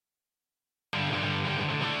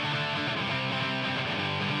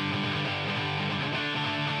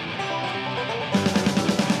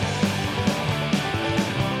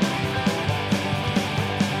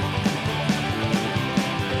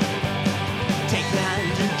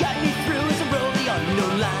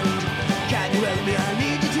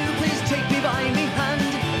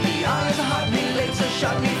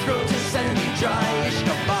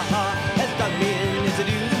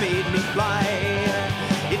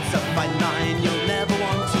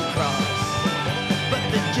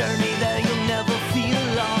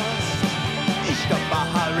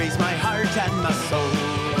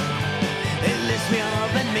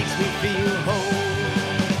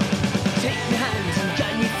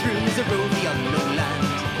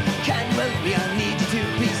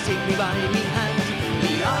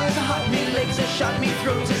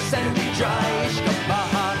sandy dry.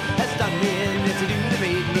 Ishkabaha has done me in, it's a dude that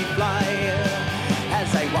made me fly.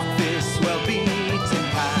 As I walk this well-beaten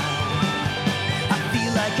path, I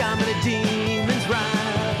feel like I'm in a demon's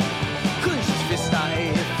wrath. Clench his fist,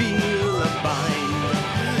 I feel a bind.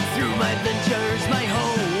 Through my adventures, my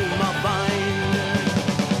home I'll find.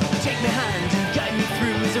 Take my hand and guide me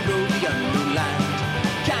through the road, the unknown land.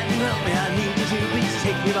 Can you help me? I need you to please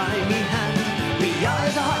take me by me hand. Me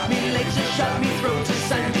eyes are hot, me legs are shut, me throat is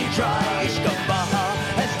sandy dry. Ishkabaha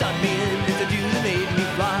has done me in, it's a dew that made me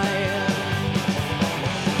fly.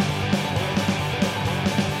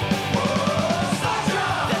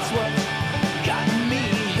 That's what got me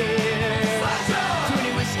here. Too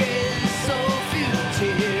many whiskeys, so few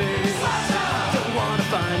tears. Don't wanna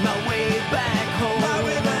find my way back home.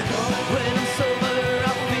 When I'm sober,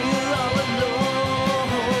 I feel all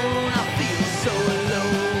alone. I feel so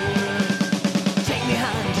alone. Take me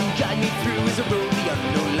hand and guide me through the road, the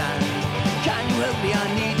unknown land. Can you help me? I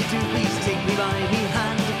need you to please take me by me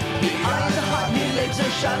hand. Me eyes are hot, me legs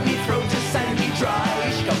are shut, me throat is sandy dry.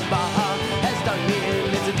 Ishkabaha has done me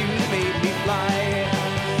in, it's a dew that made me fly.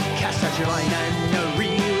 Cast out your line and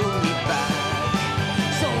reel me back,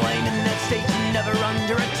 so I'm in that state never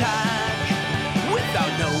under attack.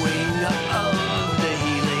 Without knowing of the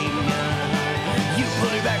healing, you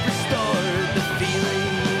pull me back, restore the feeling.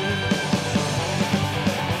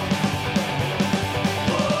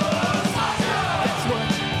 That's what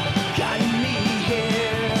got me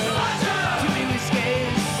here. Too many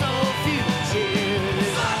whiskeys, so few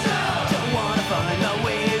tears. Don't wanna find my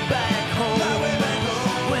way back home.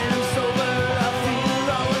 When I'm sober, I feel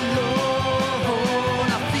all alone.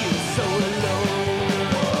 I feel so alone.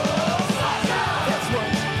 That's what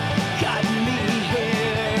got me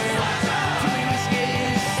here. Too many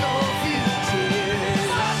whiskeys, so few tears.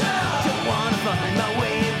 Don't wanna find my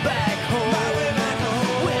way back home.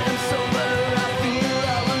 When I'm sober, I feel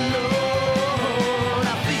all alone.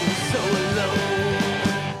 I feel so alone.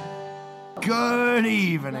 Good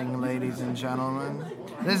evening, ladies and gentlemen.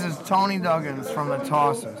 This is Tony Duggins from the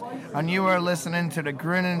Tossers, and you are listening to the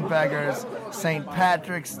Grinning Beggars St.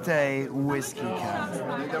 Patrick's Day Whiskey Cast.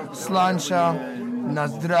 Slancha,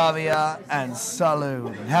 Nazdravia, and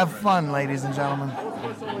Salud. Have fun, ladies and gentlemen.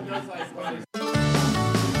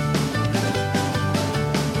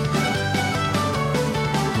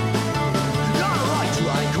 I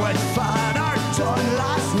drank with father done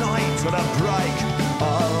last night to the break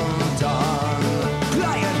of dawn.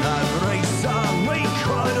 Playing every song we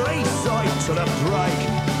could recite to the break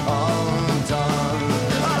of dawn.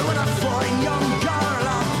 I with a fine young girl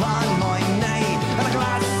upon my knee and a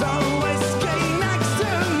glass of whiskey next to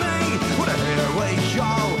me. With a here we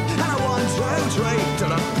go and a 1, 2, 3 to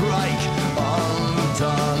the break of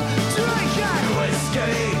dawn. Drinking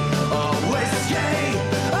whiskey, oh whiskey,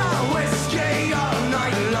 oh whiskey all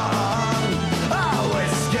night long. Oh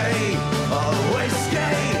whiskey, oh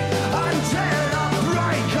whiskey until the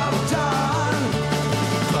break of dawn.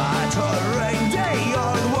 Battering the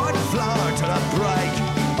old wood floor to the break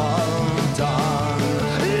of dawn.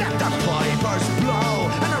 Let the pipers blow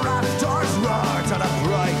and the rafters roar to the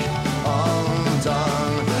break of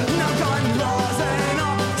dawn. Now going losing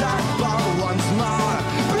up that bow once more.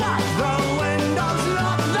 Black the windows,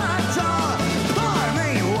 lock the door. Pour me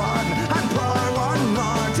one and pour one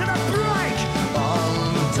more to the break of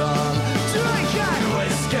dawn. Drinking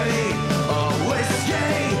whiskey, oh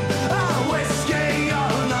whiskey, oh whiskey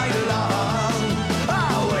all night long.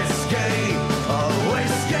 Oh whiskey, oh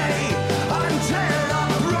whiskey until the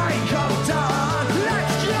break of dawn.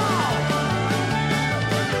 Let's go!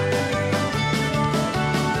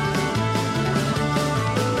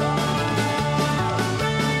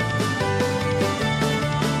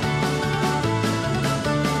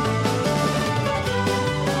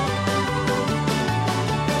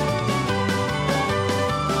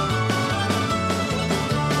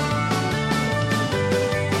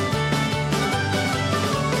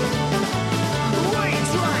 We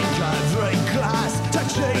drank every glass to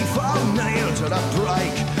Chief O'Neill to the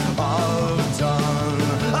break of dawn.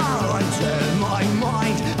 Oh, until my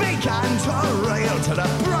mind began to reel to the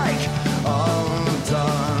break of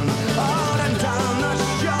dawn. On and down the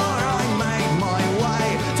shore I made my way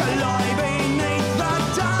to lie beneath the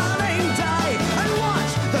dawning day and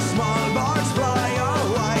watch the small birds fly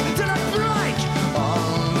away to the break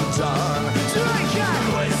of dawn. Drinking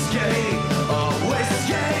whiskey, oh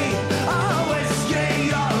whiskey, oh whiskey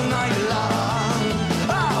all night long.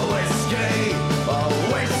 Oh whiskey, oh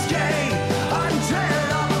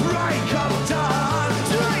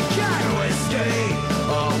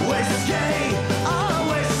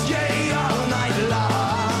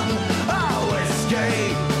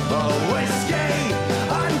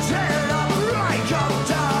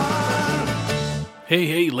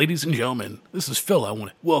Hey, ladies and gentlemen, this is Phil. I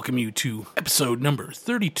want to welcome you to episode number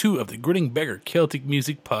 32 of the Grinning Beggar Celtic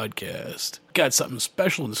Music Podcast. Got something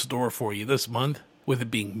special in store for you this month, with it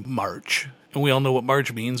being March. And we all know what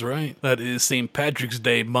March means, right? That is St. Patrick's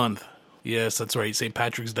Day month. Yes, that's right, St.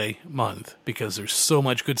 Patrick's Day month. Because there's so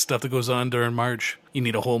much good stuff that goes on during March, you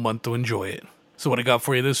need a whole month to enjoy it. So what I got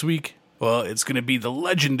for you this week? Well, it's going to be the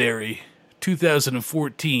legendary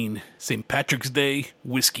 2014 St. Patrick's Day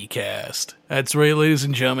Whiskey Cast. That's right, ladies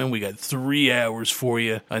and gentlemen, we got 3 hours for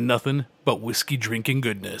you on nothing but whiskey drinking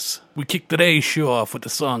goodness. We kick today's show off with the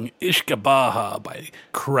song Ishka Baha by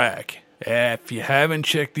Crack. If you haven't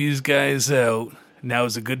checked these guys out, now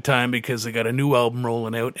is a good time because they got a new album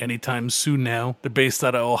rolling out anytime soon now. They're based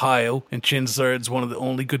out of Ohio, and chances are it's one of the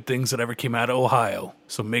only good things that ever came out of Ohio.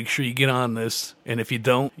 So make sure you get on this, and if you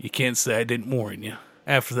don't, you can't say I didn't warn you.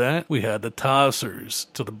 After that, we had the Tossers,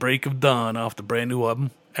 Till the Break of Dawn, off the brand new album,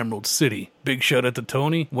 Emerald City. Big shout out to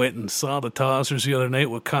Tony. Went and saw the Tossers the other night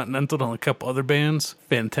with Continental and a couple other bands.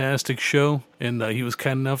 Fantastic show. And he was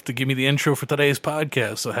kind enough to give me the intro for today's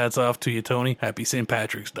podcast. So hats off to you, Tony. Happy St.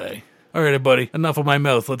 Patrick's Day. All right, everybody. Enough of my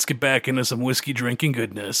mouth. Let's get back into some whiskey drinking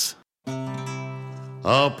goodness.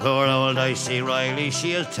 Oh, poor old Dicey Riley,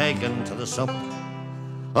 she is taken to the sup.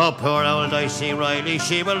 Oh, poor old Dicey Riley,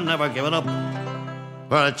 she will never give it up.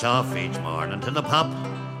 For it's off each morning to the pub,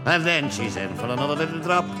 and then she's in for another little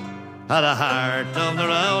drop. At the heart of the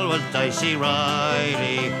roll was Dicey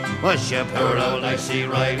Riley. Was she poor old Dicey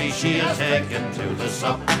Riley, she is taken to the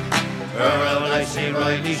sup. Poor old Dicey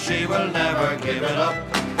Riley, she will never give it up.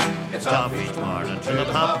 It's off each morning to the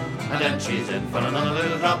pub, and then she's in for another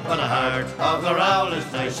little drop. At the heart of the roll is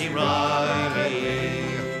Dicey Riley.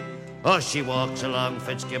 Oh, she walks along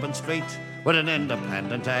Fitzgibbon Street with an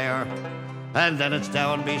independent air. And then it's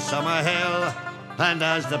down be Summer Hill, and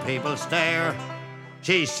as the people stare,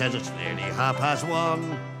 she says it's nearly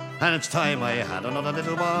 1:30, and it's time I had another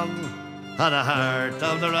little one. At the heart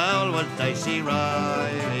of the roll was Dicey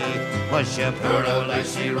Riley. Was she poor old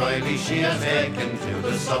Dicey Riley, she is taken to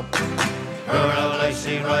the sup. Poor old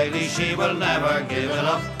Dicey Riley, she will never give it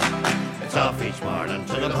up. It's off each morning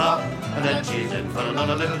to the pub, and then she's in for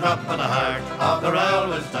another little drop. At the heart of the roll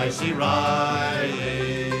was Dicey Riley.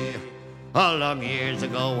 Oh, long years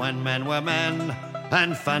ago when men were men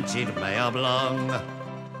and fancied May Oblong,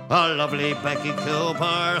 or lovely Becky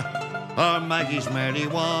Cooper, or Maggie's Mary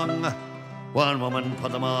Wong, one woman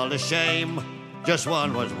put them all to shame, just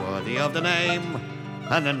one was worthy of the name,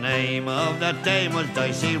 and the name of that dame was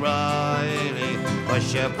Dicey Riley. Was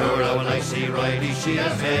she poor old Dicey Riley, she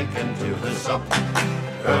has taken to the sup.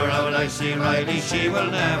 Poor old Dicey Riley, she will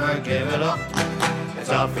never give it up. It's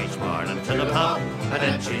off each morning to the pub, and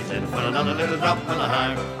then she's in for another little drop. In the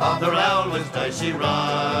heart of the roll was Dicey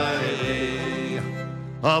Riley.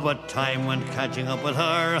 Oh, but time went catching up with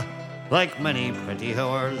her, like many pretty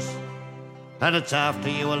whores. And it's after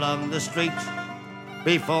you along the street,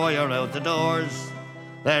 before you're out the doors.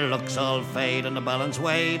 Their looks all fade and the balance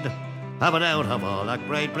weighed, but out of all that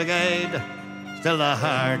great brigade, still the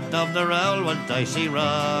heart of the roll was Dicey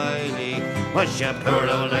Riley. Was she poor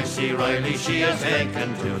old Dicey Riley, she is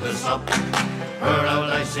taken to the sup. Poor old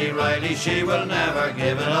Dicey Riley, she will never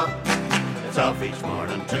give it up. It's off each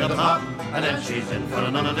morning to the pub, and then she's in for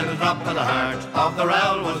another little drop. At the heart of the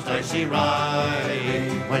roll was Dicey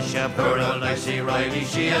Riley. Was she poor old Dicey Riley,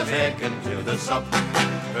 she is taken to the sup.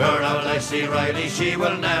 Poor old Dicey Riley, she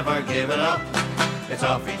will never give it up. It's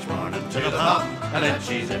off each morning to the pub, and then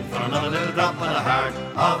she's in for another little drop. And the heart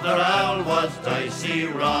of the roll was Dicey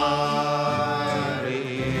Riley.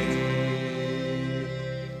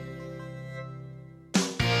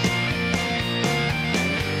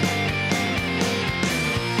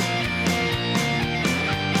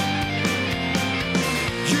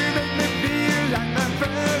 You make me feel like my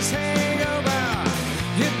first hangover.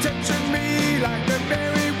 You're touching me like the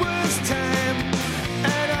very worst time,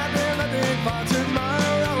 and I've been looking for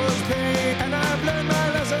tomorrow's pain. And I've learned my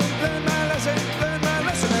lesson, learned my lesson, learned my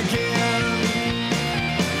lesson again.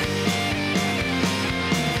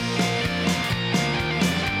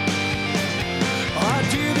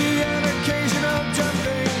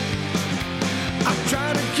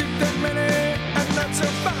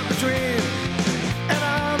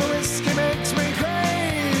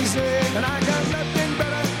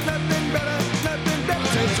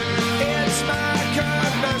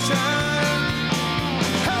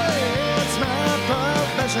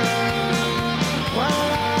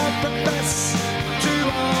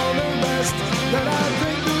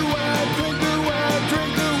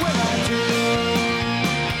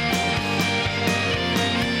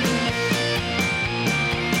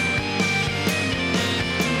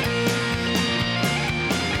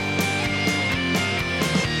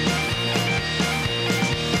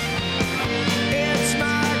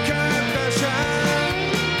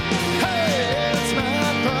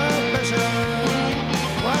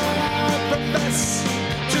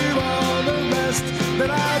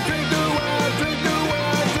 And I drink the way I drink the way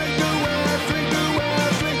I drink the way I drink the way I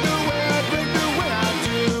drink the way I drink the way I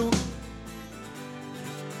do.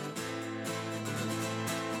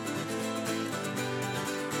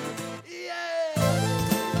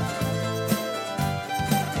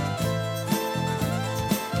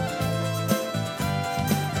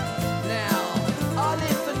 Now, I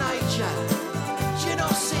live for nature. Do you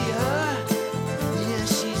not see her? Yeah,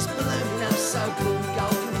 she's blooming up so blue,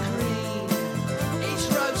 golden green. Each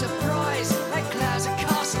rose's a prize, that cloud's a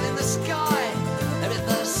castle in the sky. And if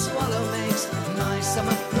the swallow makes my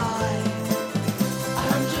summer fly,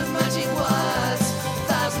 100 magic words,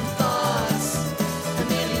 1,000 thoughts, a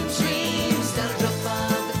million dreams, down a drop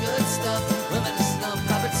of the good stuff with medicinal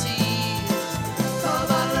properties. Throw a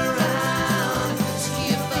bottle around,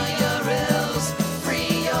 skew for your ills,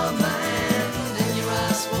 free your mind, and your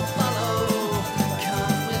ass will follow.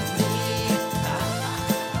 Come with me.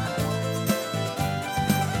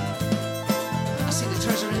 I see the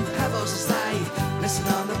treasure in pebbles as they listen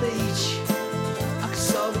on the beach. I can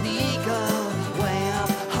soar with the eagle way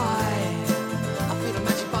up high. I feel the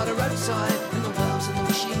magic by the roadside in the wells and the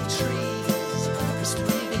wishy trees.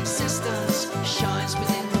 Mystery of existence shines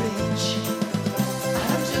within reach.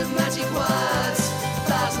 100 magic words,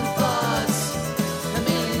 1,000 thoughts, a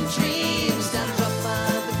million dreams, down a drop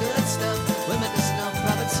of the good stuff with medicinal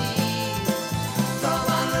properties. Throw a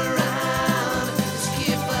bottle around, it's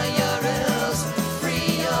cure for your ills,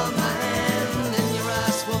 free your mind, and your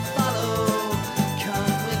ass will follow.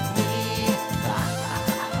 Come with me.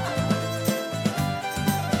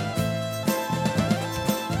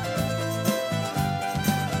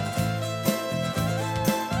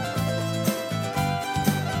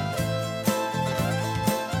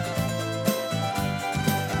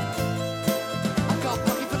 I've got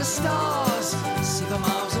pocket for the stars, see for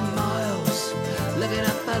miles and miles, looking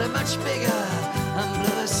up at a much bigger and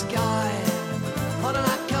bluer sky. On a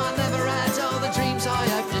luck I never had all the dreams I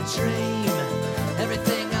hoped to dream,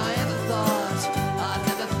 everything I ever thought I'd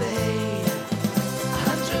never be.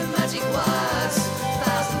 100 magic words,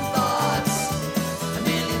 1,000 thoughts, a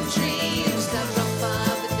million dreams, down a drop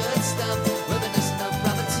of the good stuff with medicinal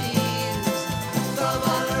properties. Throw a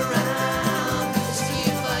bottle around, it's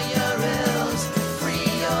cure for your ills, free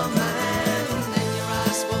your mind, and your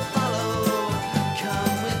eyes will follow.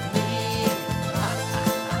 Come with me.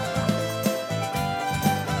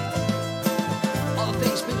 All the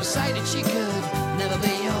things people say that you could never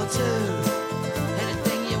be or do.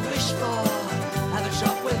 Anything you wish for, have a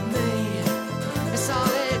drop with me. It's all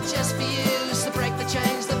there just for you, so break the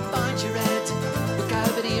chains that bind your head. Look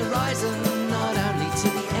over the horizon, not only to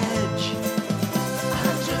the edge.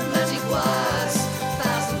 100 magic words,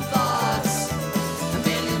 1,000 thoughts, a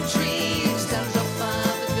million dreams, down a drop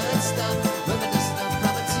of the good stuff with medicinal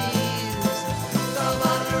properties. Throw a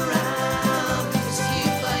bottle around, it's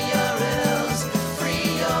cure for your ills, free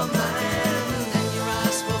your mind, and your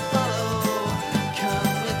eyes will follow.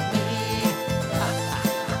 Come with me.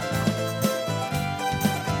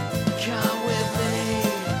 Come with me.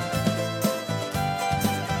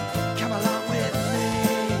 Come along with me.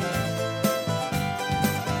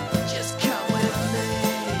 Just come with me.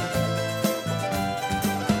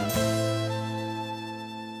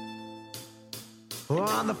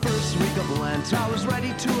 On the first week of Lent, I was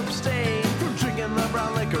ready to abstain from drinking the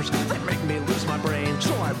brown liquors that make me lose my brain.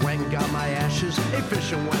 So I went and got my ashes, ate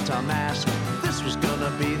fish and went on mass. This was gonna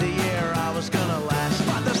be the year I was gonna last.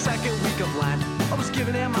 By the second week of Lent, I was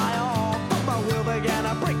giving it my all, but my will began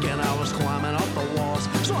to break and I was climbing up the walls.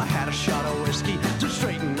 So I had a shot of whiskey to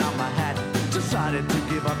straighten out my hat. Decided to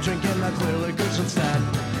give up drinking the clear liquors instead.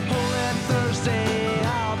 Holy Thursday,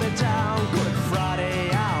 I'll be down. Good Friday,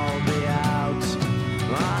 I'll be out.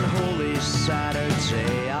 On Holy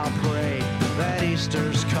Saturday, I'll pray that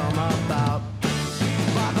Easter's come about.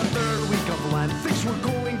 By the third week of Lent, things were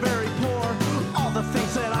going very poor. All the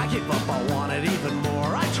things that I gave up, I wanted even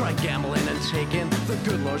more. I tried gambling and taking the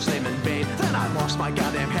good Lord's name in vain. Then I lost my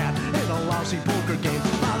goddamn hat in a lousy poker game.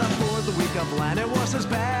 By the fourth week of Lent, it was as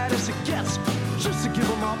bad as it gets. Just to give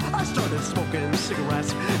them up, I started smoking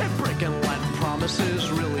cigarettes. And breaking Lent promises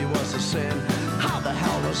really was a sin. How the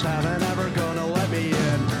hell was heaven ever gonna let me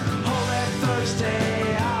in? Holy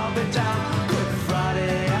Thursday, I'll be down. Good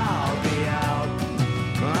Friday, I'll be out.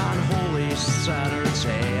 On Holy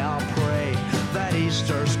Saturday, I'll pray that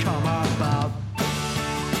Easter's come about.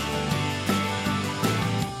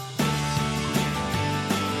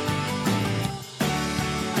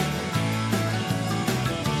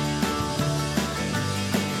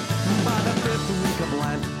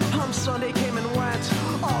 Sunday came and went.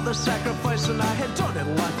 All the sacrificing I had done had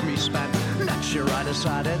left me spent. Next year I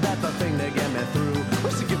decided that the thing to get me through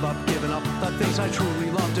was to give up, giving up the things I truly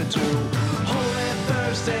love to do. Holy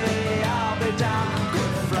Thursday, I'll be down.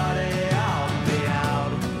 Good Friday, I'll be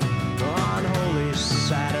out. On Holy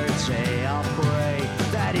Saturday, I'll pray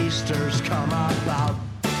that Easter's come about.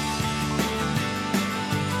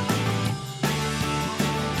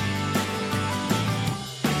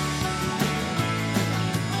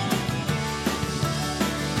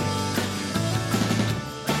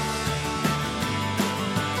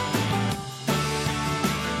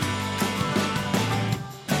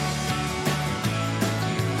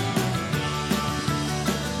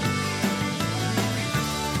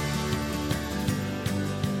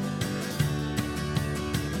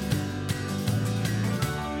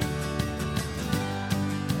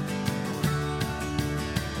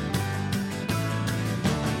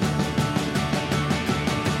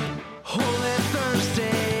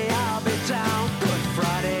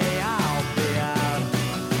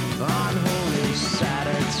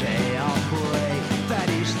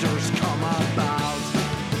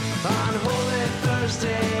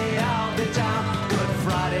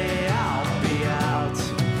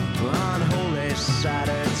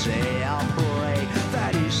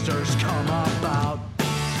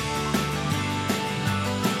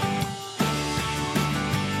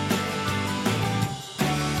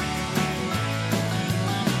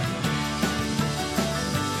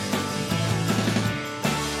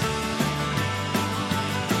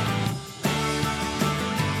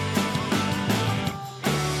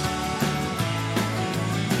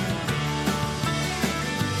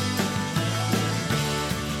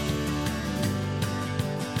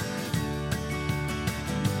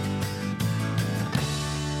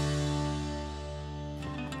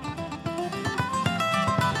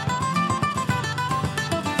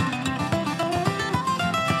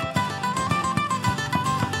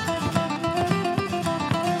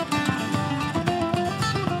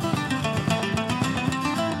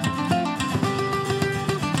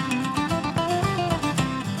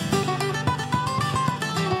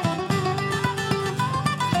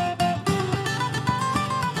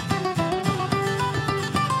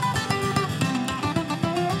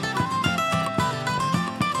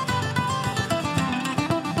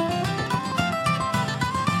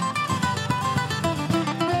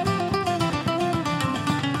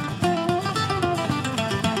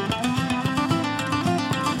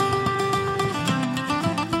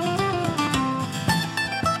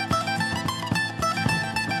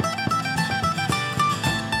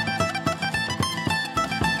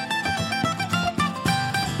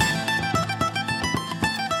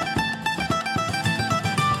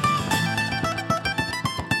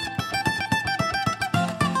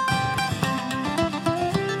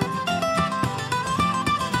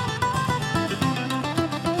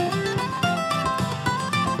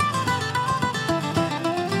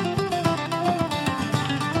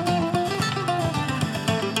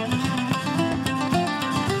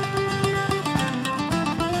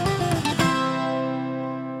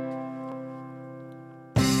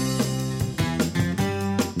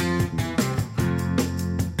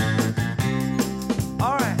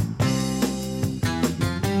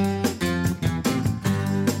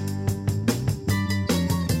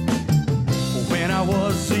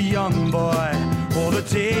 Young boy, all the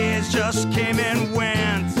days just came and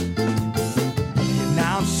went.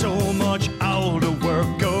 Now I'm so much older,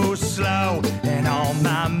 work goes slow, and all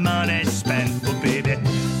my money spent. But baby,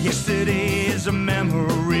 yesterday is a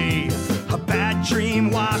memory, a bad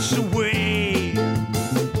dream washed away.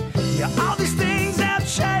 Yeah, all these things have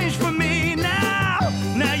changed for me now.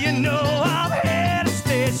 Now you know I'm here to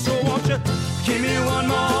stay. So won't you give me one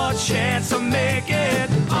more chance to make it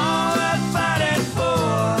all I'm fighting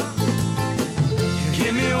for?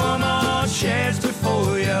 Give me one more chance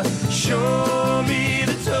before you show me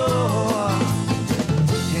the door.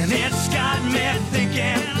 And it's got me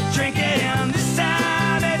thinking, drinking, this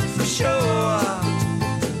time it's for sure.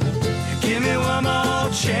 Give me one more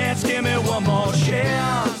chance, give me one more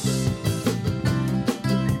chance.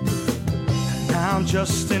 Now I'm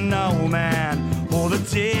just an old man, all the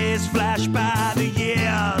days flash by the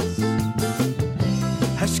years.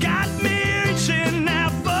 Has got me reaching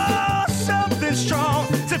out for something strong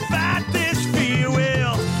to fight this fear.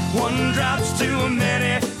 Well, one drop's too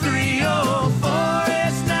many, 3 or 4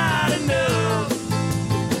 is not enough.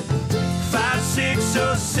 5, 6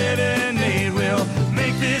 or 7, 8 will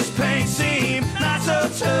make this pain seem not so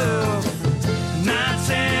tough. 9,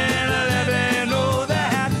 10, 11, oh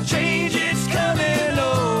that change is coming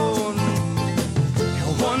on.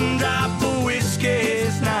 One drop of whiskey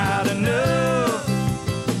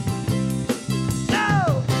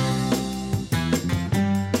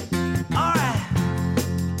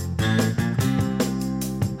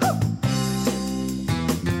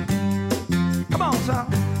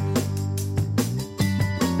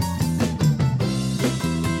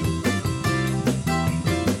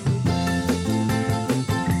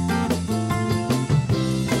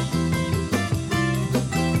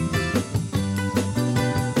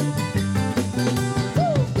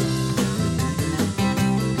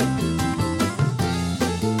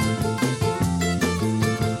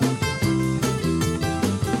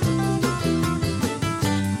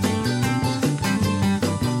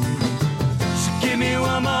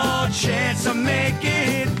chance to make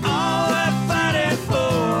it all worth fighting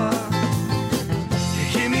for.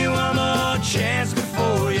 Give me one more chance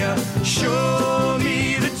before you show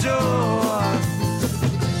me the door.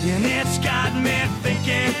 And it's got me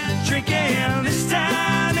thinking, drinking, this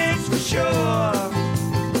time it's for sure.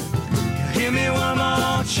 Give me one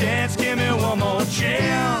more chance, give me one more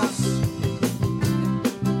chance.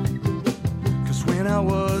 Cause when I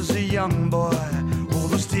was a young boy, all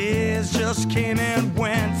those days just came and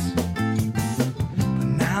went. But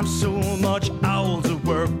now I'm so much older,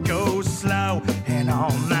 work goes slow, and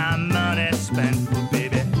all my money's spent. Well,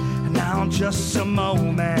 baby, now I'm just some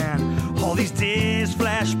old man. All these days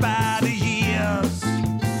flash by the years.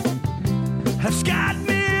 Have got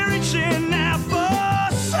me reaching out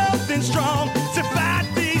for something strong to fight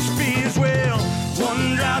these fears. Well,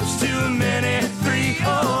 one drop's too many, 3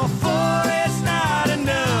 or 4 is not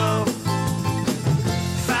enough.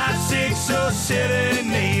 5, 6 or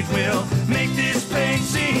 7, 8 will make this pain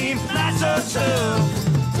seem not so tough.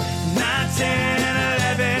 9, 10,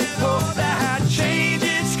 11, hope that change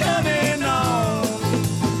is coming on.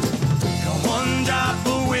 One drop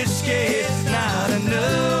of whiskey is not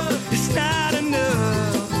enough, it's not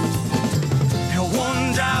enough.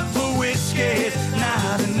 One drop of whiskey is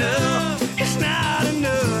not enough, it's not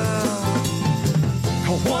enough.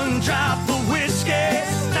 One drop of whiskey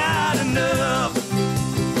is not enough.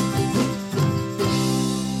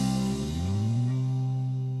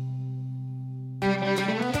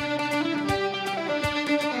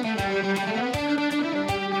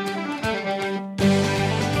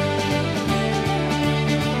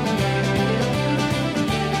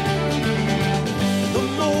 The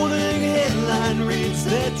morning headline reads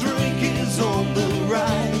that drink is on the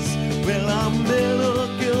rise. Well, I met a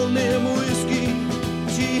girl named Whiskey.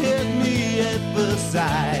 She had me at the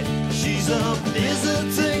side. She's a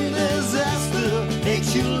visiting disaster.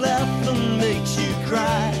 Makes you laugh and makes you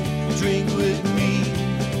cry. Drink with me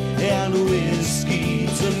and whiskey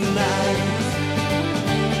tonight.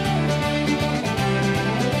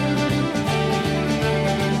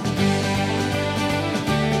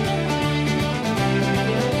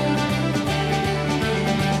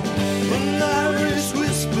 An Irish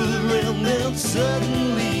whisper and then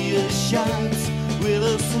suddenly a shout. With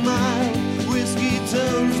a smile, whiskey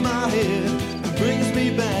turns my head, brings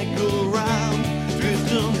me back around.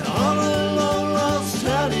 Drifting on a long lost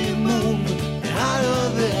honeymoon, higher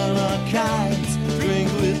than a kite. Drink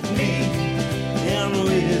with me and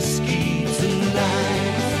whiskey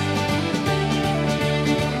tonight.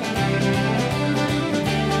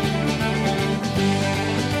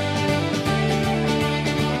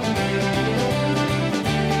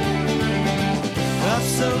 Up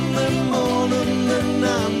Sunday morning and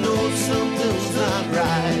I know something's not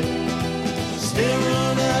right.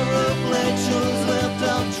 Staring at reflections left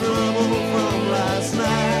out trouble from last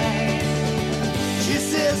night. She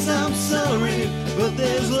says I'm sorry, but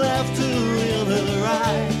there's laughter in her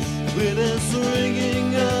eyes. With this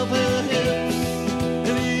ringing of her hips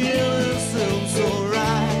and the innocence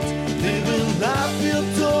alright. Living life in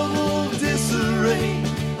total disarray,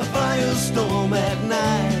 a firestorm at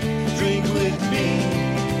night. Drink with me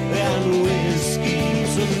and whiskey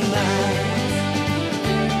tonight.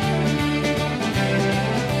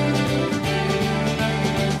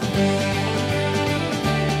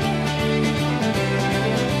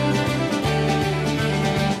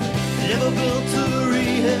 Never built to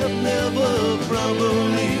rehab, never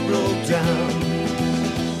properly broke down.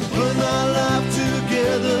 Put my life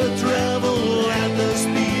together, travel at the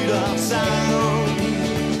speed of sound.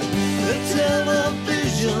 The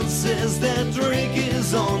television says that drink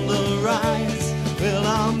is on the rise. Well,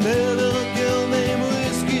 I met a girl named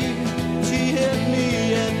Whiskey. She had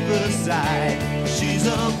me at the side. She's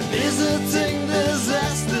a visiting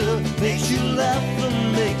disaster. Makes you laugh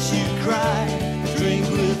and makes you cry. Drink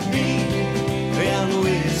with me and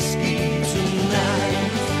whiskey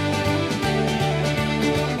tonight.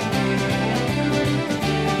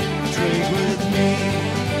 Drink with me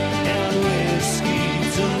and whiskey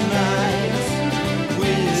tonight.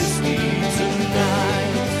 Whiskey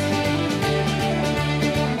tonight.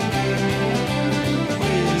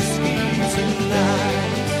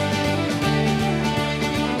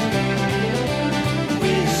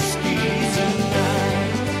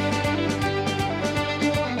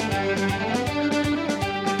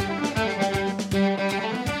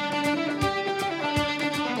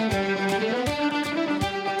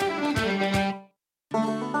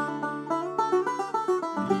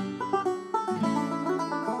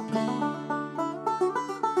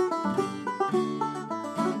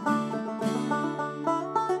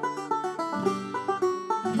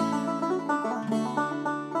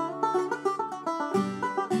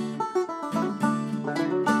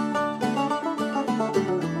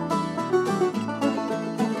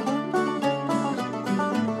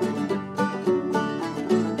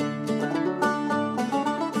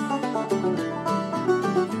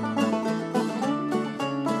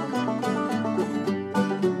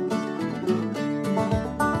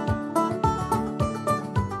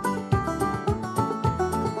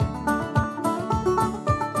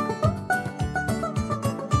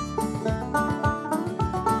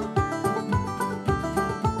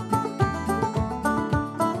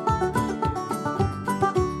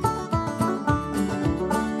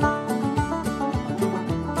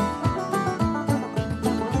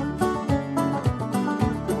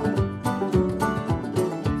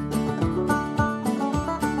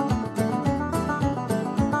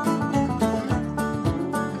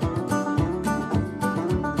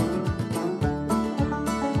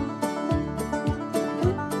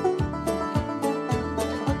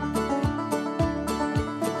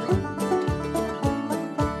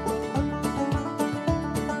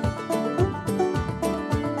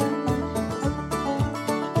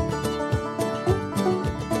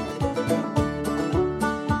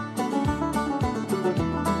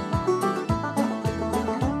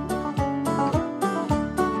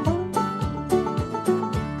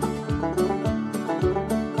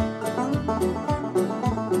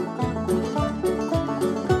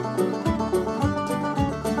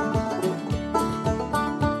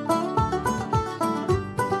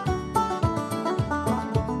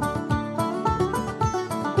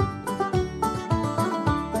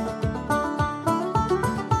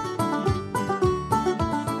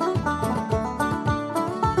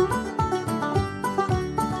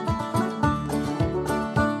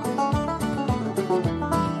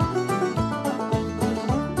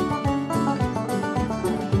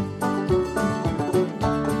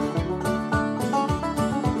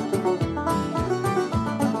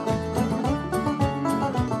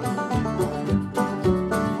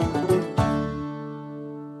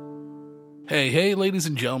 Hey, ladies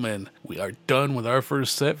and gentlemen, we are done with our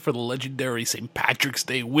first set for the legendary St. Patrick's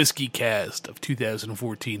Day Whiskey Cast of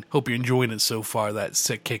 2014. Hope you're enjoying it so far. That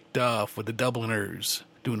set kicked off with the Dubliners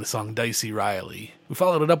doing the song Dicey Riley. We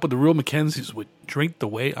followed it up with the Real Mackenzies with Drink the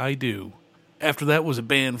Way I Do. After that was a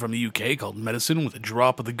band from the UK called Medicine with a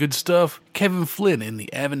drop of the good stuff. Kevin Flynn and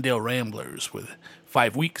the Avondale Ramblers with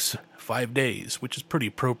 5 Weeks, 5 Days, which is pretty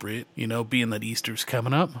appropriate, being that Easter's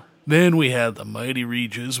coming up. Then we had the Mighty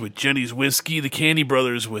Regis with Jenny's Whiskey, the Candy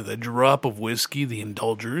Brothers with A Drop of Whiskey, the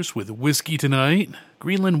Indulgers with Whiskey Tonight,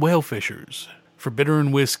 Greenland Whalefishers for Bitter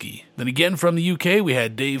and Whiskey. Then again from the UK, we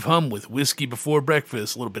had Dave Hum with Whiskey Before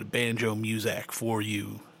Breakfast, a little bit of banjo music for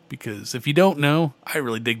you. Because if you don't know, I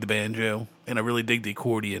really dig the banjo, and I really dig the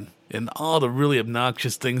accordion, and all the really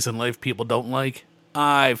obnoxious things in life people don't like,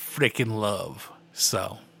 I frickin' love.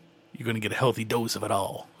 So, you're gonna get a healthy dose of it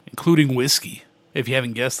all, including whiskey. If you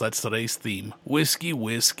haven't guessed, that's today's theme. Whiskey,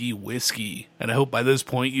 whiskey, whiskey. And I hope by this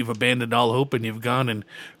point you've abandoned all hope and you've gone and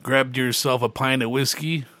grabbed yourself a pint of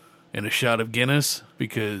whiskey and a shot of Guinness.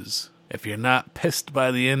 Because if you're not pissed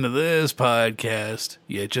by the end of this podcast,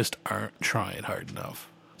 you just aren't trying hard enough.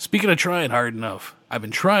 Speaking of trying hard enough, I've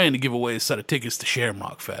been trying to give away a set of tickets to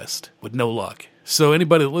Shamrock Fest with no luck. So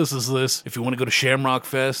anybody that listens to this, if you want to go to Shamrock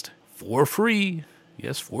Fest for free,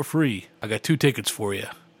 yes, for free, I got 2 tickets for you.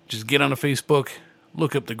 Just get on a Facebook,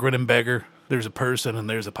 look up the Grinning Beggar. There's a person and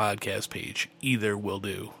there's a podcast page. Either will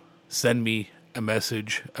do. Send me a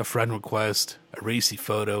message, a friend request, a racy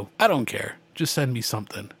photo. I don't care. Just send me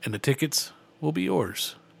something. And the tickets will be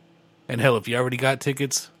yours. And hell, if you already got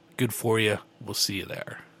tickets, good for you. We'll see you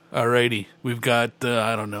there. Alrighty. We've got,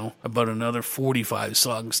 about another 45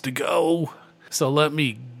 songs to go. So let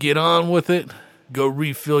me get on with it. Go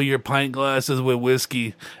refill your pint glasses with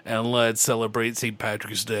whiskey, and let's celebrate St.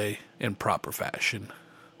 Patrick's Day in proper fashion.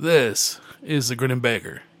 This is the Grin and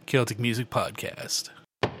Beggar Celtic Music Podcast.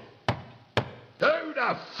 Who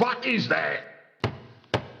the fuck is that?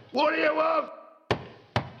 What do you want?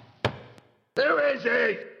 Who is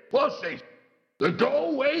he? What's this? The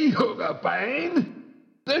Galway Hooker Band?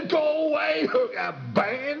 The Galway Hooker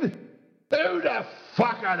Band? Who the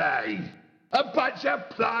fuck are they? A bunch of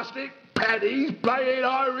plastic paddies playing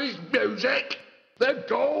Irish music? The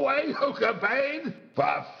Galway Hooker Band?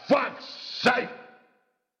 For fuck's sake!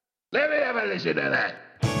 Let me have a listen to that.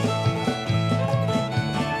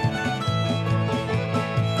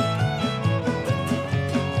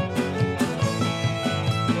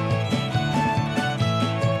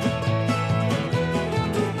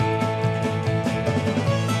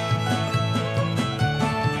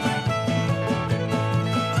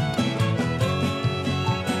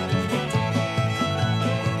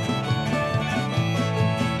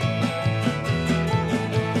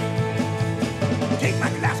 Take my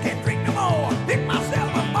glass, can't drink no more. Pick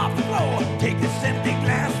myself up off the floor. Take this empty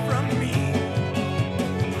glass from me.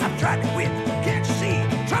 I've tried to quit, can't you see?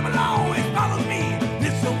 Trouble always follows me.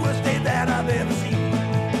 This is the worst day that I've ever seen.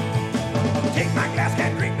 Take my glass,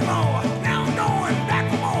 can't drink no more. Now I'm going back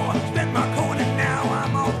for more. Spent my coin and now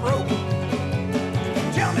I'm all broke.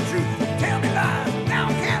 Tell me truth, tell me lies. Now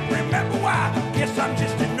I can't remember why. Guess I'm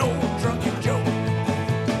just an old drunken joke.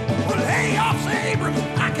 Well, hey, Officer Abrams,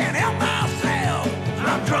 I can't help myself.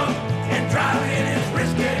 I'm drunk and driving is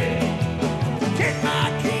risky. Take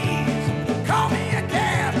my keys, call me a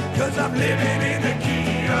cab, 'cause I'm living in the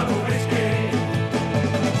key of a whiskey.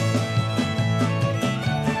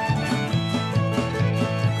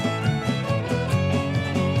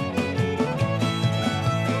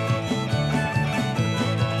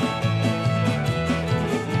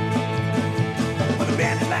 Well, the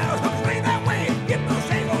band is loud, hookers play that way. Get those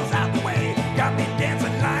sables out the way. Got me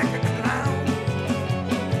dancing like a clown.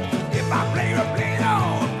 If I play or play it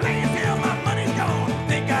all, play until my money's gone.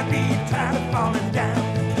 Think I'd be tired of falling down.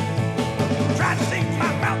 Tried to sing,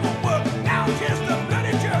 my mouth won't work. Now I'm just a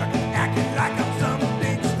bloody jerk, acting like I'm some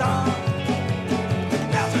big star.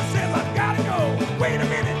 Nelson says I've gotta go. Wait a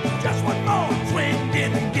minute, just one more. Swing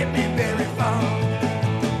didn't get me very far.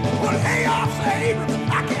 Well, hey, Officer Abrams,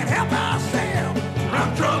 I can't help myself.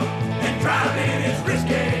 I'm drunk and driving is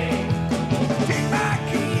risky. Take my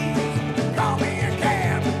keys, call me a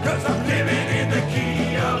cab, 'cause I'm living in the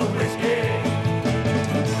key of a whiskey.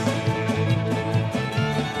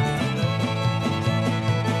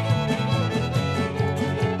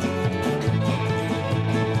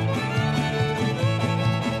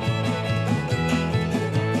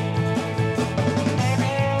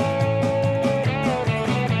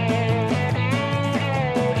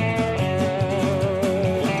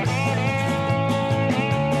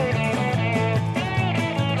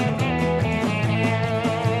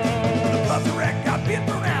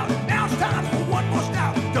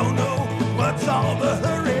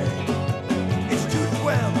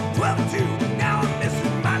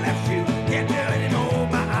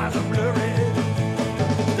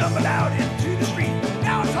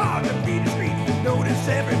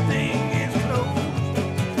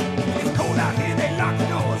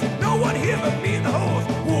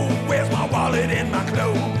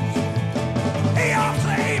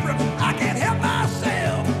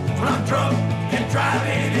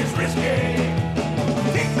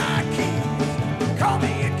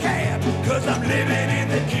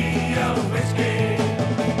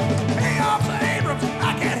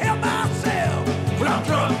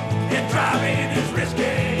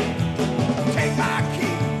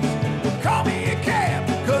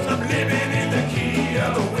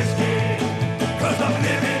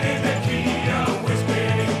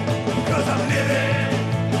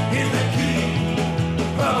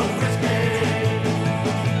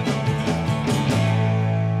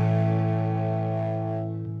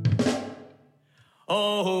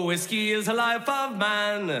 Oh, whiskey is the life of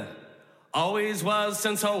man, always was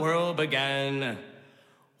since the world began.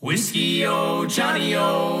 Whiskey, oh, Johnny,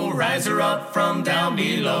 oh, rise her up from down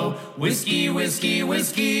below. Whiskey, whiskey,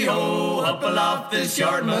 whiskey, oh, up aloft this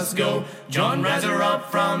yard must go. John, rise her up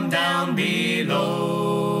from down below.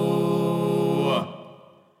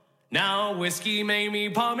 Now whiskey made me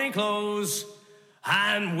pawn me clothes,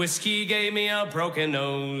 and whiskey gave me a broken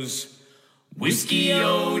nose. Whiskey,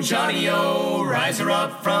 oh, Johnny, oh, rise her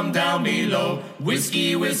up from down below.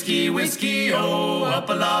 Whiskey, whiskey, whiskey, oh, up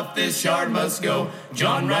aloft this yard must go.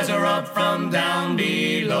 John, rise her up from down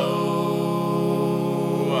below.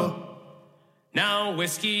 Now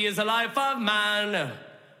whiskey is the life of man,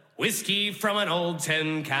 whiskey from an old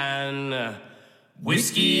tin can.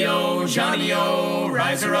 Whiskey, oh, Johnny, oh,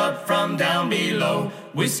 rise her up from down below.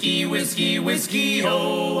 Whiskey, whiskey, whiskey,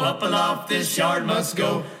 oh, up aloft this yard must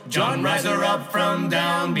go. John, rise her up from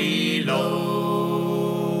down below.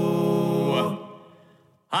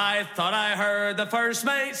 I thought I heard the first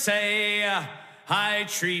mate say, I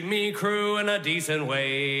treat me crew in a decent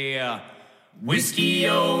way. Whiskey,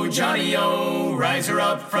 oh, Johnny, oh, rise her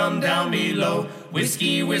up from down below.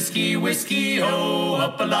 Whiskey, whiskey, whiskey, oh,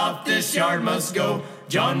 up aloft this yard must go.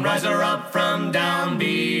 John, rise her up from down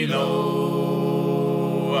below.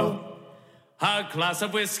 A glass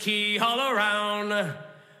of whiskey all around,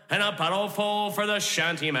 and a bottle full for the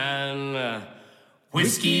shanty man.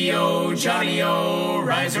 Whiskey, oh, Johnny, oh,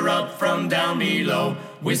 rise her up from down below.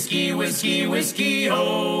 Whiskey, whiskey, whiskey,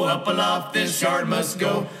 oh, up aloft this yard must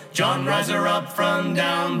go. John, rise her up from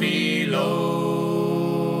down below.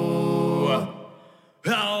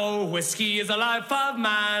 Oh, whiskey is the life of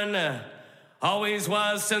man, always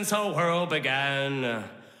was since the world began.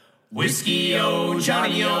 Whiskey, oh,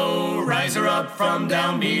 Johnny, oh, rise her up from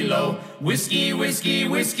down below. Whiskey, whiskey,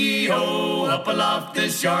 whiskey, oh, up aloft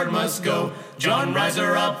this yard must go. John, rise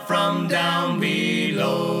her up from down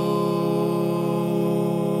below.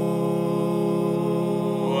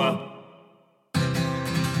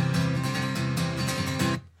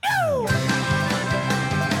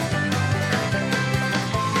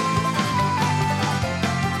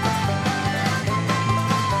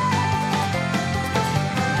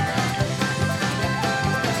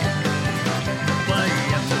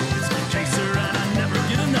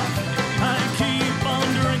 Keep on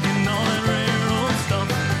drinking all that rare old stuff,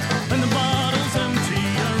 and the bottle's empty.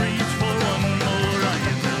 I reach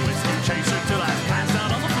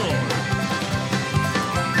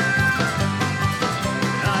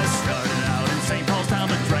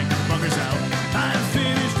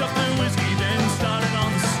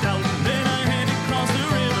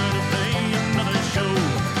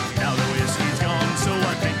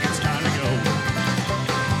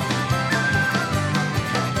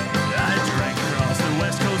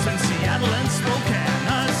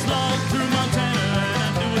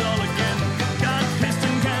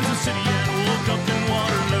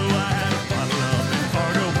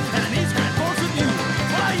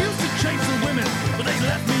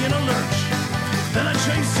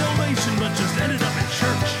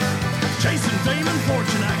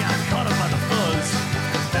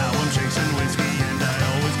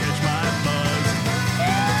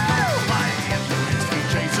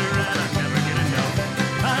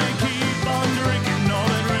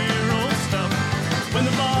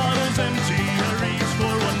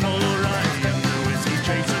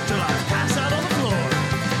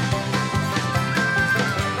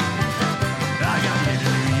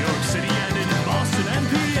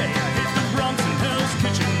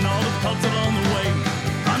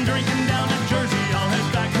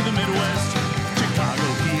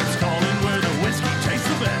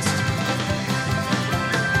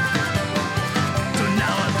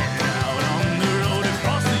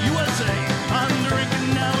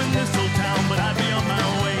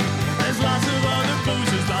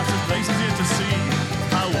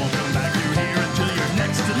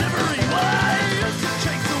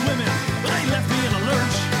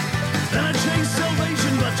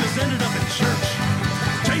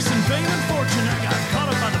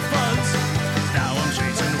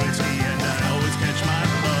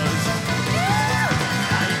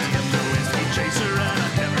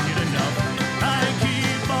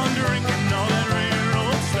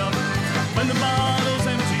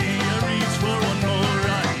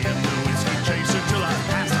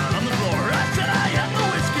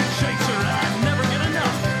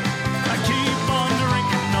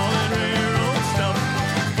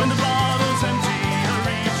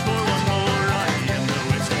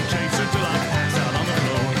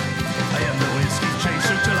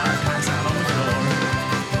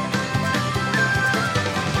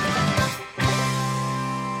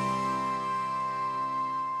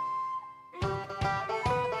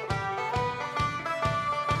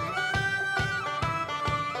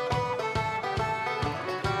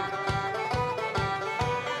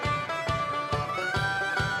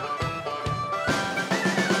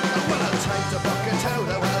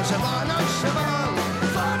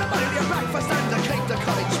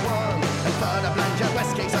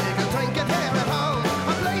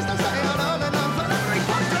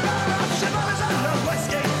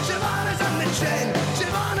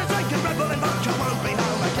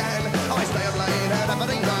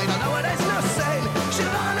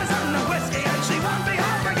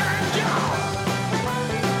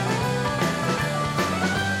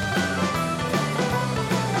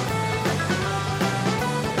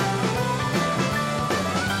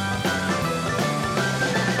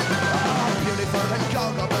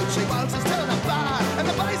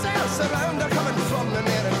around are coming from the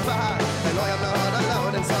near and far, and I am not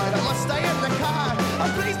allowed inside, I must stay in the car. Oh,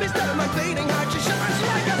 please be still, my beating heart, she shivers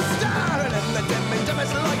like a star, and in the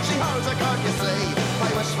dimmest light she holds a card, you see. I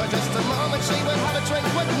wish for just a moment she would have a drink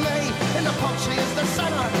with me. In the pub she is the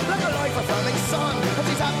centre, like a life-affirming song, and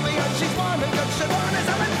she's happy and she's warm and good. Siobhan is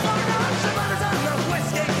having fun, and Siobhan is on the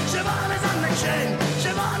whiskey, Siobhan is on the gin,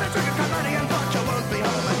 Siobhan is drinking Canadian vodka, won't be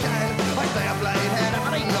home again. I stay up late here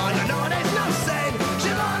every night, I know there's no sin.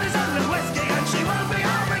 Siobhan is on the whiskey and she won't be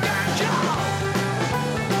home again. Joe!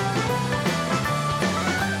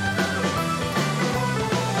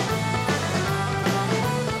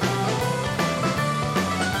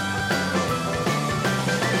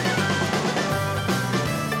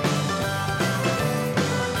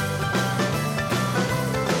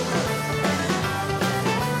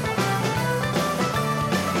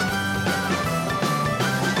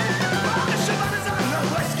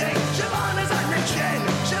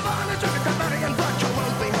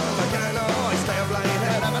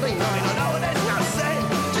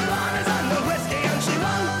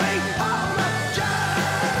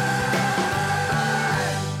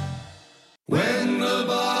 When the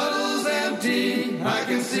bottle's empty, I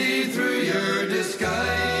can see through your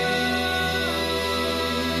disguise.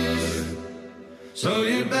 So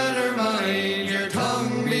you better mind your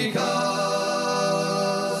tongue, because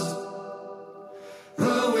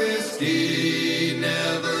the whiskey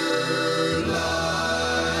never lies.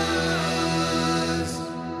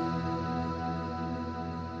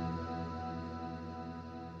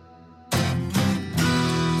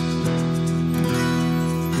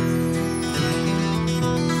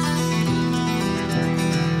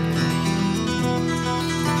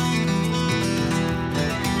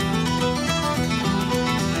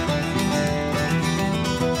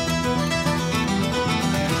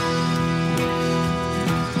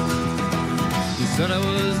 Said I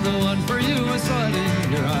was the one for you, I saw it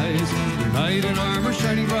in your eyes. Your knight in armor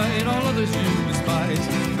shining bright, all others you despise.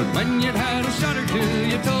 But when you'd had a shot or two,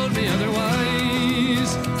 you told me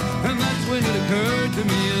otherwise. And that's when it occurred to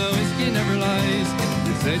me, the whiskey never lies.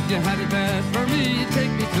 You said you had it bad for me, you'd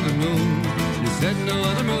take me to the moon. You said no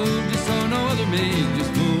other move, you saw no other made you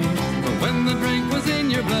swoon. But when the drink was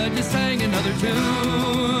in your blood, you sang another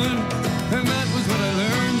tune. And that was when I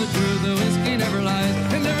learned the truth, the whiskey never lies,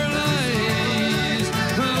 it never lies.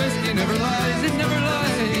 The whiskey never lies, it never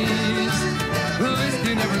lies. The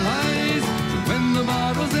whiskey never lies. When the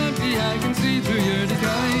bottle's empty, I can see through your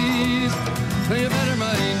disguise. So you better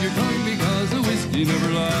mind your tongue, because the whiskey never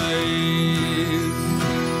lies.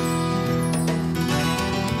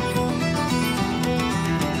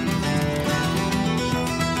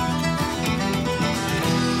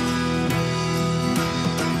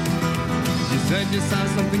 You said you saw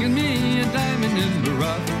something in me, a diamond in the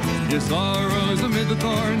rough. You saw a rose amid the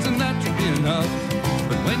thorns, and that should be enough.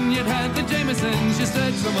 But when you'd had the Jamesons, you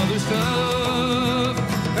said some other stuff.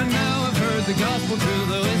 And now I've heard the gospel true,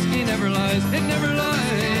 the whiskey never lies, it never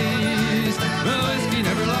lies. The whiskey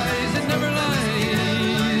never lies, it never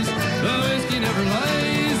lies. The whiskey never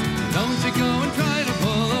lies. Don't you go and try to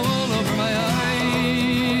pull the wool over my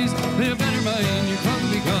eyes. You better mind your tongue,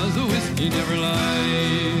 because the whiskey never lies.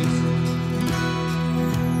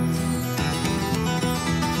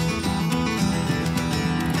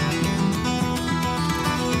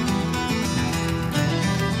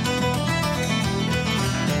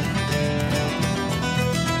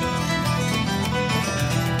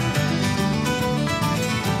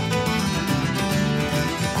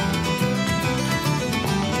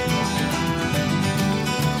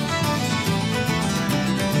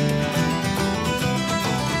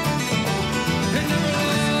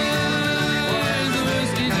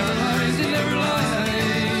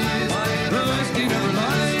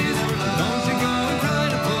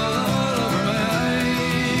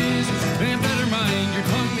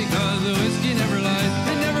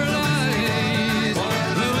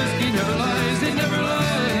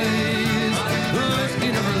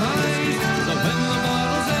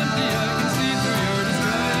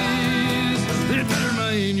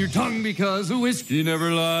 Because the whiskey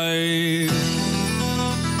never lies.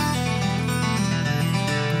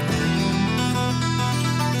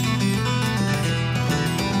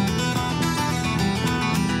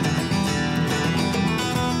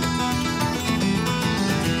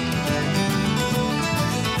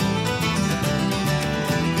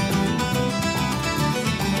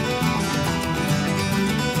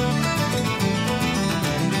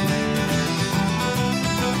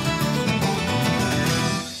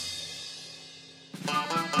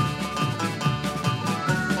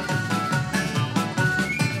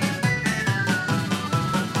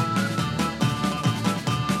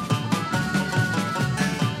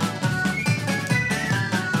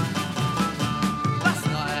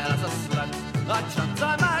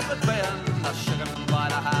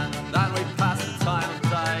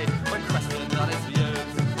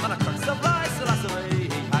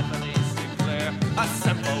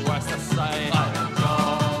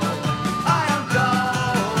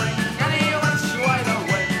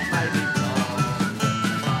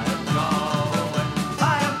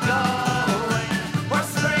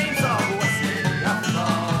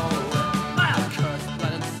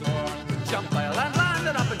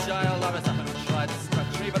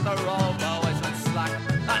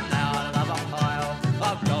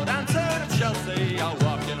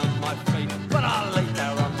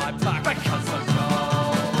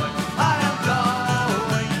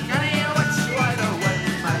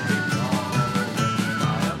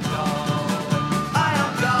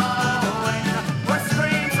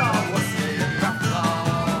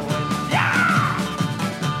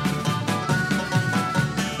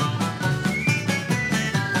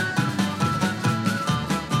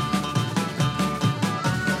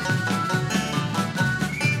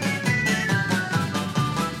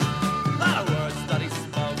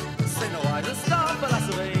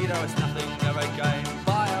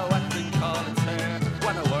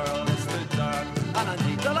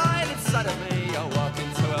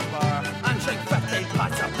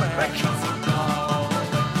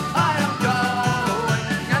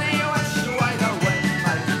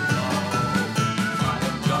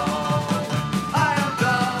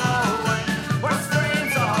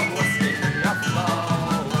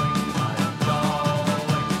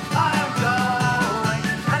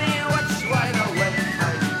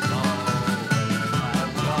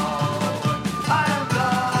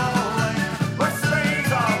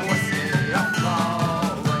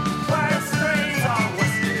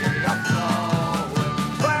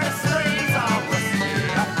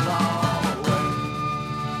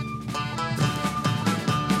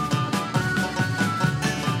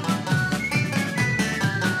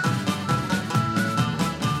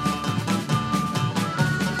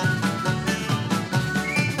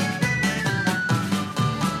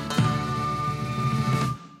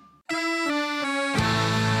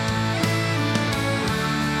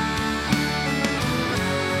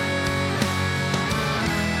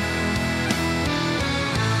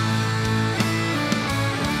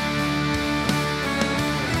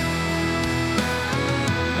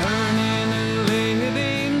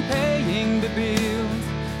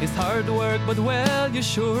 but well, you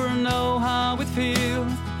sure know how it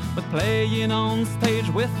feels. But playing on stage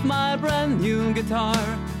with my brand new guitar,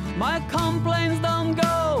 my complaints don't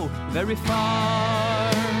go very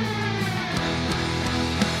far.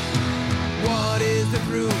 What is the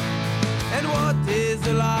truth and what is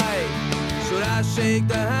a lie? Should I shake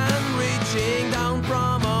the hand reaching down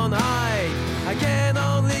from on high? I can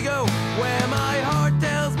only go where my heart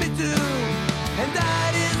tells me to, and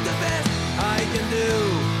that is the best I can do.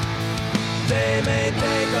 They may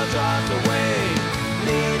take our jobs away,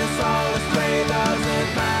 lead us all astray, doesn't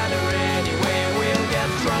matter anyway. We'll get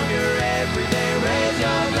stronger every day. Raise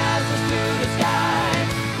your glasses to the sky,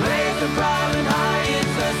 raise them proud and high.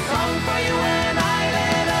 It's a song for you and I.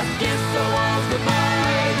 Let us kiss the walls goodbye.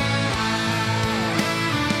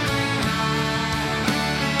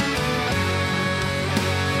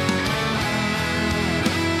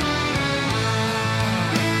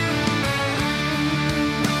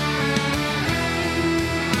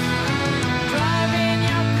 Driving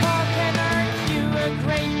your car can hurt you a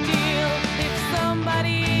great deal. If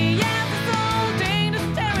somebody else is holding the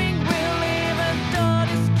steering wheel, even though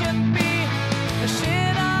this can be a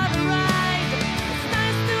shit of a ride, it's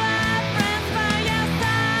nice to have friends by your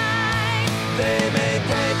side. They may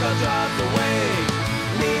take our jobs away,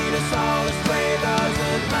 lead us all astray,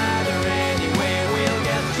 doesn't matter anyway. We'll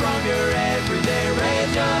get stronger every day.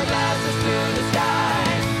 Raise your glasses to the sky,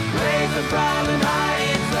 raise them proud and high.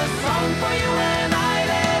 It's a song for you and I.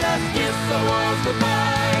 Let us kiss the walls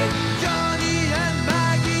goodbye. Johnny and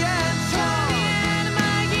Maggie and Sean, And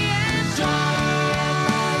Maggie and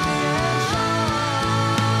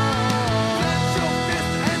Let's show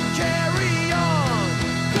fist and carry on.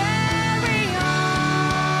 carry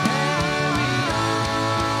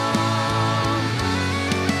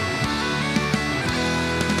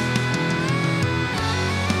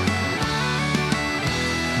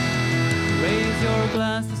Raise your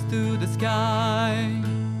glasses to the sky.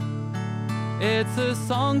 It's a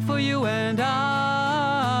song for you and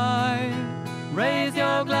I. Raise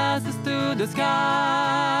your glasses to the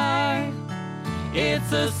sky.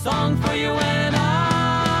 It's a song for you and I.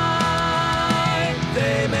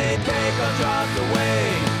 They may take our jobs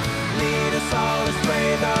away, lead us all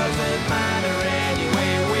astray, doesn't matter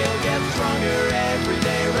anyway. We'll get stronger every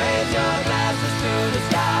day. Raise your glasses to the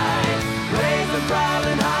sky, raise them proud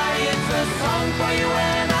and high. It's a song for you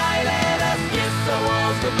and I. Let us kiss the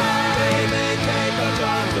walls goodbye. They may take our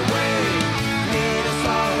jobs away, lead us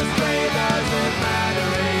all astray, doesn't matter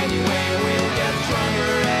anyway. We'll get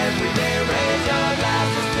stronger every day. Raise your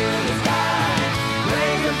glasses to the sky,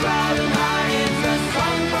 raise them proud and high. It's a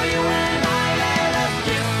song for you and I. Let us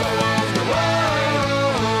kiss the walls goodbye.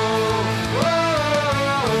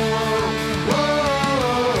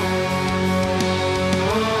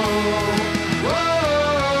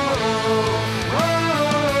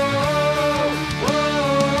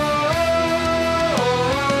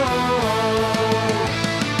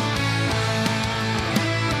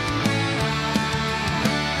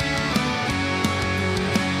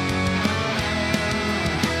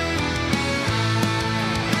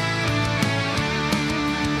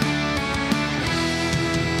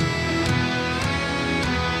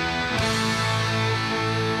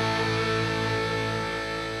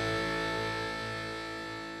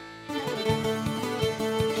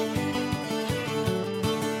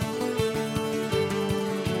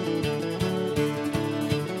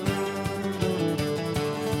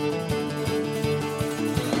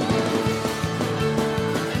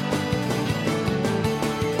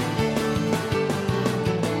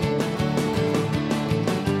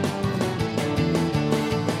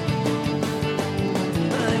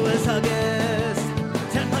 It was August,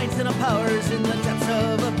 10 pints and a powers in the depths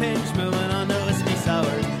of a pinch, moving on to whiskey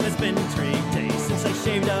sours. It's been 3 days since I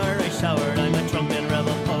shaved or I showered. I'm a drunken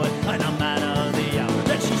rebel poet, I'm a man of the hour.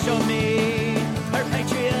 Then she showed me her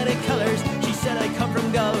patriotic colors. She said I come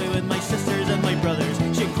from Galway with my sisters and my brothers.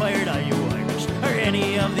 She inquired, are you Irish or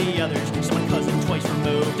any of the others? So my cousin twice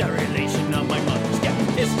removed, a relation of my mother's. Yeah,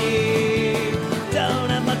 whiskey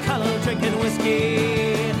down at McConnell, drinking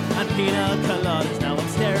whiskey and pina coladas. Now I'm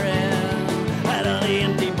staring at all the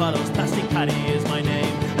empty bottles. Plastic Paddy is my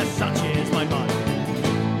name, and Sachi is my motto.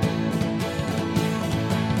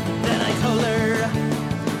 Then I told her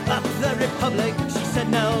up the Republic. She said,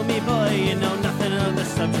 no, me boy, you know nothing of the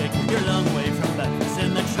subject. You're a long way from Memphis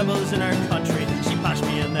and the troubles in our country. She bashed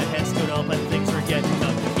me in the head, stood up, and things were getting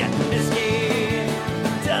ugly. Get whiskey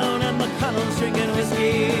down at McConnell's, drinking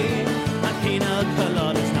whiskey and pina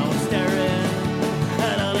coladas. Now I'm staring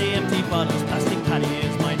at all the empty bottles. Plastic Paddy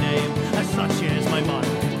is my name, and such is my motto.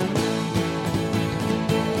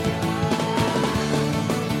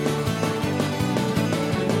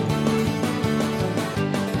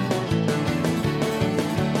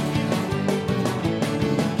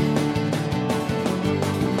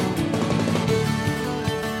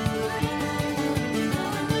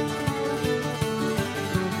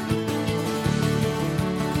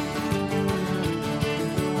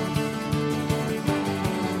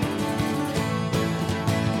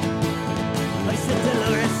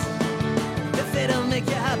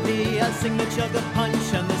 I'll sing the jug of punch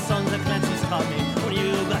and the songs that Clancy's taught me. When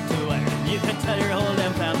you got to Ireland, you can tell your whole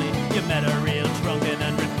damn family you met a real drunken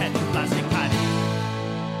and repentant plastic Paddy.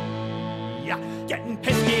 Yeah, getting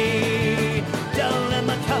pissy down in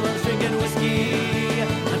the columns, drinking whiskey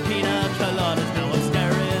and pina coladas. Now I'm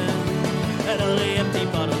staring at all the empty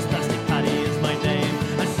bottles. Plastic Paddy is my name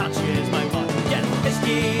and Sachi is my motto. Getting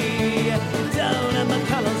pissy down in the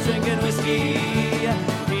columns, drinking whiskey,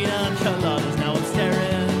 pina coladas. Now I'm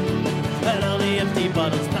staring at all the empty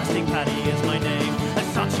bottles. Plastic Paddy is my name and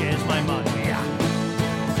Sachi is my motto. Yeah.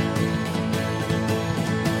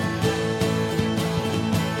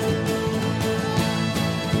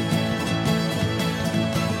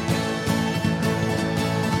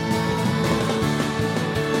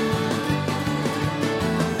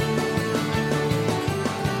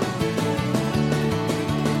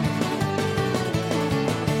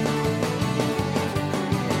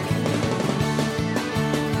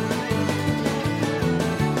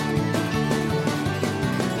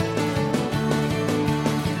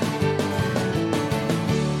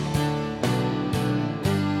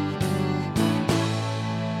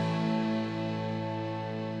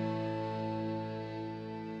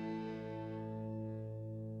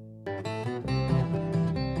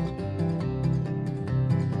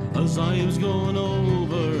 As I was going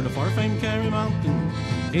over the far-famed Kerry Mountain,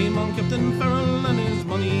 came on Captain Farrell and his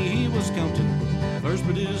money he was counting. First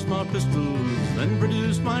produced my pistols, then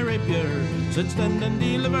produced my rapier. Said stand and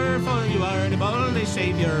deliver, for you are the baldy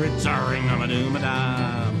saviour. It's a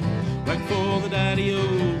ring-a-ma-doo-ma-da. Whack for the daddy-o,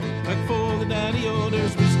 whack for the daddy-o,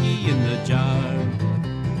 there's whiskey in the jar.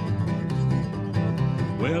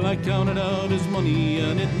 Well, I counted out his money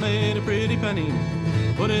and it made a pretty penny.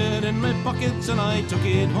 Put it in my pockets and I took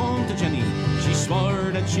it home to Jenny. She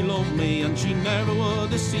swore that she loved me and she never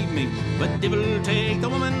would deceive me. But devil take the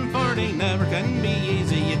woman, for they never can be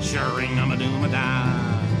easy. It's sure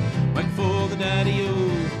ring-a-ma-doo-ma-da. Whack for the daddy-o,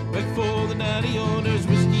 whack for the daddy-o, there's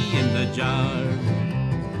whiskey in the jar.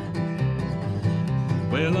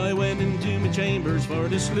 Well, I went into my chambers for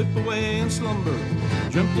to slip away and slumber.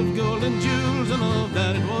 Dreamt of gold and jewels and of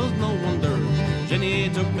that it was no wonder. Jenny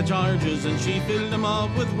took my charges and she filled them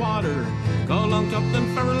up with water. Called on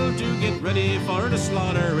Captain Farrell to get ready for the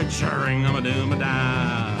slaughter. It's sure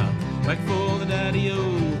ring-a-ma-doo-ma-da. Whack for the daddy-o,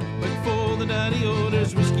 whack for the daddy-o,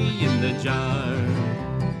 there's whiskey in the jar.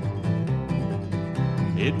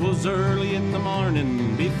 It was early in the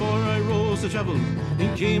morning before I rose to travel.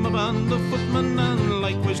 In came a band of footmen and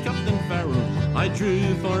likewise Captain Farrell. I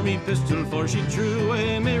drew for me pistol, for she drew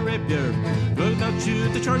away me rapier. Could not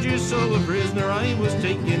shoot the charges, so a prisoner I was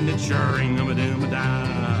taken. It's sure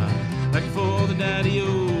ring-a-ma-doo-ma-da. Back for the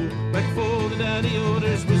daddy-o, back for the daddy-o,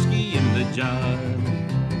 there's whiskey in the jar.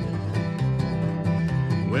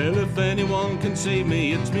 Well, if anyone can save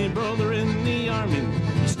me, it's me brother in the army.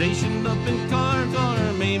 He's stationed up in Cork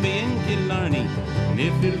or maybe in Killarney. And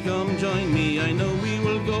if he'll come join me, I know we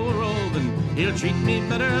will go a-roving. He'll treat me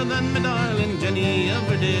better than my darling Jenny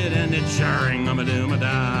ever did. And it's sure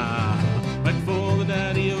ring-a-ma-doo-ma-da. Back for the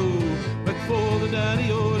daddy-o, back for the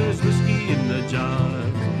daddy-o, there's whiskey in the jar.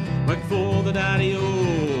 Back for the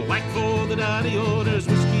daddy-o, back for the daddy-o, there's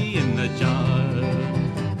whiskey in the jar.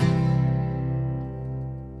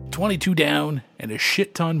 22 down and a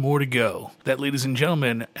shit ton more to go. That, ladies and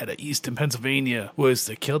gentlemen, out of Easton, Pennsylvania, was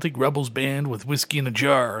the Celtic Rebels Band with Whiskey in a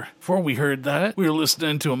Jar. Before we heard that, we were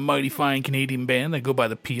listening to a mighty fine Canadian band that go by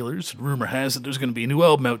the Peelers. Rumor has it there's going to be a new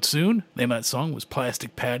album out soon. The name of that song was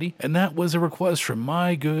Plastic Paddy, and that was a request from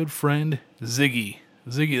my good friend Ziggy.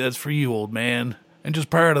 Ziggy, that's for you, old man. And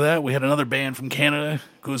just prior to that, we had another band from Canada,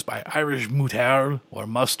 goes by Irish Moutarde or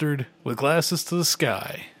Mustard, with Glasses to the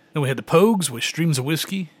Sky. Then we had the Pogues with Streams of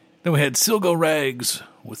Whiskey. Then we had Silgo Rags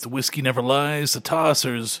with The Whiskey Never Lies, The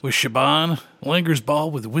Tossers with Shaban, Langer's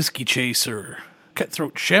Ball with Whiskey Chaser,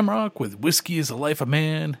 Cutthroat Shamrock with Whiskey is the Life of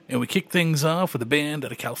Man, and we kicked things off with a band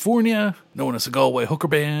out of California, known as the Galway Hooker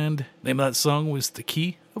Band. The name of that song was The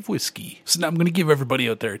Key of Whiskey. So now I'm going to give everybody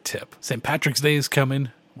out there a tip. St. Patrick's Day is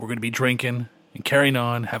coming. We're going to be drinking and carrying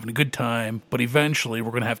on, having a good time, but eventually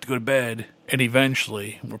we're going to have to go to bed, and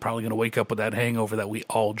eventually we're probably going to wake up with that hangover that we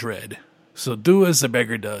all dread. So do as the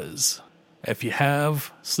beggar does. If you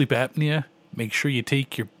have sleep apnea, make sure you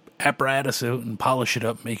take your apparatus out and polish it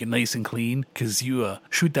up, make it nice and clean, because you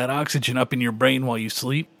shoot that oxygen up in your brain while you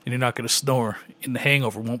sleep, and you're not going to snore, and the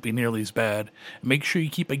hangover won't be nearly as bad. Make sure you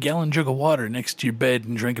keep a gallon jug of water next to your bed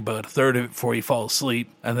and drink about a third of it before you fall asleep,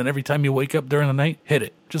 and then every time you wake up during the night, hit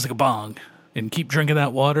it, just like a bong, and keep drinking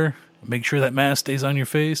that water. Make sure that mask stays on your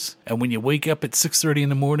face, and when you wake up at 6:30 in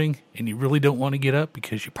the morning and you really don't want to get up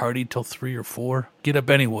because you partied till 3 or 4, get up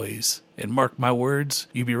anyways And mark my words,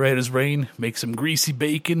 you be right as rain, make some greasy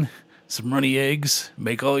bacon, some runny eggs,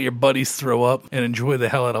 make all your buddies throw up, and enjoy the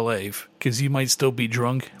hell out of life. Because you might still be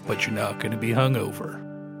drunk, but you're not going to be hungover.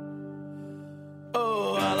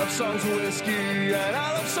 Oh, I love songs of whiskey, and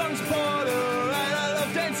I love songs of porter, and I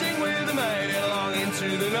love dancing with a maid along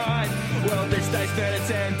into the night. Well, this day's better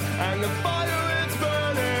 10, and the fire is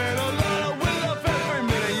burning. Oh, Lord, I will love every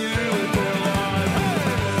minute you will be alive.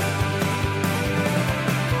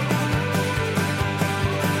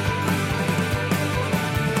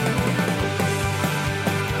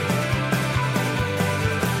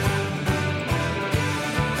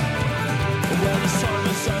 Well, the sun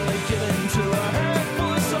was only given to a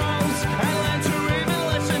handful of songs, and learn to read and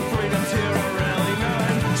listen, freedom's here already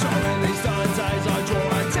known. So in these dark days I draw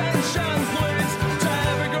attention, please, to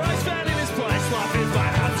every grace found in this place. Life is my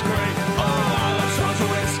heart's great. Oh, I love songs of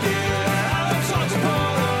whiskey, and I love songs of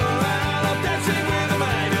porter, and I love dancing with a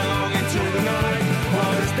maid along into the night.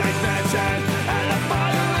 Well, this day's dancing, and the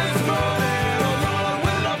fire is burning. Oh, Lord, I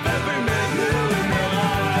will love every minute you in my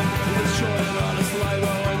life. It's short and honest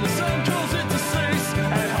labor when the sun calls it to cease,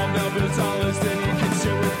 and hobnob with dollars, then you can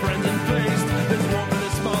sit with friends and feast. There's warmth in a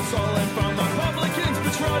small soul and from my publican's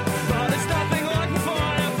betrothed, but it's nothing like the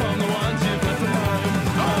fire from the ones you've left alone.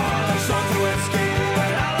 Oh, I love songs of whiskey,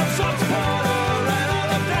 and I love songs of porter, and I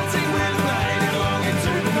love dancing with a maid along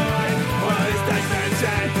into the night. Well, this day's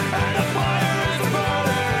dancing, and the fire is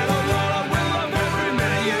burning. Oh, Lord, I will love every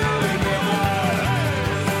minute you in my life.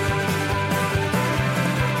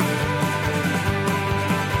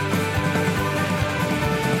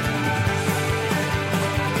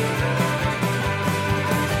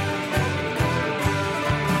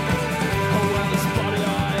 Oh, well, this body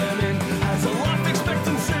I am in has a life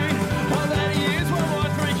expectancy. Well, that years, well, my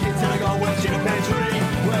 3 kids, and I got well pantry.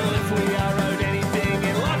 Well, if we are owed anything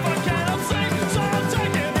in life, I cannot see. So I'll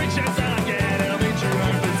take every chance that I get, and I'll be true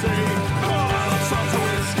open tea. Oh, I love songs of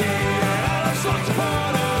whiskey, and I love songs of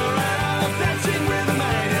porter, and I love dancing with a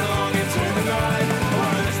maid along into the night.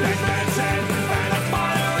 Oh, this day's dancing, and the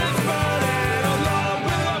fire is burning. Oh, Lord, I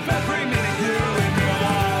will love every minute you in my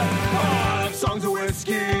life. Oh, I love songs of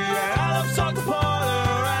whiskey, and I love songs of porter,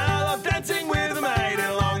 and I love dancing with a maid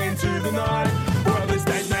along into the night. Well, this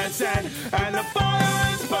day's dancing, and the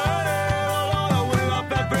fire is burning. Oh, Lord, I will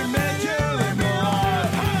love every minute you in my life.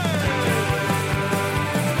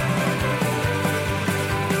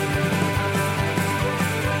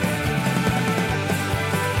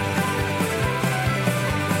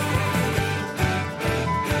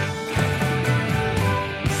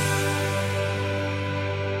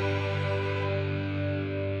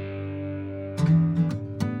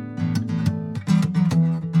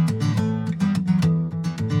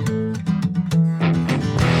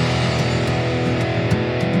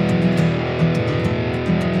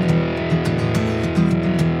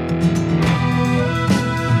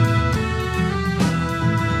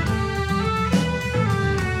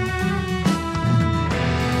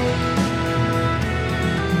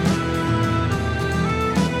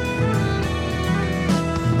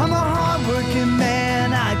 I'm a hard-working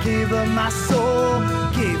man, I gave up my soul,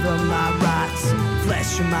 gave up my rights,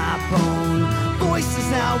 flesh of my bone. Voices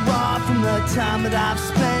now raw from the time that I've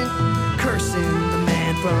spent, cursing the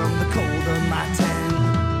man from the cold of my tent.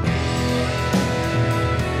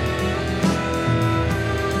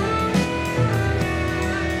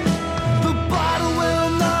 The bottle will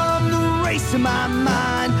numb the race in my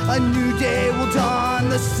mind. A new day will dawn,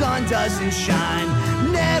 the sun doesn't shine.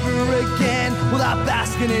 Never again will I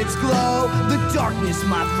bask in its glow. The darkness,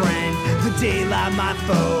 my friend, the daylight, my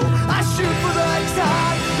foe. I shoot for the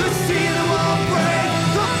top, the ceiling won't break.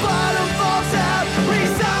 The bottom falls out,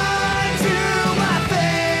 resigned to my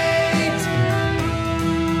fate.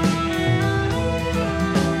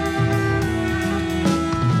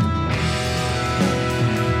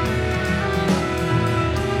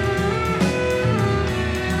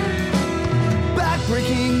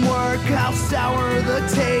 Backbreaking work, I'll sour the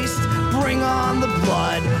taste. Bring on the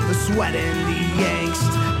blood, the sweat and the angst.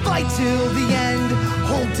 Fight till the end,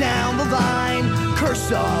 hold down the line.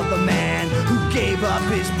 Curse of the man who gave up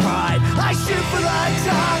his pride. I shoot for the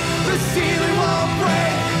top, the ceiling won't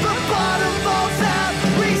break. The bottom falls out,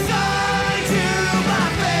 resigned to my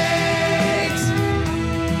fate.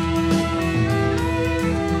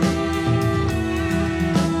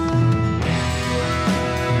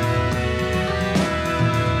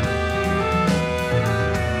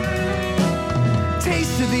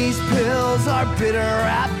 Taste of these pills are bitter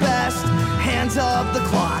at best. Hands of the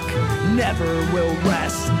clock never will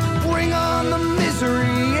rest. Bring on the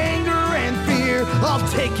misery, anger and fear. I'll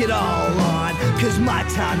take it all on, 'cause my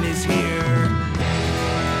time is here.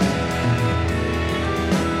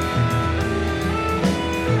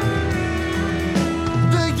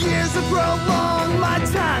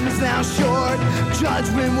 time is now short.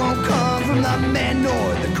 Judgment won't come from the man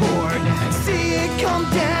nor the court. See it come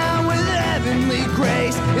down with heavenly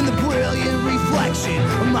grace in the brilliant reflection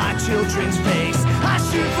of my children's face. I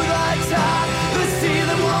shoot for the top, the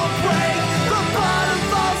ceiling won't break, the bottom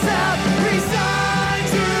falls out, resigned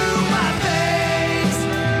to my fate.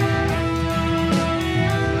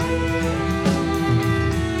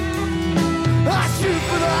 I shoot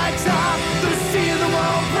for the top, the ceiling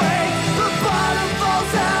won't break, the bottom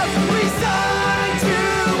falls out, resigned to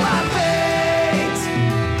my fate.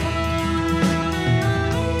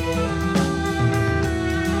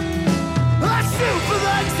 I shoot for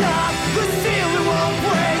the top, the ceiling won't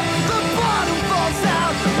break, the bottom falls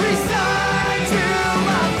out, resigned to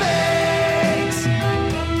my fate.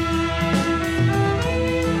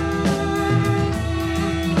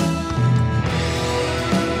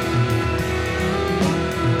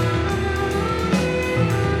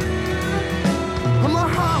 I'm a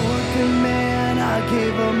hard-working man, I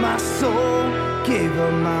gave up my soul, gave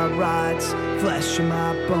up my rights, flesh of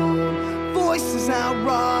my bone. Voices out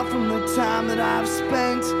raw from the time that I've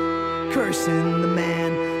spent, cursing the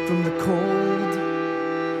man from the cold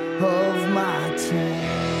of my tent.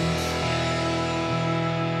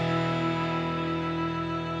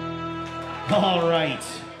 All right.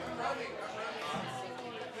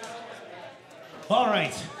 All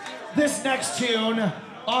right. This next tune,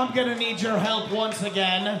 I'm gonna need your help once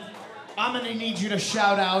again. I'm gonna need you to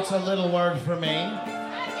shout out a little word for me.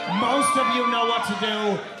 Most of you know what to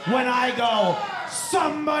do when I go,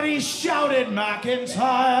 somebody shouted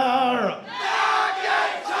McIntyre!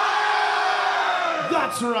 McIntyre!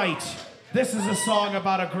 That's right. This is a song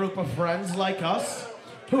about a group of friends like us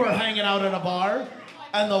who are hanging out at a bar,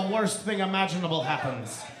 and the worst thing imaginable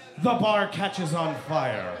happens. The bar catches on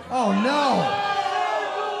fire. Oh no!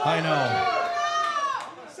 I know.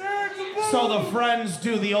 So the friends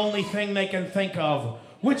do the only thing they can think of,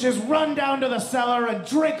 which is run down to the cellar and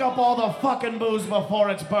drink up all the fucking booze before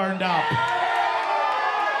it's burned up.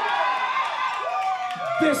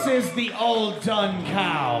 This is the old dun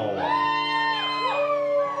cow.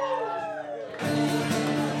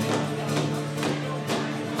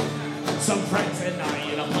 Some friends and I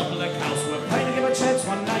in a public house were playing to give a chance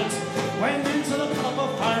one night. Went into the pub, a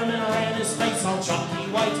fireman ran his face all chalky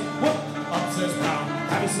white. Whoop, up says Brown.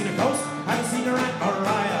 Have you seen a ghost? Have you seen her Aunt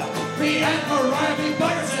Mariah? The Aunt Mariah, big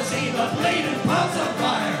buggers, says she, the bleeding pots of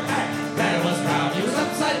fire. Hey, there was Brown, he was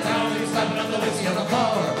upside down, he was slapping up the whiskey on the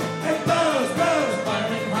floor. Hey, booze, booze,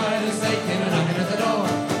 fireman cried as they came and knocking at the door.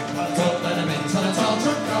 But don't let him in till it's all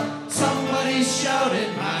drunk up. Somebody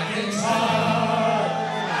shouted McIntyre.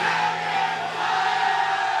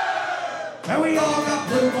 And we all got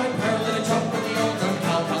blue, white, pearl, and a jump with the old gun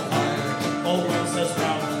cow on fire. Oh, well, says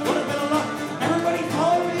Brown, what a bit of luck. Everybody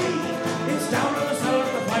follow me. It's down to the cellar,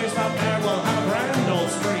 the fire's out there. We'll have a grand old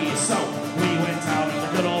spree. So we went out in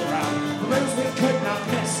the good old round. The rooms we could not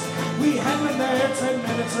miss. We had been there 10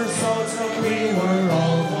 minutes or so, so we were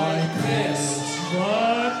all quite pissed,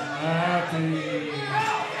 but happy.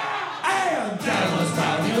 And there was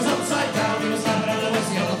Brown, he was upside down, he was slapping on the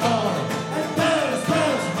whiskey on the floor. And booze,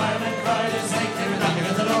 booze, the fireman cried as they came knocking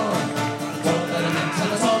at the door. Don't let him in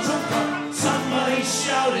till it's all drunk up. Somebody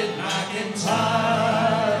shouted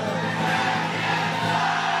McIntyre.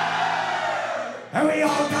 And we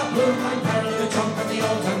all got blue, like barely drunk and the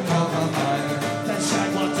old gun caught on fire. Then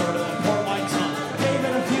Shag walked over to that poor white tongue, gave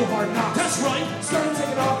it a few hard knocks. That's right. Started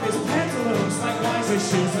taking off his pantaloons, likewise his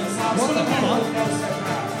shoes and socks. What the fuck?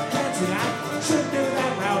 Can't do that. Shouldn't do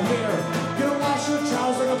that round here. Gonna wash your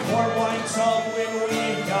trousers in a poor white tub when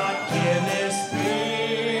we got Guinness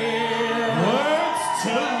beer. Words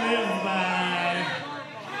to live by.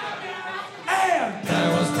 And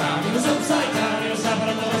there was Brown, he was upside down, he was slapping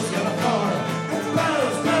on the whiskey on the floor. And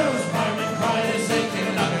booze, booze, fireman cried as they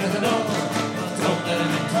came knocking at the door. Don't let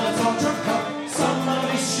him in till it's all drunk up.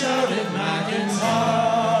 Somebody shouted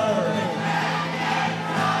McIntyre.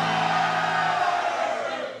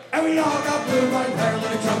 And we all got blue, white,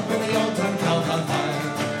 barely drunk when the old dun cow on fire.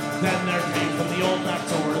 Then there came from the old back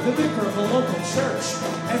door the vicar of the local church.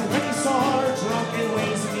 And when he saw our drunken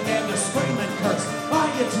ways, he began to scream and curse. By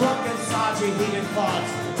you drunken sod, you heathen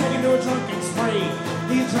clods, take him to a drunken spree.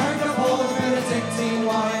 He drank up all the Benedictine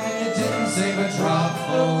wine, and it didn't save a drop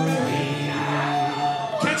for me.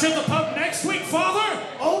 Catch you at the pub next week, Father?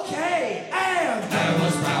 Okay, and there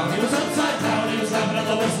was Brown, he was upside down, he was laughing at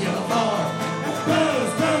the whiskey on the floor. And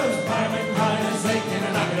booze, booze, fireman cried as they came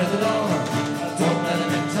and knocking at the door. Don't let him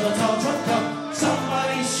in till it's all drunk up.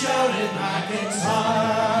 Somebody shouted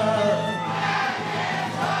McIntyre.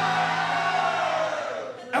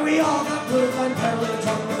 And we all got blue, like barely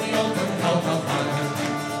drunk when the old gun caught on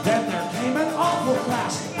fire.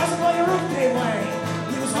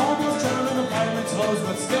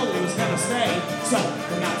 stay. So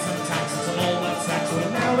we got some taxes and all that sex. We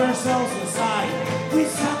nailed ourselves inside. We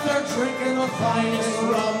sat there drinking the finest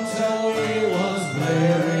rum till we was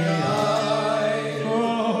bleary-eyed.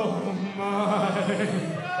 Oh my.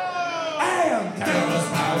 And there was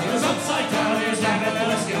Paddy, he was upside down, he was down at the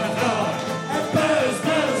whiskey on the floor. And booze,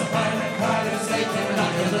 booze, a pirate cried as they came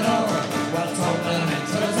knocking at the door. Well, tumbling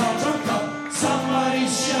into his all drunk up, somebody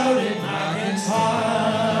shouted McIntyre.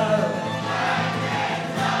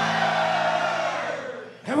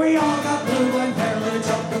 And we all got blue and barely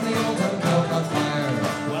jumped in the old town on fire.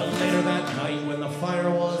 Well, later that night when the fire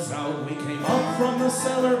was out, we came up from the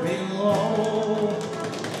cellar below.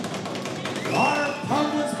 Our pub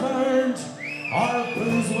was burned, our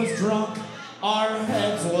booze was drunk, our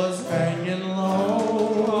heads was hanging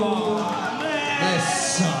low. Oh, this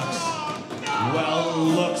sucks. Well,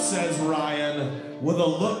 look, says Ryan, with a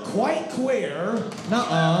look quite queer.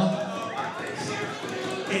 Nuh-uh.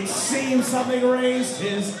 It seems something raised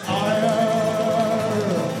his ire.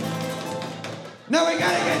 Now we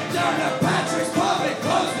gotta get down to Patrick's pub, it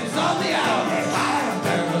closes on the hour.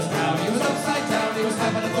 There was Paddy, he was upside down, he was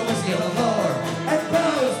having a whiskey on the floor. And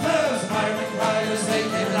booze, booze, firemen cried as they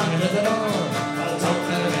came knocking at the door. Well, don't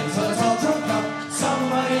let him in till it's all drunk up,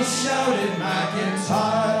 somebody shouted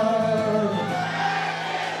McIntyre.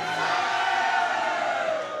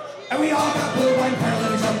 And we all got blue wine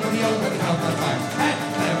paralytic drunk with the old house on fire. And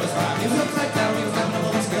there was Paddy, he was upside down, he was having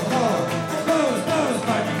a whiskey on the floor. And booze, booze,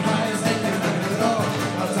 firemen cried as they came knocking at the door.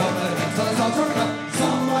 Well, don't let him in till it's all drunk up,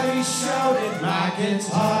 somebody shouted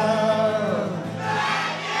McIntyre.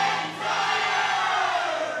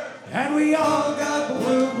 And we all got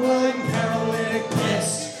blue blood paralytic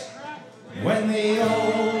pissed when the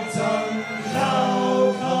old tongue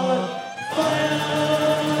cow caught fire.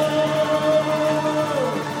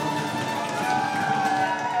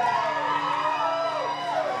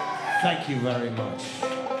 Thank you very much.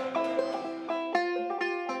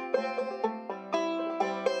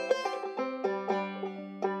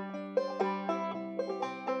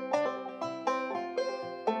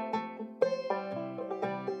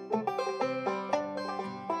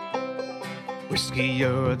 Whiskey,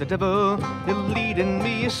 you're the devil, you're leading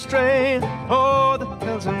me astray. Oh, the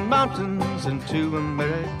hills and mountains into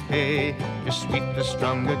America. You're sweeter,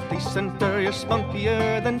 stronger, decenter, you're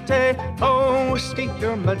spunkier than tay. Oh, whiskey,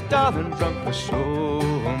 you're my darling, drunk or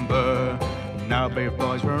sober. Now, brave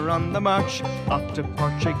boys, we're on the march, off to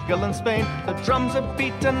Portugal and Spain. The drums are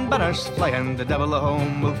beating, banners flying, the devil at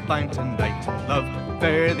home we'll find tonight. Love,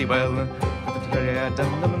 fare thee well.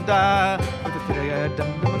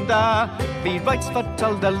 Be rights for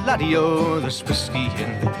tell the laddie, oh, there's whiskey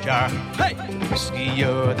in the jar. Hey! Whiskey,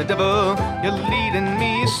 you're the devil, you're leading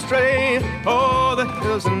me astray. Oh, the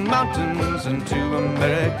hills and mountains into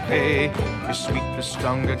America. You're sweeter,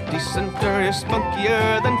 stronger, decenter, you're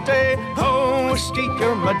spunkier than day. Oh, whiskey,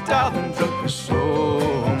 you're my darling, drunk or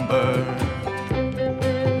sober.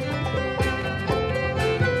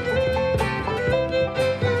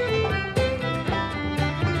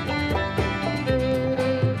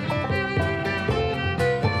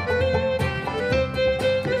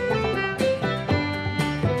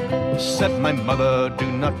 Said my mother, do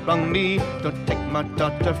not wrong me, don't take my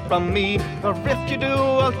daughter from me, or if you do,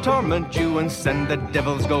 I'll torment you and send the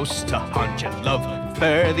devil's ghost to haunt you. Love,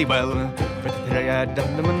 fare thee well. With the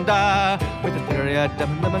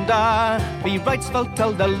be rights, well,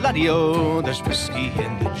 tell the laddie, oh, there's whiskey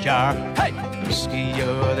in the jar. Hey! Whiskey,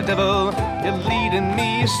 you're the devil, you're leading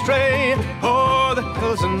me astray. Oh, the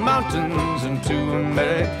hills and mountains into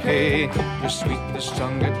America. You're sweeter,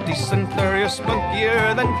 stronger, decenter, you're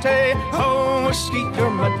spunkier than tay. Oh, whiskey, you're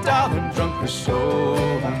my darling, drunk or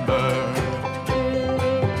sober.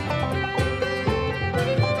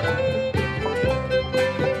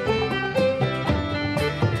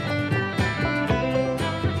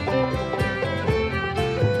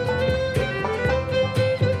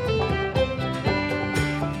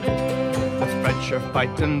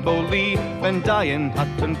 Fighting boldly, when dying hot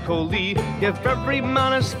and coldy. Give every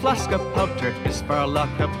man his flask of powder, his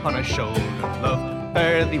farlock upon his shoulder. Love,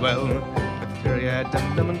 fare thee well. With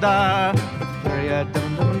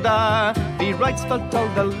be rights, but tell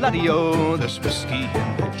the laddie, oh, there's whiskey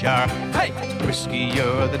in the jar. Hey! Whiskey,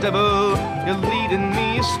 you're the devil, you're leading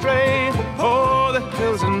me astray. Oh, the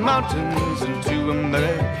hills and mountains into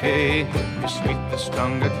America. You're sweeter,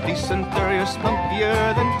 stronger, decenter, you're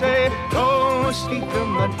spunkier than day. Oh, whiskey, you're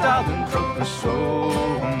my darling, drunk or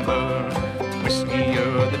sober. Whiskey,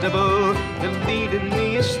 you're the devil, you're leading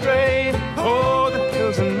me astray. Oh, the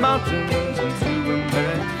hills and mountains into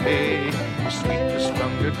America. You're sweeter,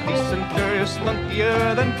 stronger, stronger, decent, curious,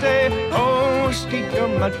 funkier than day. Oh, whiskey, you're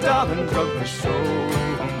my darling, drunk or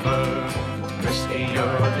sober. Whiskey,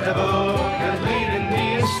 you're the devil, you're leading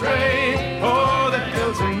me astray. Oh, the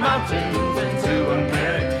hills and mountains into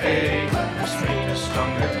America. You're sweeter,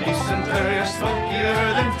 stronger, decent, curious,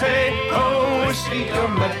 funkier than day. Oh, whiskey, you're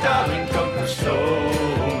my darling, drunk or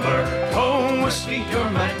sober. Oh, whiskey, you're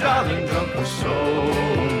my darling, drunk or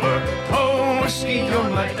sober. Oh, whiskey, you're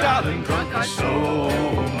my darling, drunk or sober.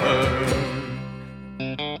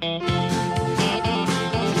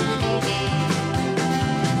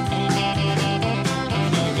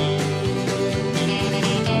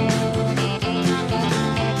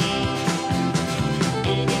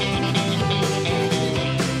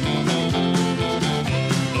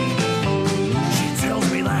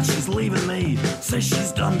 Leaving me, says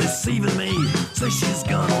she's done deceiving me, says she's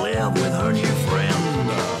gonna live with her new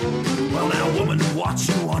friend. Well now woman, what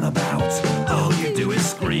you on about? All you do is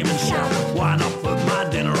scream and shout. Why not put my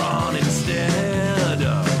dinner on instead?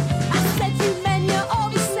 I said you men, you're all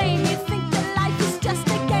the same. You think that life is just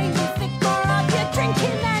a game. You think more of your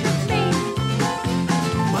drinking than of me.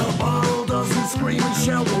 Well a bottle doesn't scream and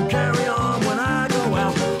shout, will carry on when I go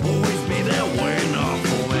out. Always be there waiting up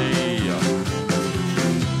for me.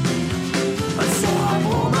 So I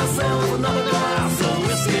pour myself another glass of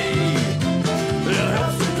whiskey. It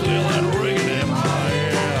helps to clear that ringing in my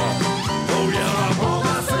ear. Oh yeah, I pour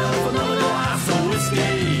myself another glass of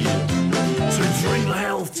whiskey. To drink the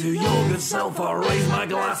health to your good self, I raise my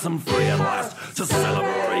glass, I'm free at last. To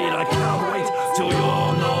celebrate, I can't wait till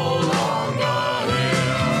you're no longer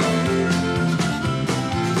here.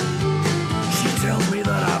 She tells me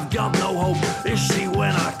that I've got no hope. Is she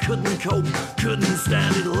when I couldn't cope, couldn't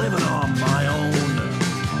stand it living on my own?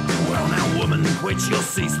 Well now woman, quit your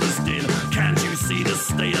ceaseless din. Can't you see the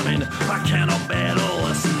state I'm in? I cannot bear to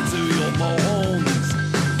listen to your moans.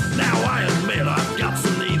 Now I admit I've got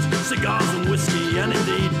some needs, cigars and whiskey, and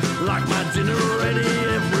indeed like my dinner ready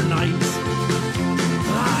every night.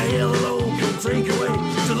 I hear the local takeaway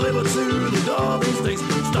deliver to the door these days.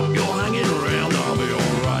 Stop your hanging around, I'll be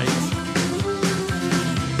alright.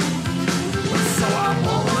 So I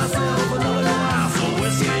pour myself another glass of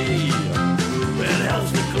whiskey. It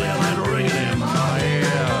helps to clear that ringing in my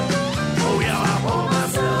ear. Oh yeah, I pour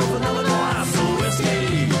myself another glass of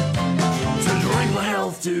whiskey. To drink the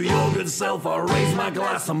health to your good self, I raise my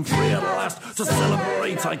glass, I'm free at last. To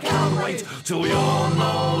celebrate, I can't wait till you're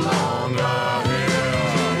no longer here.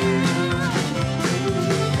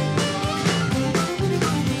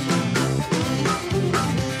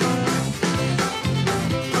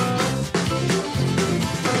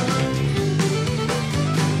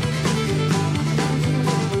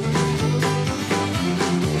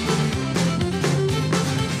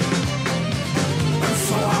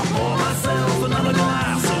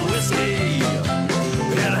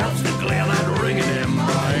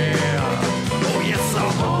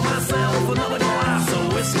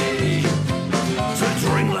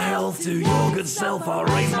 To your good self, I'll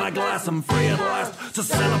raise my glass, I'm free at last. To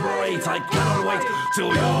celebrate, I cannot wait till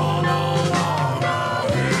you're no longer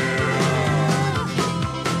here.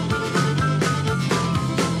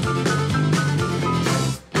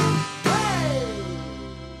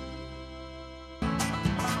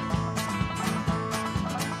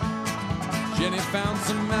 Jenny found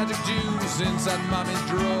some magic juice inside mommy's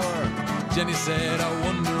drawer. Jenny said, I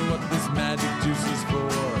wonder what this magic juice is for.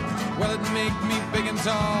 Will it make me big and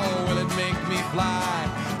tall? Will it make me fly?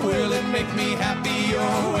 Will it make me happy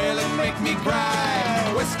or will it make me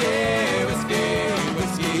cry? Whiskey, whiskey,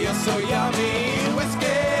 whiskey, you're so yummy.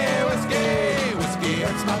 Whiskey, whiskey, whiskey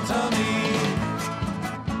hurts my tummy.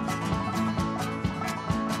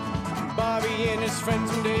 Bobby and his friends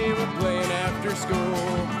one day were playing after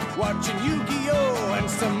school, watching Yu-Gi-Oh! And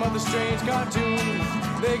some other strange cartoons.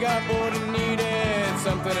 They got bored and needed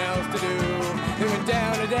something else to do. They went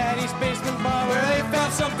down to Daddy's basement bar where they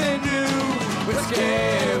found something new.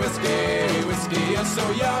 Whiskey, whiskey, whiskey, you're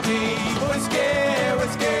so yummy. Whiskey,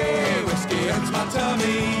 whiskey, whiskey hurts my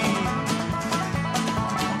tummy.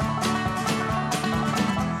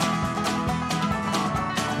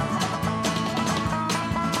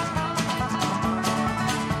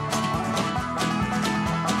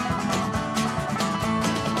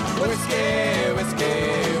 Whiskey,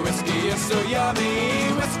 whiskey, whiskey is so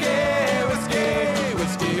yummy. Whiskey, whiskey,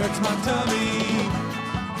 whiskey hurts my tummy.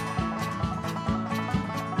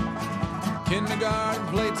 Kindergarten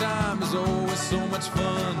playtime is always so much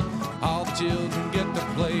fun. All the children get to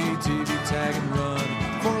play TV, tag, and run.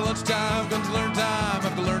 For lunchtime comes learn time.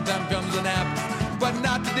 After learn time comes a nap. But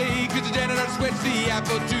not today, cause the janitor switched the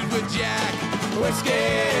apple juice with Jack. Whiskey,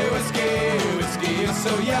 whiskey, whiskey is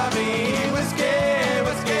so yummy. Whiskey,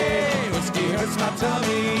 whiskey, whiskey hurts my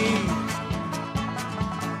tummy.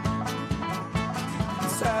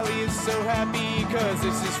 Sally is so happy cause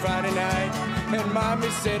this is Friday night, and Mommy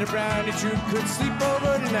said around that you could sleep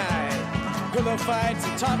over tonight. Pillow fights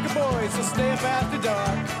and talking boys will stay up after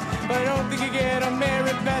dark, but I don't think you get a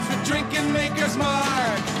merit badge with drinking maker's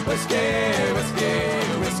mark. Whiskey,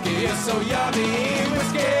 whiskey, whiskey is so yummy.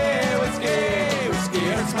 Whiskey, whiskey, whiskey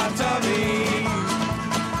hurts my tummy.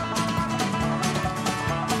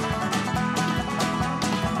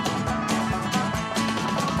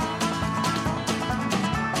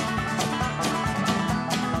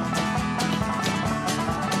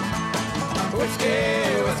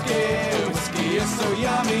 Whiskey, whiskey, whiskey is so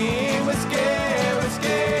yummy. Whiskey,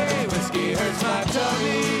 whiskey, whiskey hurts my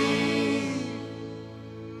tummy.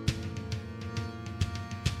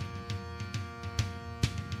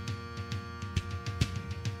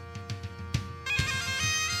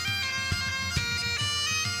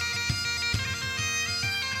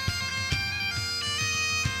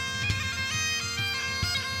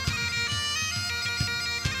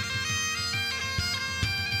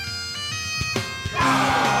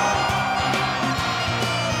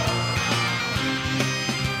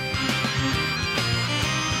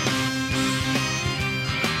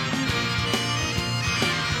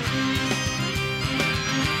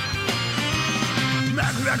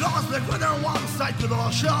 With her one side to the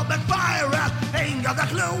shop and pirate, ain't got a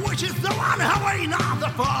clue which is the one, how ain't not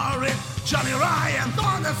for it. Johnny Ryan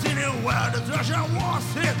thought that he knew where the treasure was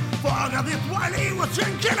hid, forgot it while he was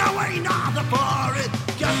drinking, how ain't not for it.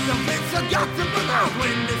 Captain Fitz had got to put out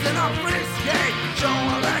windows in a frisky, show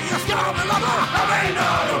a leg a scarlet lover, how ain't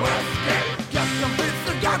not a whiskey. Captain Fitz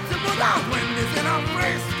had got to put out windows in a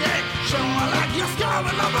frisky, show a leg a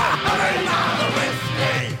scarlet lover, how ain't not a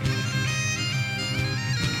whiskey.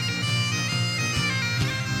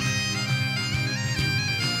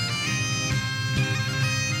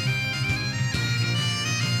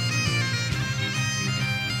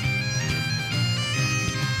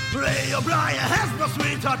 Ray O'Brien has no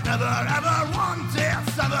sweetheart, never ever wanted.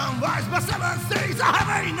 7 wives but 7 states, I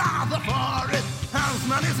have another for it.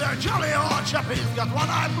 Huntsman is a jolly old chap, he's got one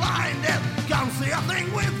eye blinded. Can't see a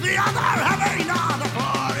thing with the other, have another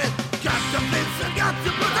for it. Captain Vincent got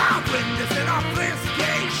to put out windows in a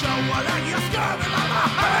frisky, show a leg your scurvy lover,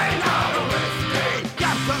 have another whiskey.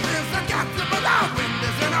 Captain Vincent got to put out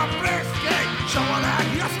windows in a frisky, show a leg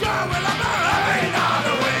your scurvy lover, have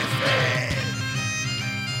another whiskey.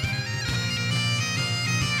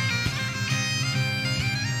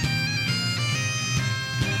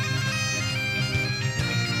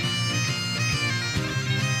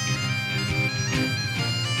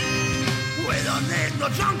 Need no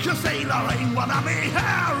junkie sailor, ain't wanna be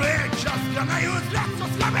Harry. Just gonna use lots of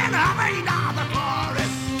swimming, have another for it.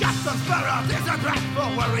 Captain Spirit is a dreadful,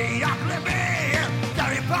 worry ugly bear.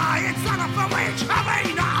 Terrifying son of a witch, have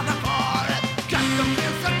another for it. Captain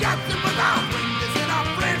Vincent gets it without windows in a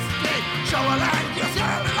frisky, show a leg, you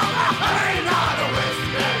serve it over, have another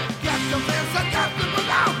whiskey. Captain Vincent gets it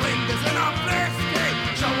without windows in a frisky,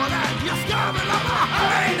 show a leg, you serve it over,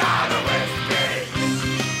 have another whiskey.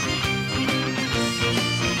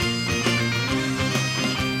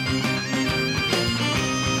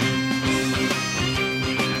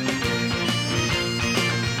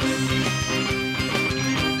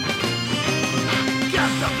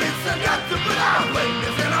 Got to put out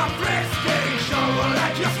windows in a frisky, show a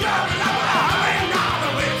leg, you scare it over, have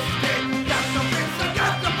another whiskey. Got to Vincent,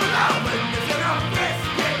 got to put out windows in a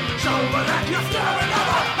frisky, show a leg, you scare it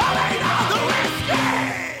over, have another whiskey.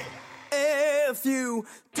 If you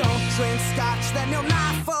don't drink scotch, then you're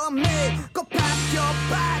not for me. Go pack your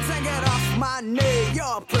bags and get off my knee.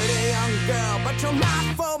 You're a pretty young girl, but you're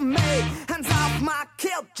not for me. Hands off my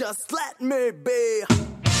kilt, just let me be.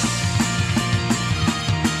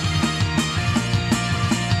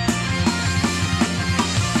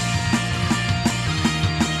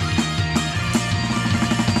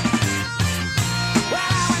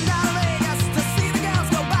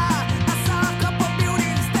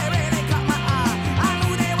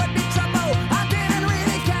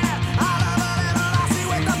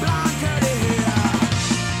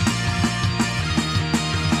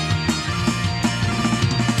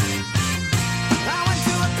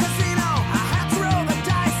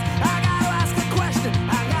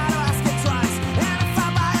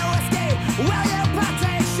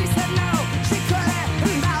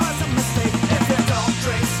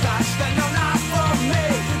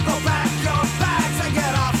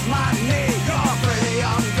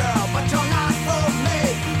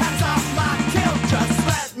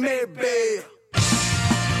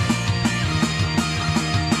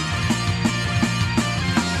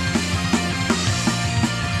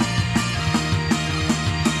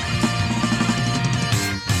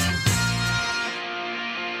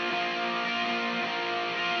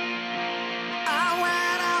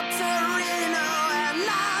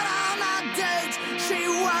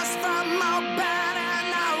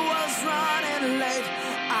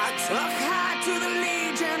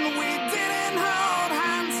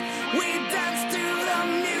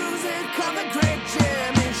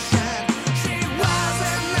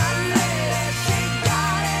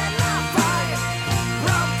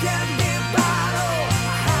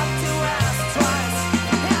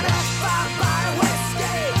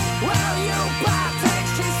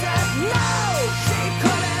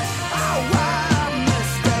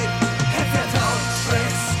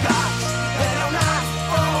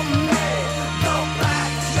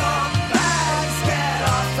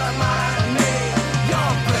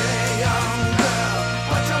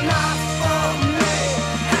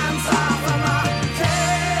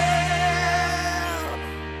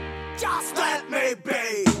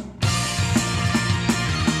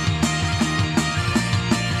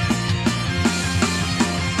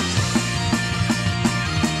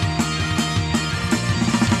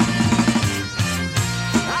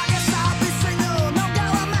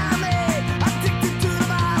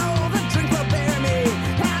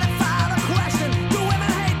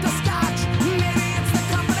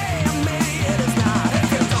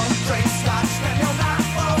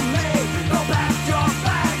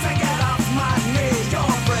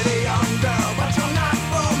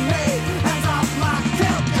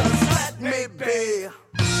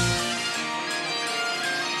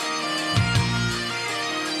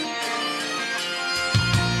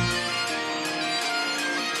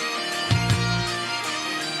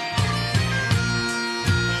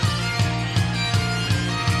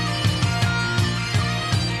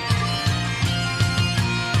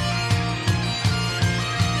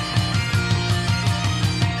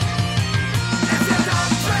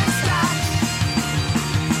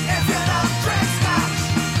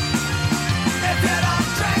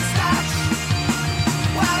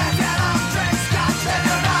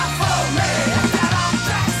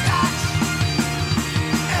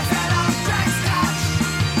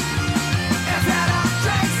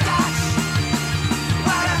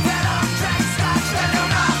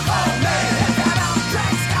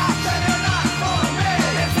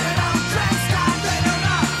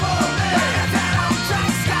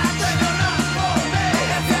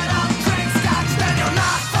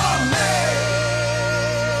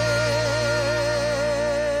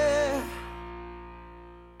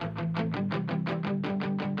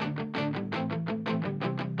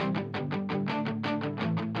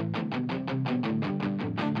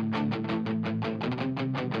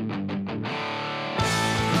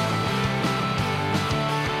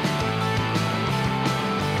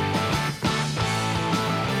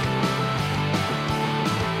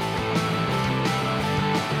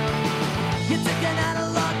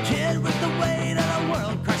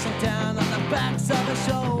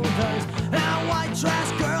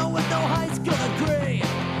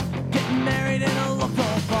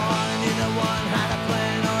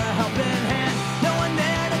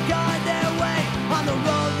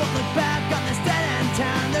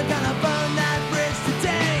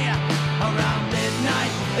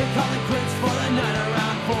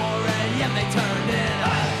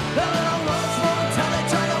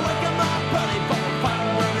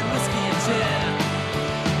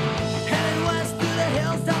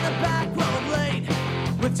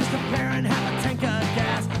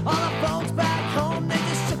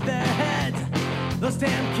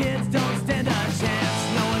 kids don't stand a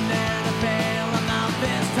chance. No one there to bail them out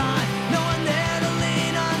this time. No one there to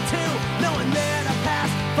lean on to. No one there to pass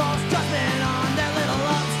false judgment on their little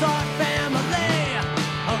upstart family.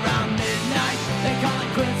 Around midnight, they call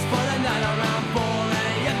it quits for the night. Around 4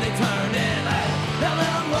 a.m. they turn in. Their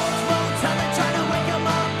little roach motel, they try to wake them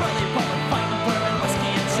up early, but we're fighting bourbon,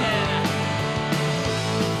 whiskey, and gin.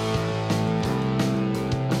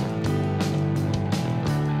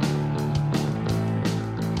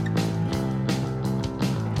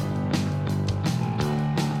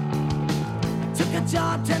 Took a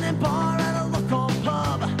job tending bar at a local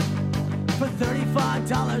pub for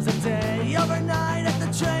 $35 a day. Overnight at the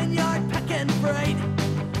train yard packing freight.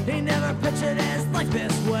 He never pictured his life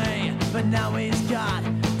this way, but now he's got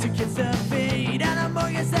 2 kids to feed and a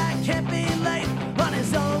mortgage that can't be late. On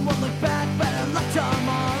his own, won't look back, better luck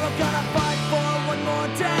tomorrow. Gonna fight for one more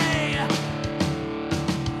day.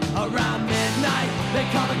 Around midnight, they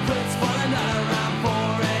call it quits for the night. Around 4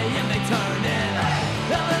 a.m. they turn in.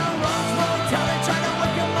 That little Rose Motel, they try to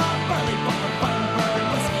wake him up early, but we're fighting bourbon,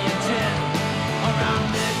 whiskey, and gin. Around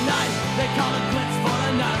midnight, they call it quits for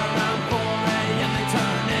the night. Around 4 a.m. they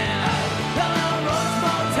turn in. That little Rose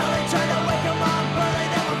Motel, they try to wake him up early,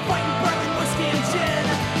 they were fighting bourbon, whiskey, and gin.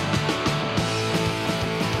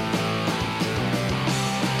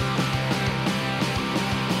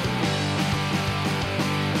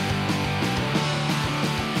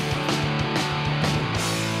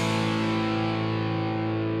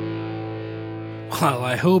 Well,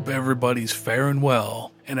 I hope everybody's faring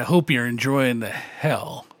well, and I hope you're enjoying the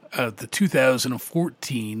hell out of the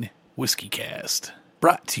 2014 Whiskey Cast,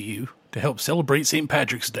 brought to you to help celebrate St.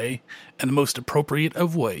 Patrick's Day in the most appropriate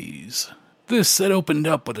of ways. This set opened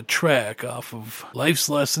up with a track off of Life's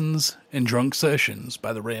Lessons and Drunk Sessions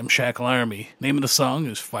by the Ramshackle Army. Name of the song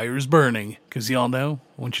is Fire's Burning, because y'all know,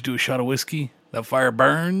 once you do a shot of whiskey, that fire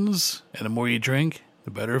burns, and the more you drink,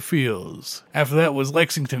 the better it feels. After that was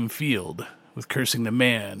Lexington Field with Cursing the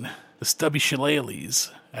Man, the Stubby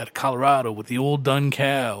Shillelaghs out of Colorado with the Old Dun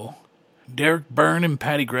Cow, Derek Byrne and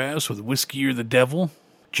Paddy Grass with Whiskey or the Devil,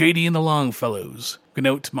 JD and the Longfellows. Good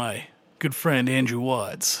note to my good friend Andrew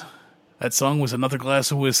Watts. That song was Another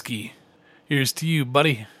Glass of Whiskey. Here's to you,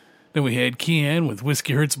 buddy. Then we had Kean with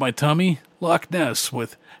Whiskey Hurts My Tummy, Loch Ness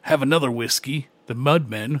with Have Another Whiskey, the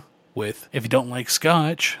Mudmen with If You Don't Like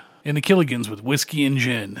Scotch, and the Killigans with Whiskey and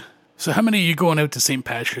Gin. So how many of you going out to St.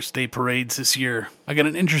 Patrick's Day parades this year? I got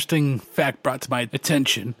an interesting fact brought to my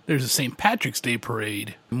attention. There's a St. Patrick's Day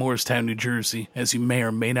parade in Morristown, New Jersey. As you may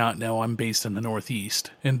or may not know, I'm based in the Northeast.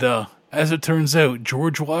 And as it turns out,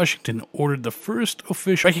 George Washington ordered the first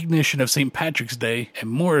official recognition of St. Patrick's Day in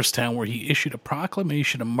Morristown, where he issued a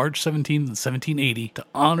proclamation on March 17th, 1780 to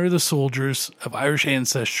honor the soldiers of Irish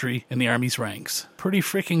ancestry in the Army's ranks. Pretty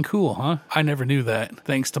freaking cool, huh? I never knew that.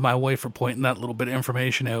 Thanks to my wife for pointing that little bit of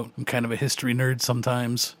information out. I'm kind of a history nerd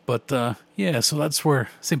sometimes. But, yeah, so that's where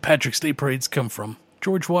St. Patrick's Day parades come from.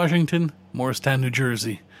 George Washington, Morristown, New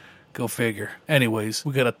Jersey. Go figure. Anyways,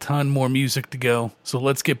 we got a ton more music to go, so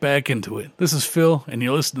let's get back into it. This is Phil, and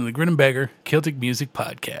you're listening to the Grin and Beggar Celtic Music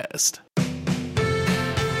Podcast.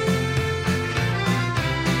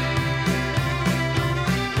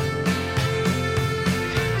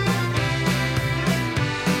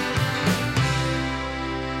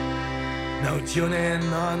 No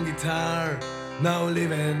tuning on guitar, no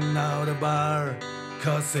living out a bar,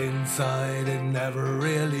 'cause inside it never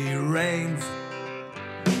really rains.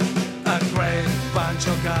 A great bunch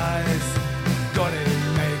of guys got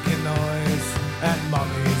in making noise, and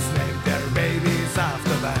mommies named their babies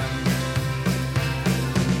after them.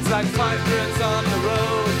 It's like 5 grins on the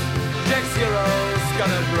road, Jack's heroes got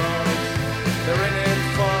it broad. They're in it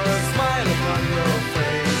for a smile upon your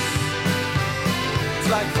face. It's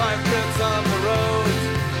like 5 grins on the road,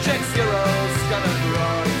 Jack's heroes got it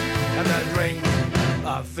broad. And they drink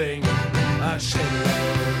a thing, a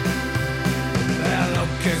shitload. Their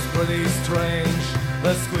look is pretty strange,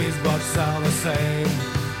 the squeeze box are the same.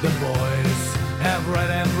 The boys have red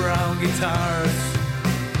and brown guitars.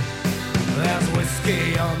 There's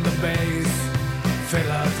whiskey on the bass,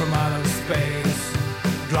 filler from outer space.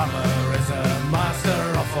 Drummer is a master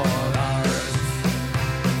of all arts.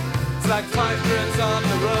 It's like 5 grins on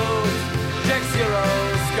the road, Jack's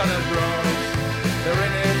heroes got it broad. They're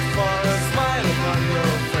in it for a smile upon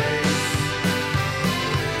your face.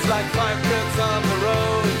 It's like 5 grins on the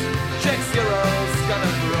road, Jack's heroes got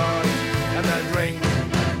it broad. And they drink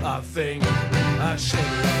a thing, a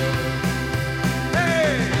shitload.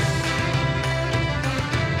 Hey!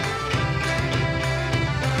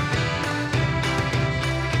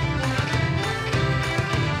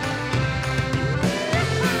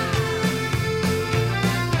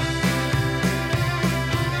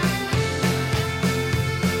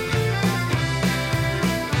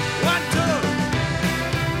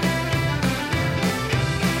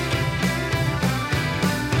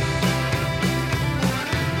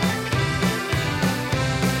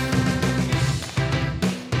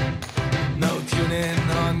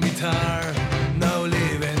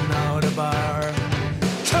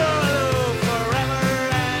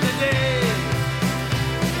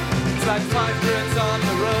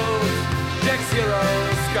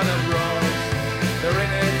 heroes gonna run. They're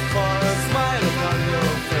in it for a smile on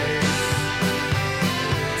your face.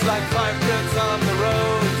 It's like 5 minutes on the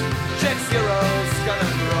road. Chicks heroes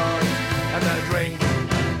gonna run. And they'll drink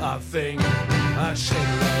a thing, a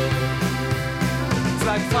shitload. It's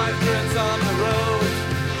like 5 minutes on the road.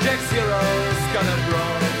 Chicks heroes gonna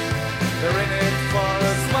run. They're in it for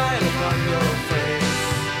a smile on your face.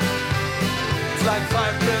 It's like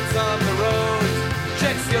 5 minutes on the road.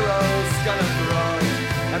 Chicks heroes gonna run.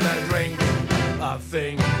 And they'll drink a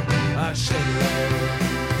thing, a shitload.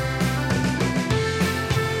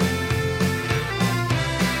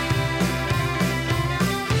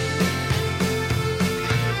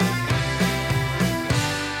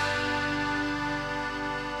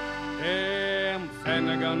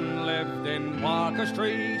 Finnegan lived in Walker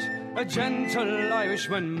Street, a gentle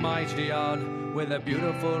Irishman, mighty odd, with a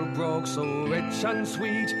beautiful brogue so rich and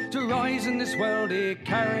sweet. To rise in this world he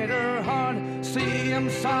carried her hard. See him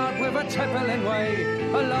sod with a trippling way.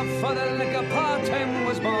 A love for the liquor part him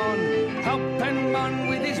was born. Helping man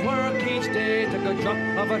with his work each day. Took a drop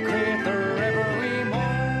of a crater every morn.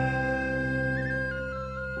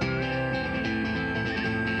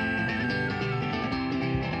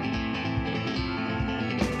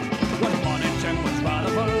 One morning Tim was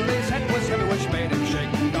rather full. His head was heavy which made him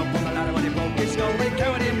shake. Down from the ladder when he broke his skull. They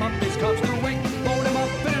carried him up his corpse to wake. Rolled him up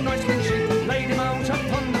in a nice clean sheet. Laid him out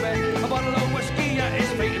upon the bed. A bottle of whiskey at his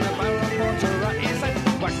feet and a barrel of porter at his head.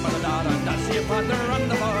 Whack by the dad and that's your partner on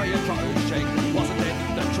the bar. You try to shake. Wasn't it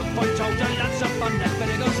the truth I told you? That's up on that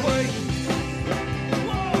Finnegan's way.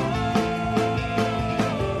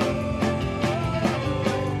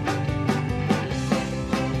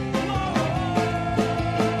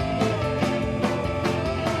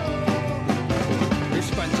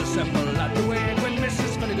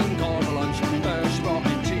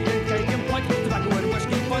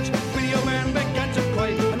 Video man began to cry.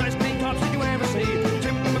 A nice clean corpse did you ever see?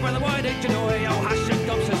 Tim, my brother, why did you know? Oh, hash and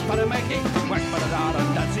gums is better making. Whack by the dad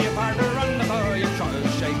and that's your partner on the bar. You try to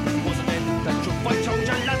shake. Wasn't it the truth I told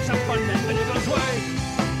you? Lots of fun and Finnegan's way.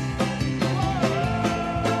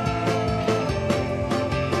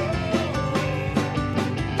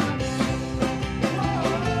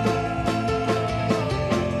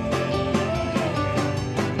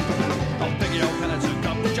 Oh, Piggy O'Connor took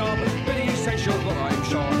up the job. Biddy said she'll go, I'm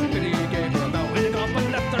sure. Biddy gave her a bow in the cup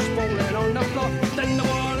and left her sprawling on the floor. Then the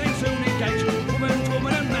war in soon engaged. Woman to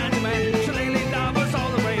woman and man to man. Shillelagh, that was all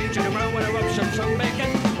the rage. And a row and eruption soon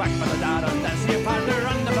began. Whack by the dad and that's your partner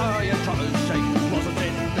on the bar. You try to shake. Wasn't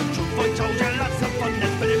it the truth I told you? Lots of fun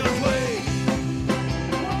and Finnegan's way.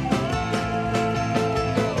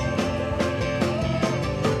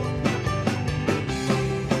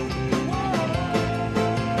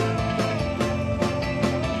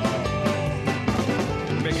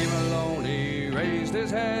 Biggie Maloney raised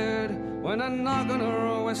his head when a noggin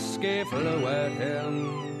of whiskey flew at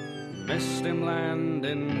him. Missed him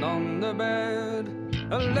landing on the bed.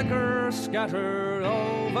 A liquor scattered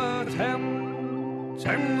over Tim.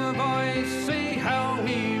 Tim the boy, see how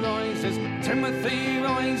he rises. Timothy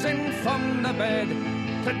rising from the bed.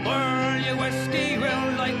 Said, whirl your whiskey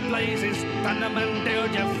grill like blazes. Thunderman,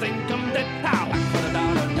 did you think I'm dead? Now, whack for the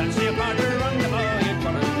down and dance your partner on the bar. You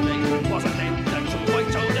try to make, wasn't it the truth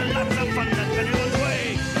I told you? Lots of fun and Finnegan's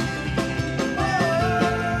way.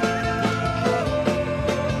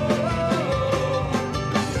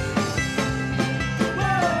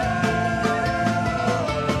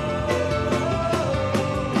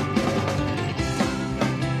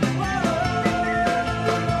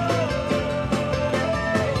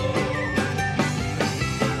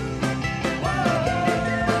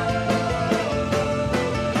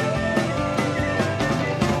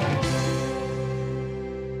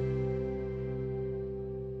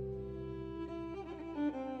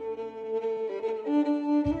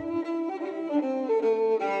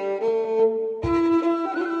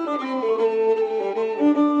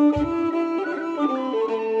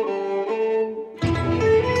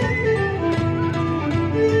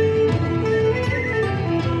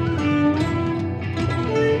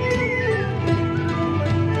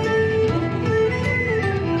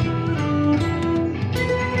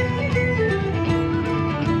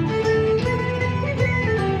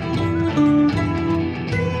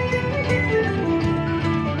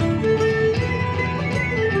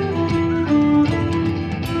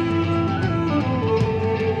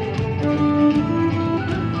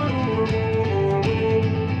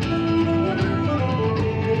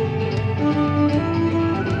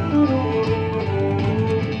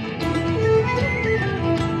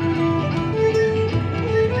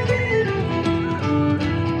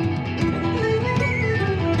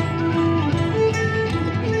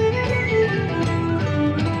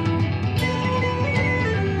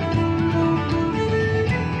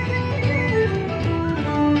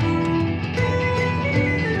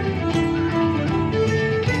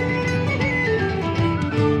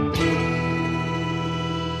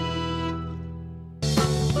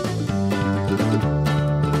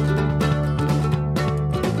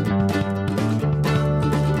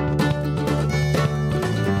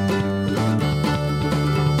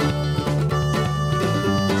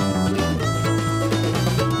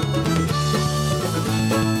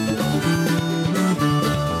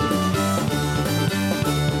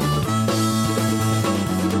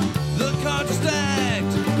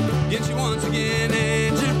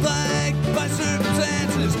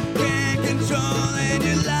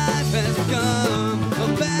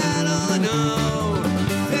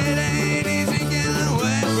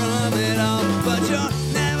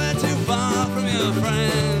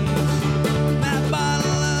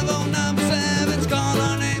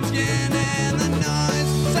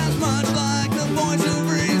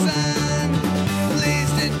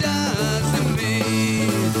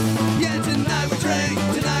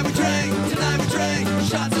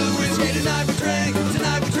 whiskey. Tonight we drink,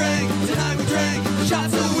 tonight we drink, tonight we drink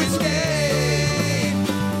shots of whiskey.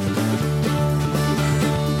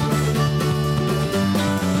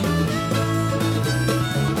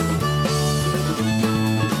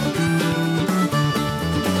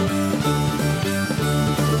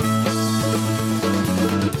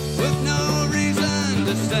 With no reason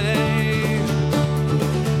to stay,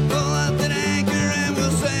 pull up that anchor and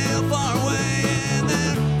we'll sail far away. And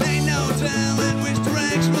there ain't no telling which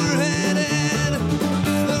direction we're headed.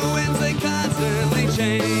 The winds they constantly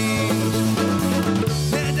change.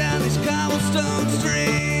 Headed down these cobblestone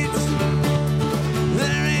streets.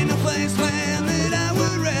 There ain't no place, man, that I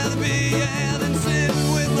would rather be, yeah, than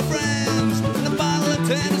sitting with my friends in a bottle of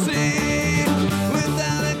Tennessee,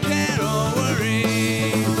 without a care or worry.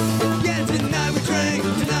 Yeah, tonight we drink,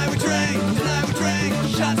 tonight we drink, tonight we drink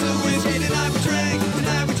shots of whiskey. Tonight we drink,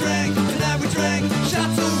 tonight we drink, tonight we drink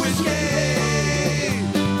shots of whiskey.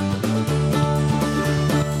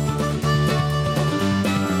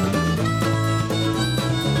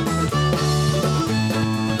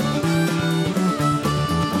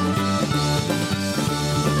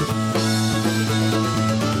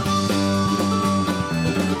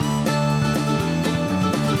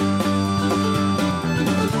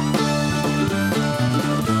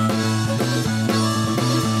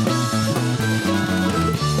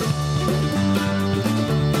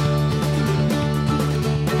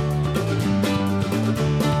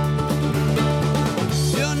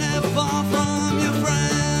 You're never far from your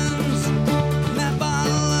friends. That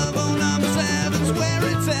bottle of old number 7's where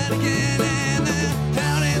it's at again. And then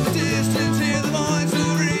out in the distance, hear the voice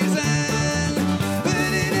of reason, but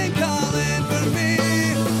it ain't calling for me.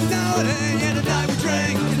 No, it ain't. Yeah, tonight we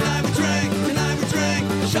drink, tonight we drink, tonight we drink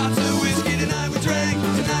shots of whiskey. Tonight we drink,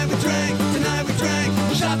 tonight we drink, tonight we drink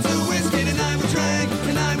shots of whiskey. Tonight we drink,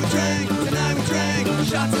 tonight we drink, tonight we drink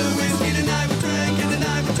shots of whiskey. Tonight we drink, and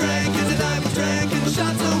tonight we drink, and tonight we drink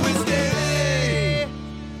shots of whiskey.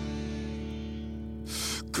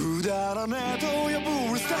 くだらねえと破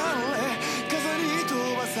るスタンレー風に飛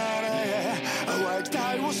ばされ淡い期待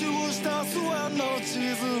を記したスワンの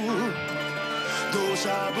地図土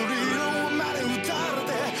砂降りのまで打たれ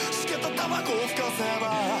てしけたタバコを吹かせば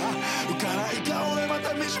浮かない顔でまた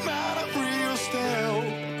惨めなふりをして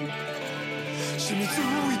染みつい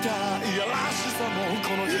たいやらしさも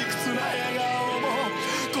この卑屈な笑顔も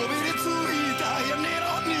こびりついた闇の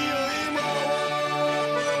匂いも「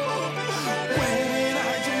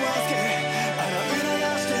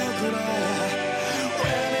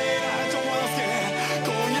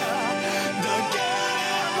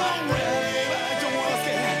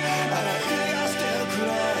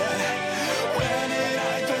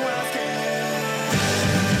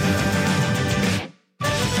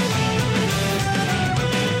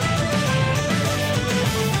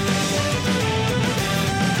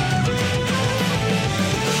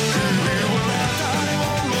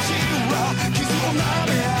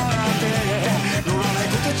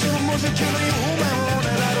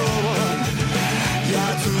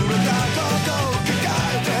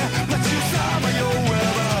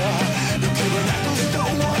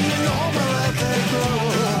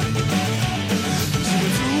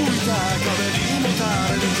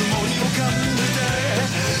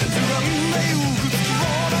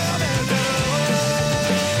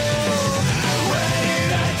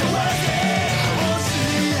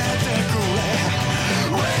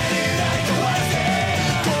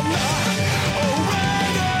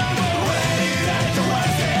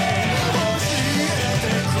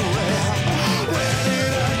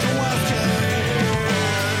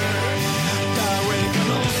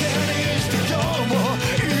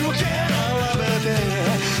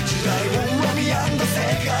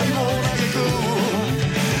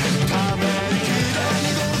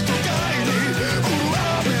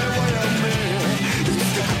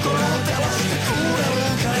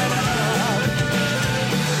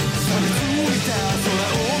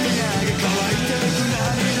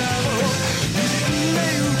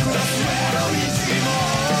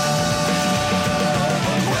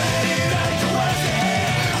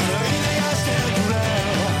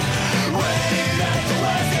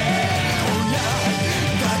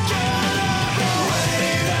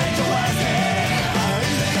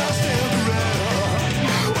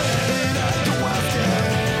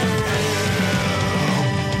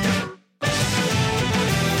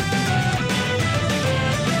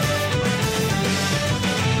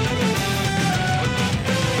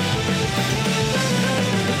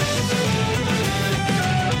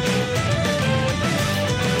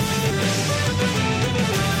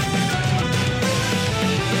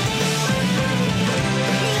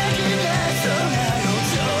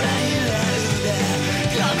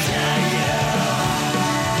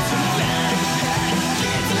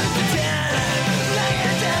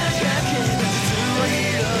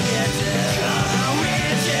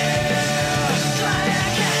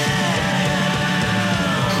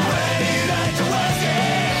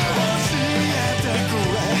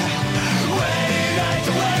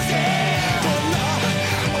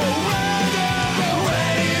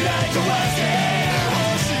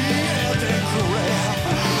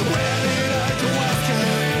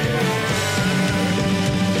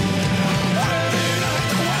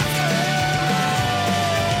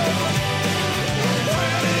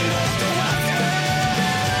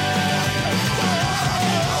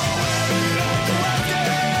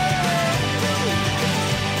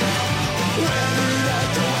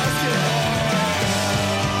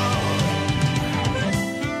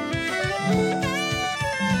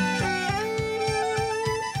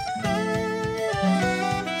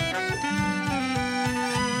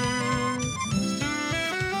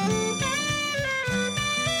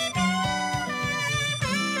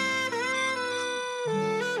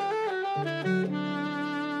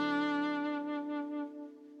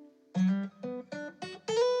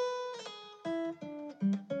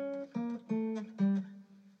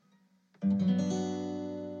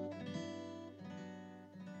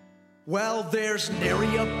Well, there's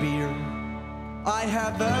nary a beer I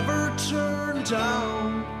have ever turned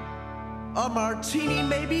down. A martini,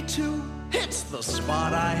 maybe two, hits the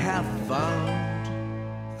spot I have found.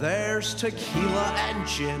 There's tequila and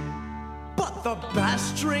gin, but the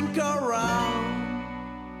best drink around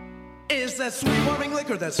is that sweet warming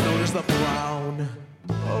liquor that's known as the brown.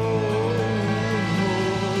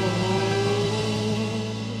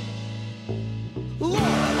 Lord,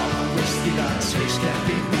 I love the whiskey that taste can't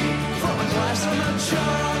be beat. From a glass and a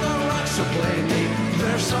jar on the rocks to play me.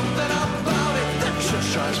 There's something about it that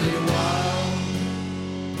just drives me wild.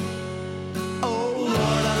 Oh Lord, I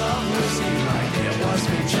love whiskey like it was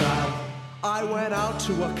me, child. I went out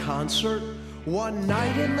to a concert one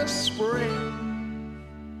night in the spring.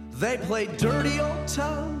 They played Dirty Old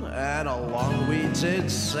Town and along we did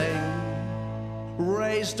sing.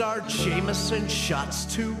 Raised our Jameson shots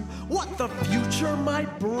to what the future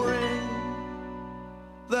might bring.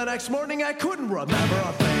 The next morning I couldn't remember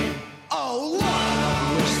a thing. Oh Lord, I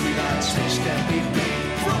love whiskey that taste can't be beat.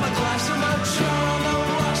 From a glass of a jar on the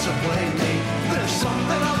rocks to play me. There's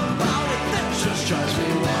something about it that just drives me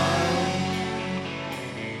wild.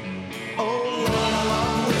 Oh Lord, I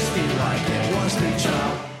love whiskey like it was me,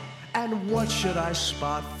 child. And what should I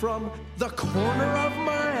spot from the corner of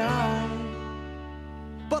my eye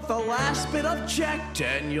but the last bit of Jack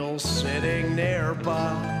Daniels sitting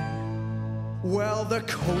nearby? Well, the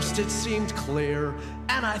coast, it seemed clear,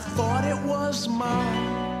 and I thought it was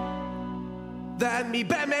mine. Then me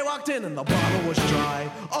Batman walked in and the bottle was dry.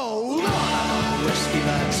 Oh Lord, I love whiskey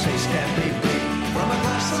that taste can't be beat. From a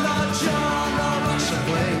glass and a jar, no rush to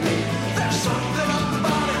play me. There's something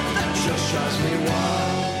about it that just drives me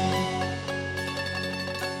wild.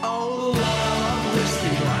 Oh Lord, I love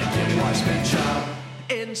whiskey like it was me, child.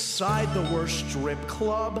 Inside the worst strip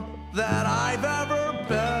club that I've ever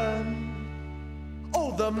been.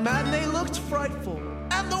 Oh, the men, they looked frightful,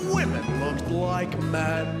 and the women looked like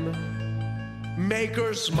men.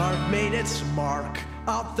 Maker's Mark made its mark.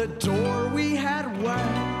 Out the door we had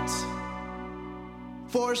went.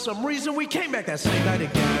 For some reason we came back that same night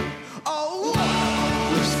again. Oh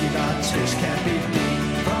Lord, whiskey that taste can't be beat.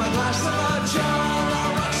 From a glass of a jar,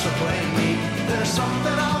 no rocks to play me. There's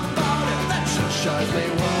something about it that just drives me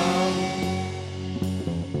wild.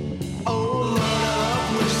 Oh Lord, I love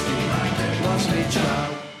whiskey like it was me,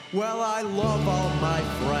 child. Well, I love all my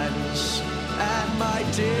friends and my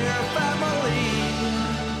dear family.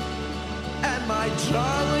 And my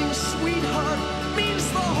darling sweetheart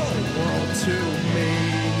means the whole world to me.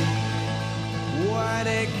 When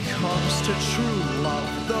it comes to true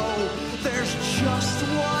love, though, there's just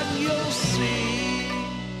one you'll see.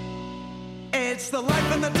 It's the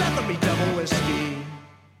life and the death of me, devil whiskey.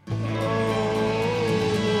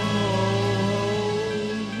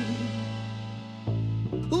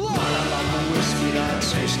 Lord, I love the whiskey that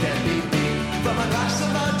taste can't be beat. From a glass of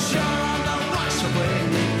a jar on the rocks to bring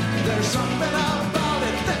me. There's something about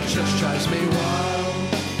it that just drives me wild.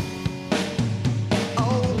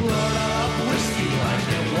 Oh Lord, I love whiskey like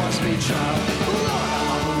it was me, child. Lord, I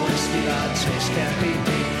love the whiskey that taste can't be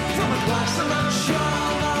beat. From a glass of a jar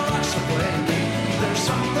on the rocks to bring me. There's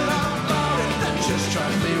something about it that just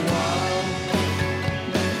drives me wild.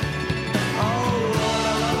 Oh Lord,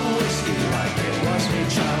 I love whiskey like it was me,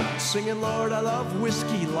 child. Singing Lord, I love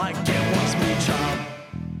whiskey like it was me, child.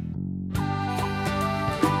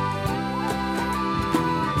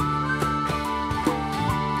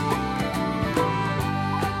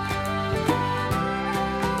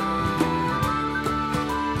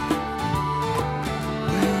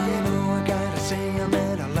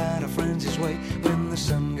 When the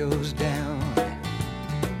sun goes down,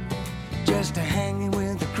 just a hanging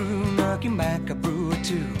with the crew, knocking back a brew or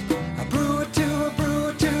two, a brew or two, a brew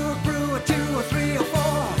or two, a brew or two, a 3 or 4.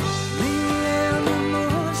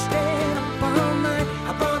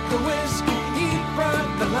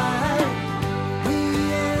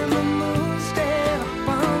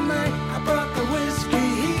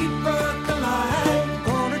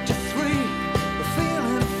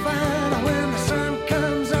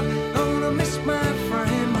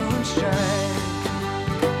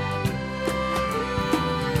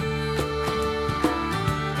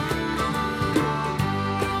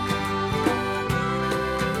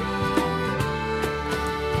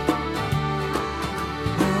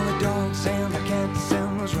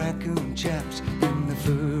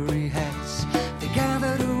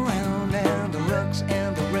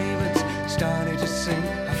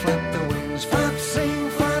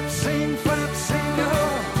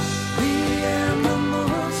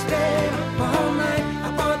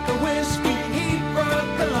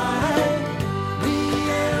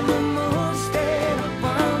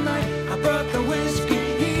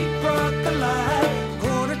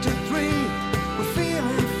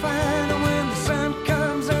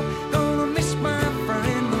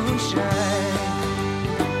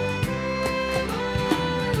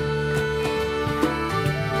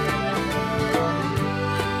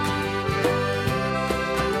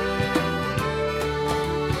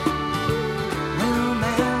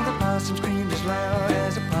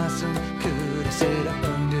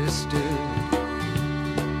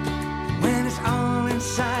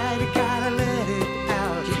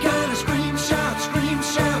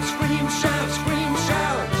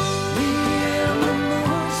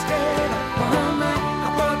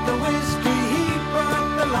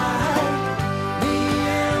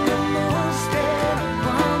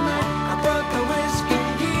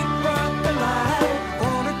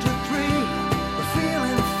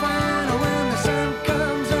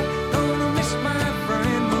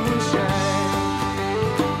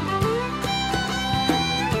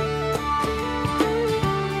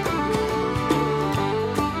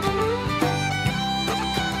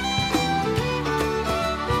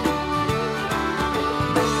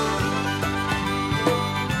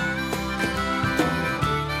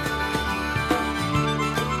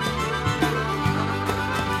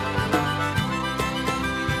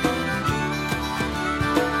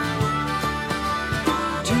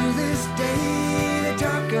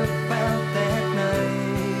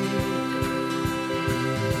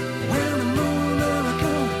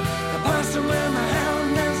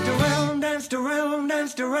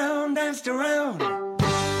 danced around, danced around. Me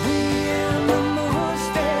and the moon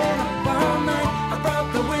stayed up all night. I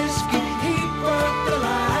brought the whiskey, he brought the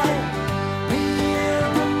light. Me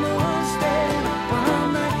and the moon stayed up all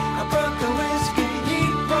night. I brought the whiskey, he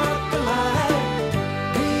brought the light.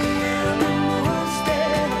 Me and the moon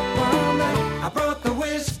stayed up all night. I brought the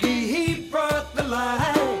whiskey, he brought the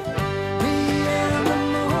light. Me and the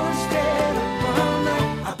moon stayed up all night.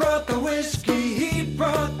 I brought the whiskey, he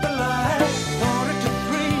brought the light.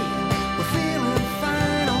 2:45, we're feeling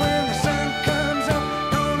fine. When the sun comes up,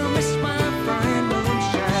 gonna miss my fine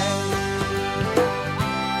moonshine.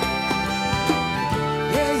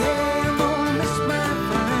 Yeah, yeah, I'm gonna miss my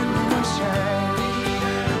fine moonshine.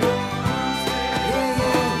 Yeah,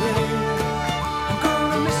 yeah, yeah, I'm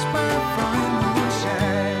gonna miss my fine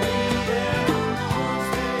moonshine. Yeah,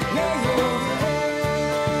 yeah, yeah.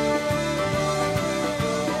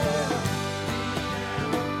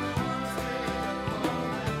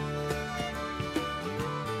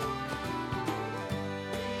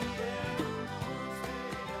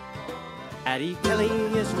 Paddy Kelly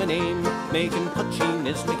is my name, making punching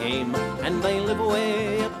is my game, and I live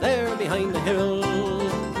away up there behind the hill.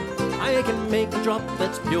 I can make a drop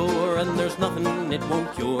that's pure, and there's nothing it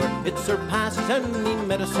won't cure. It surpasses any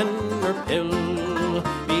medicine or pill,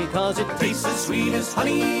 because it tastes as sweet as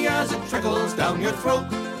honey as it trickles down your throat.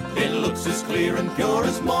 It looks as clear and pure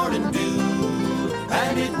as morning dew,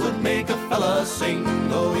 and it would make a fella sing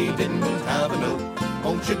though he didn't have a note.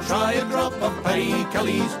 Won't you try a drop of Paddy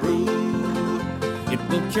Kelly's brew? It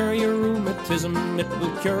will cure your rheumatism, it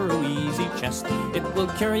will cure a wheezy chest, it will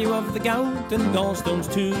cure you of the gout and gallstones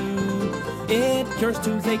too. It cures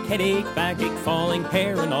toothache, headache, backache, falling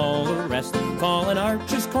hair and all the rest, fallen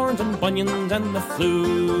arches, corns and bunions and the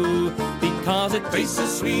flu. Because it tastes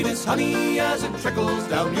as sweet as honey as it trickles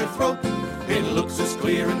down your throat. It looks as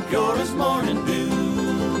clear and pure as morning dew,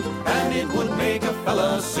 and it would make a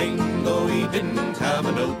fella sing though he didn't have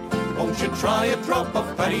a note. Won't you try a drop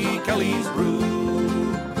of Paddy Kelly's brew?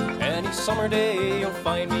 Any summer day you'll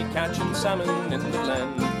find me catching salmon in the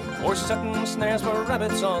glen, or setting snares for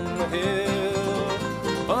rabbits on the hill.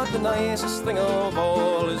 But the nicest thing of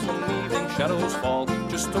all is when evening shadows fall,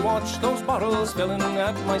 just to watch those bottles filling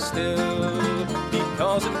at my still.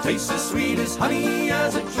 Because it tastes as sweet as honey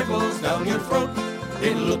as it trickles down your throat.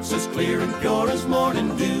 It looks as clear and pure as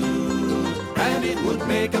morning dew, and it would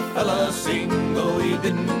make a fella sing though he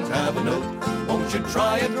didn't have a note. Won't you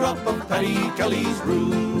try a drop of Paddy Kelly's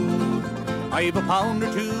brew? I've a pound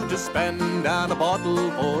or two to spend and a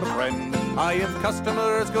bottle for a friend. I have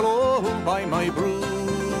customers galore who buy my brew.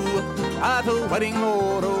 At a wedding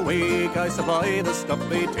or a wake I supply the stuff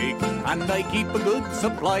they take, and I keep a good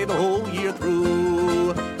supply the whole year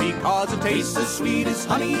through. Because it tastes as sweet as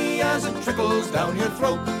honey as it trickles down your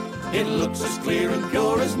throat. It looks as clear and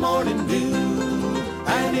pure as morning dew,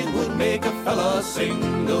 and it would make a fella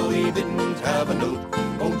sing though he didn't have a note.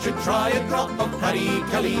 Won't you try a drop of Paddy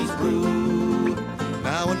Kelly's brew?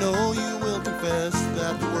 Now I know you will confess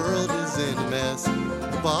that the world is in a mess.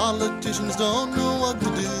 The politicians don't know what to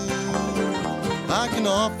do. I can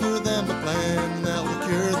offer them a plan that will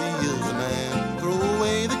cure the ills of man. Throw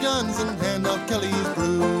away the guns and hand out Kelly's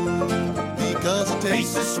brew. Because it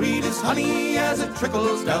tastes as sweet as honey as it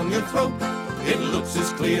trickles down your throat. It looks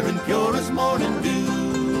as clear and pure as morning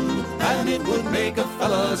dew, and it would make a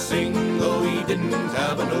fella sing though he didn't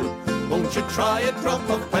have a note. Won't you try a drop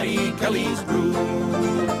of Paddy Kelly's brew?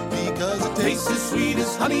 Because it tastes as sweet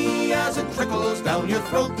as honey as it trickles down your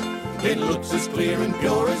throat. It looks as clear and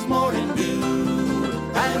pure as morning dew,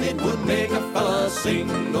 and it would make a fella sing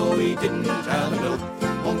though he didn't have a note.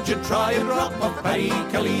 Won't you try a drop of Paddy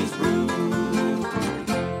Kelly's brew?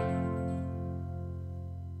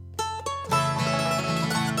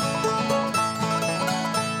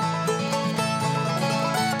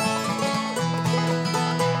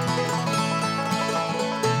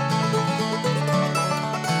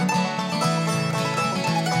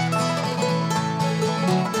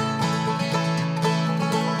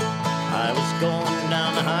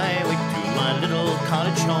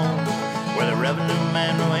 Cottage home where the revenue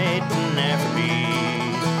man waiting there for me.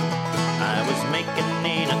 I was making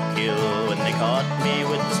Enoch kill when they caught me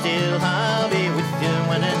with the steel. I'll be with you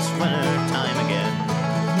when it's winter time again.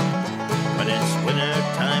 When it's winter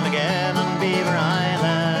time again on Beaver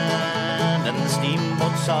Island, and the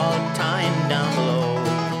steamboats all tying down below.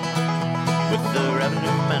 With the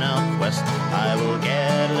revenue men out west, I will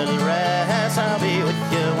get a little rest. I'll be with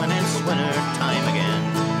you when it's winter time again.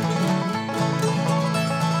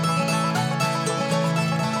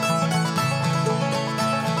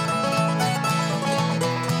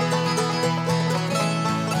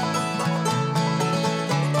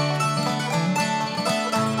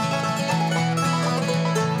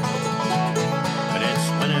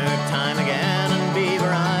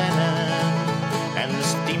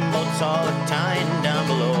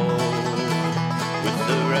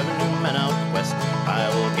 men out west. I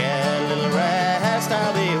will get a little rest.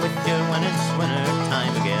 I'll be with you when it's winter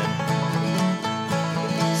time again.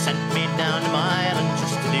 Sent me down to my island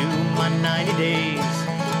just to do my 90 days.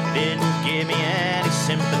 Didn't give me any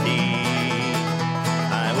sympathy.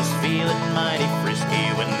 I was feeling mighty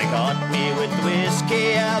frisky when they caught me with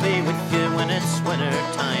whiskey. I'll be with you when it's winter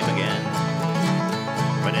time again.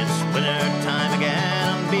 When it's winter time again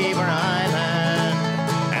on Beaver Island,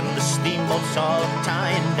 and the steamboats all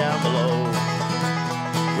tying down below.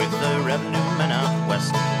 With the revenue men out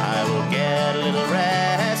west, I will get a little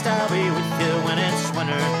rest. I'll be with you when it's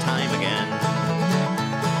winter time again.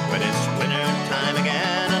 When it's winter time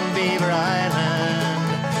again on Beaver Island,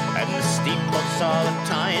 and the steamboats all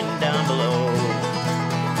tying down below.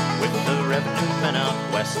 With the revenue men out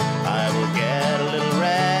west, I will get a little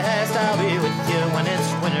rest. I'll be with you when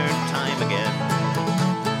it's winter time again.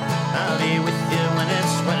 I'll be with you when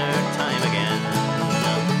it's winter time again.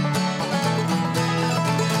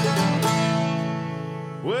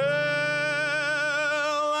 Well,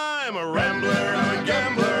 I'm a rambler, I'm a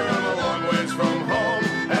gambler, I'm a long ways from home,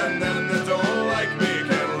 and then they don't like me,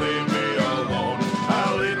 can't leave me alone.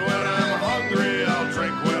 I'll eat when I'm hungry, I'll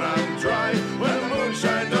drink when I'm dry. When the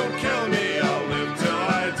moonshine don't kill me, I'll live till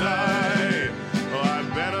I die. Well,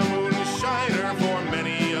 I've been a moonshiner for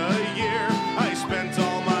many a year. I spent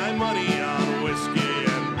all my money on whiskey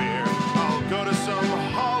and beer. I'll go to some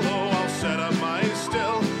hollow, I'll set up my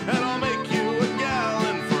still, and I'll make you a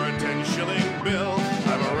gallon for a 10-shilling bill.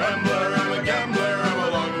 I'm a rambler, I'm a gambler, I'm a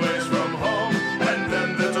long ways from home, and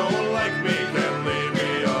them that don't like me can't leave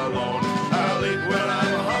me alone. I'll eat when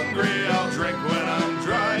I'm hungry, I'll drink when I'm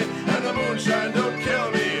dry, and the moonshine don't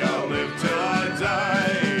kill me, I'll live till I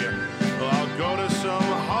die. Well, I'll go to some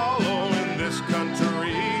hollow in this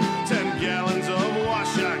country, 10 gallons of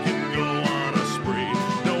wash, I can go on a spree.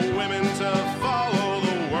 No women to follow,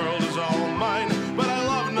 the world is all mine, but I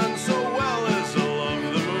love none so well as I love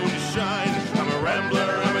the moonshine. I'm a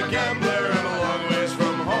rambler, I'm a gambler, I'm a long ways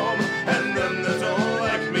from home, and them that don't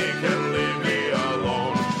like me can leave me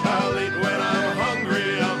alone. I'll eat when I'm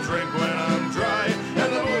hungry, I'll drink when I'm dry,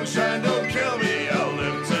 and the moonshine don't kill me, I'll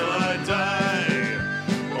live till I die.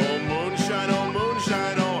 Oh moonshine,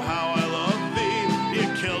 oh how I love thee. You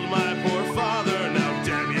killed my poor father, now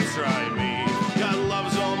damn you try me. God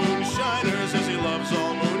loves all moonshiners as he loves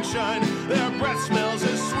all moonshine. Their breath smells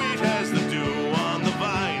as sweet as the dew on the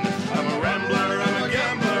vine. I'm a rambler, I'm a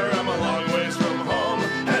gambler, I'm a long ways from home,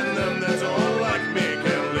 and them that don't like me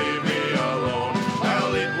can leave me alone.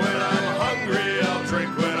 I'll eat when I'm hungry, I'll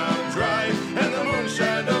drink when I'm dry, and the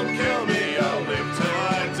moonshine don't kill me, I'll live till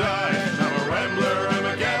I die. I'm a rambler, I'm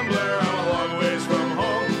a gambler, I'm a long ways from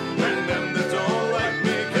home, and them that don't like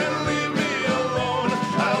me can leave me alone.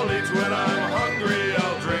 I'll eat when I'm hungry,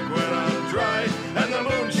 I'll drink when I'm dry, and the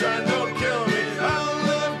moonshine don't kill me, I'll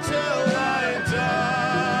live till I die.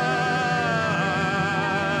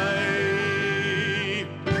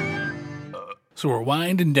 So we're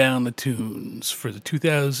winding down the tunes for the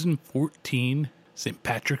 2014 St.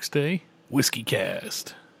 Patrick's Day Whiskey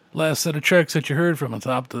Cast. Last set of tracks that you heard from the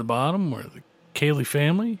top to the bottom were the Cayley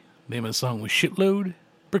Family. Name of the song was Shitload.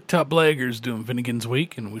 Bricktop Blaggers doing Finnegan's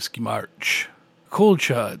Wake and Whiskey March. Cold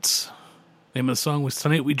Shots. Name of the song was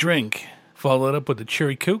Tonight We Drink. Followed up with the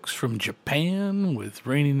Cherry Cokes from Japan with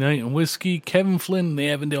Rainy Night and Whiskey. Kevin Flynn and the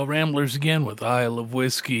Avondale Ramblers again with Isle of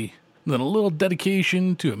Whiskey. And then a little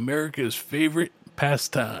dedication to America's favorite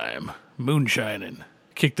pastime, moonshining.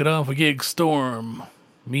 Kicked it off with Gig Storm,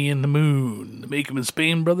 Me and the Moon, the Make 'em in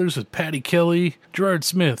Spain Brothers with Paddy Kelly, Gerard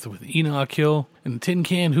Smith with Enoch Hill, and the Tin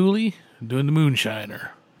Can Hooley doing the Moonshiner.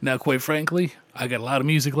 Now, quite frankly, I got a lot of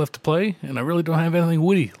music left to play, and I really don't have anything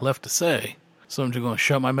witty left to say. So I'm just going to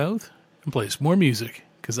shut my mouth and play some more music,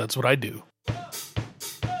 because that's what I do.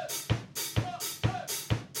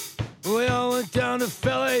 We all went down to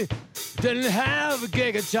Philly, didn't have a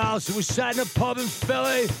gig at all, so we sat in a pub in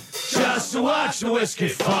Philly just to watch the whiskey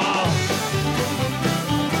fall.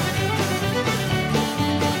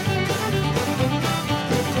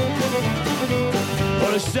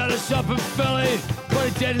 Well, they set us up in Philly, but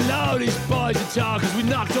they didn't know these boys at all, cause we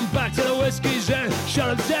knocked them back to the whiskeys and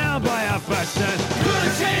shut them down by 10:30. Through the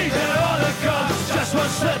teeth and all the gums, just one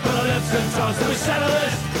slip of the lips and tongues, so we settle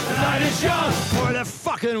this, the night is young, pour that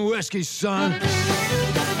fucking whiskey, son.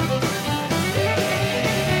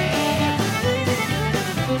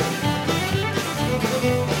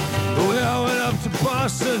 We all went up to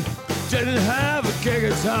Boston, didn't have a gig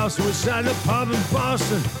at all, so we sat in a pub in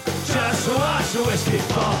Boston just to watch the whiskey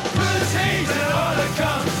fall. Through the teeth and all the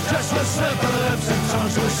gums, just one slip of the lips and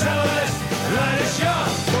tongues, so we settle this, the night is young,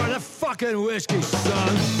 pour that fucking whiskey,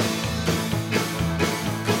 son.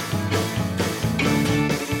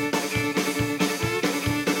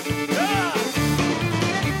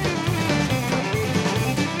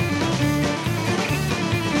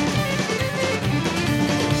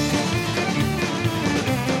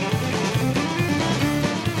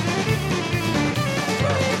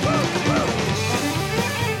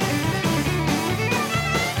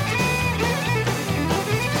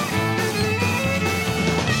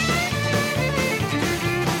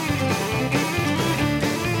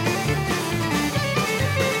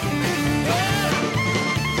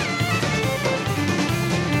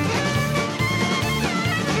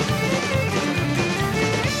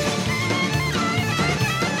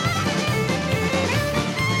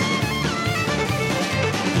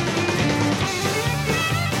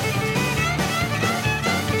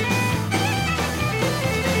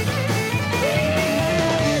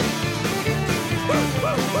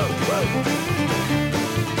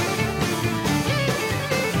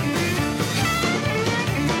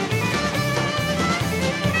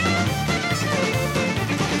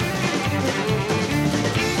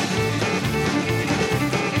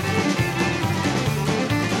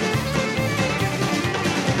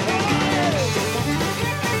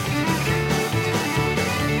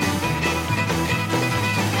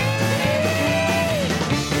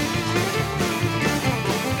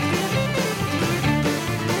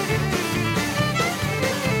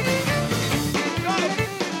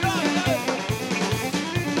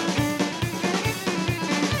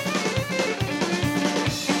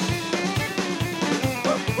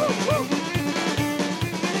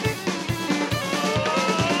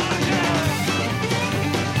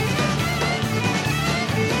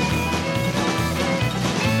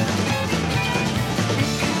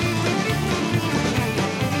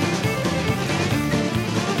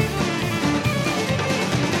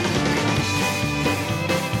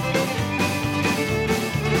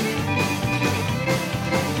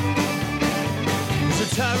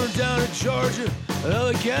 Georgia.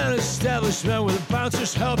 Elegant establishment where the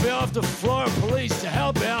bouncers help you off the floor, police to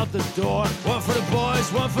help you out the door. One for the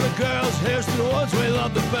boys, one for the girls. Here's to the ones we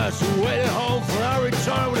love the best, who waited home for our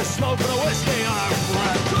return with a smoke and a whiskey on our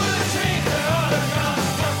breath.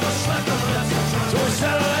 So we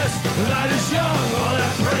settle this, the night is young, all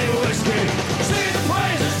that pretty whiskey. Sing the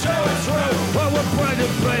praises to it's true, but we're bred to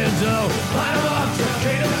play and do. Line 'em up to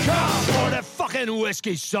Kingdom Come for that fucking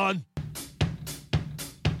whiskey, son.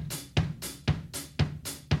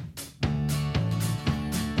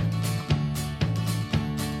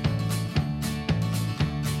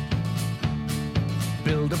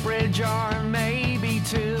 Build a bridge or maybe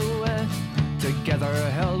two. Together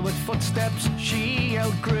held with footsteps she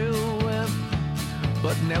outgrew.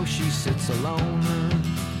 But now she sits alone.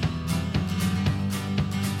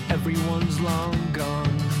 Everyone's long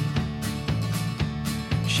gone.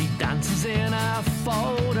 She dances in a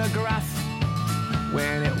photograph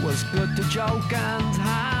when it was good to joke and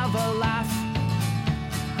have a laugh.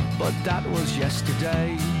 But that was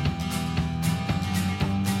yesterday.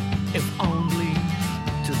 If only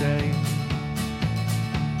today.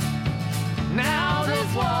 Now the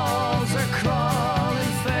walls are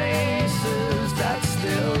crawling faces that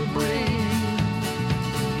still breathe.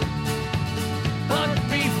 But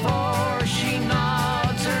before she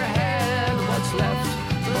nods her head, what's left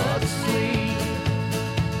but sleep?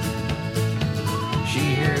 She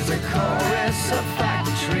hears a chorus of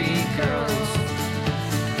factory girls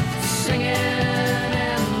singing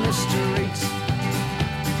in the streets,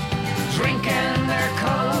 drinking their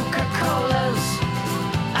Coca-Colas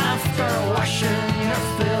after washing your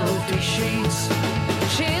filthy sheets.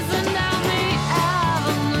 Chasing down the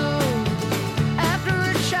avenue after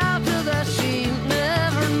a childhood that she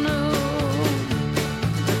never knew.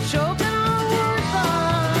 Choking on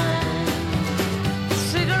woodbine,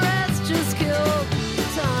 cigarettes just killed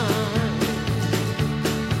time.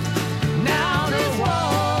 Now the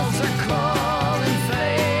walls are crawling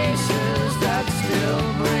faces that still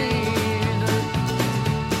breathe.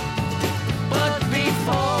 But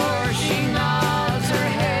before she nods her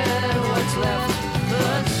head, what's left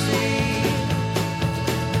but see?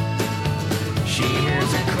 She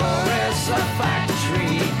hears a chorus of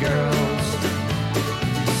factory girls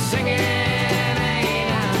singing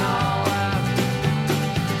ain't and all.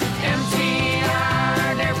 Empty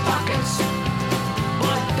are their pockets,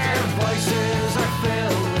 but their voices are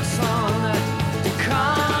filled with song.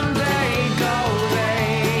 Come day, go day,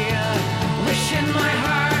 wishing my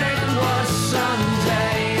heart it was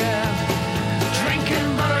Sunday. Drinking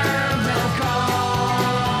buttermilk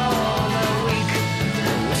all the week,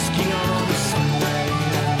 and whiskey on Sunday.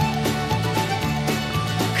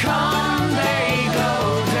 Come day, go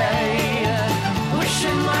day,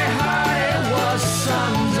 wishing my heart it was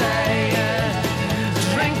Sunday.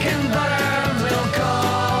 Drinking buttermilk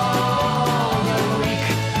all the week,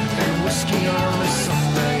 and whiskey on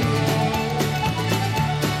Sunday.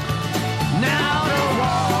 Now the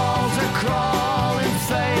walls are crawling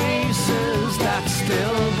faces that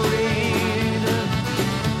still breathe.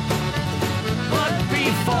 But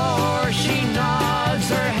before she nods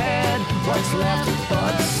her head, what's left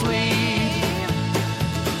but sleep?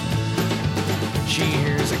 She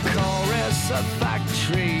hears a chorus of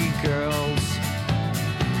factory girls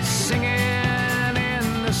singing in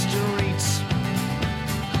the streets,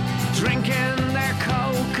 drinking their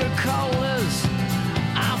Coca-Colas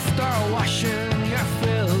after washing your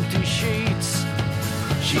filthy sheets.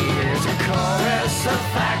 She hears a chorus of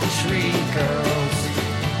factory girls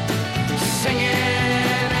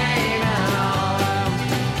singing ain't and all.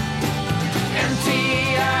 Empty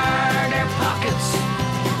are their pockets,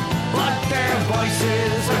 but their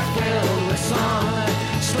voices are filled with song.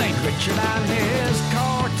 Slayed Richard and his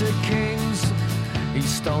court of kings. He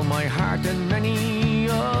stole my heart and many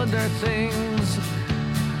other things,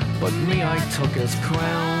 but me I took his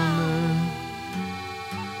crown.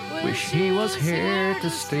 Wish he was here to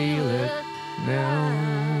steal it now.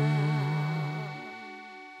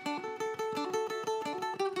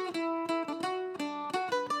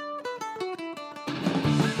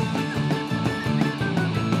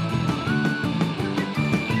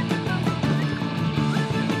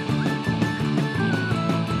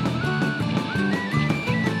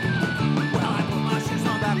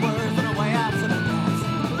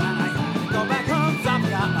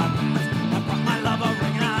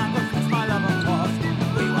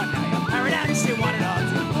 She wanted all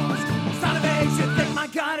to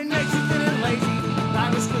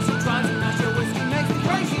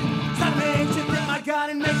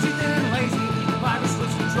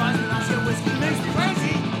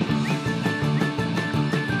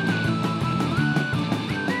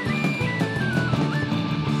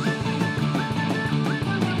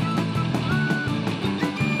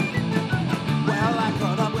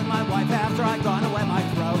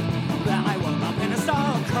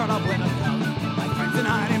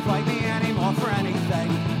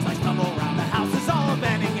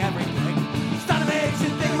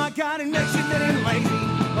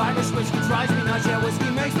whiskey drives me nuts, yeah, whiskey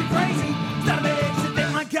makes me crazy. It's not a big shit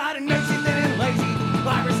thing, my God, it makes me thin and lazy.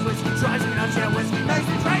 Irish whiskey drives me nuts, yeah, whiskey makes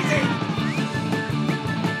me crazy.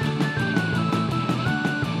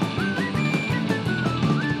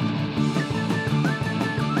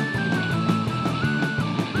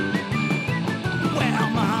 Well,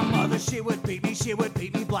 my mother, she would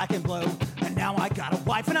beat me black and blue. And now I got a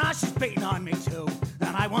wife and she's beating on me too.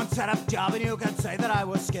 And I once set up a job and you can say that I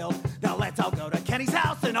was skilled. Now let's all go to Kenny's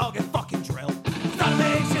house and I'll get fucking drilled. It's not a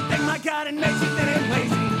big shit thing, my God, it makes me thin and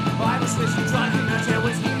lazy. Irish whiskey drives me nuts, yeah,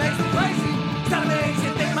 whiskey makes me crazy. It's not a big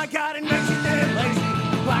shit thing, my God, it makes me thin and lazy.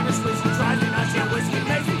 Irish whiskey drives me nuts, yeah, whiskey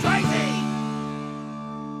makes me crazy.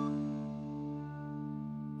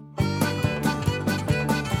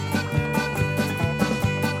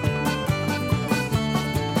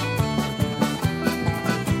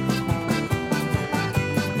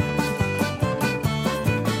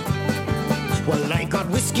 Well, I got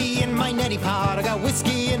whiskey in my neti pot, I got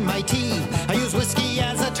whiskey in my tea. I use whiskey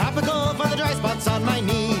as a topical for the dry spots on my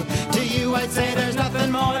knee. To you, I'd say there's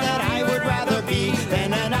nothing more that I would rather be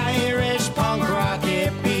than an Irish punk rock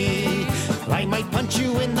hippie. I might punch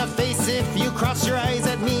you in the face if you cross your eyes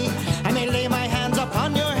at me. I may lay my hands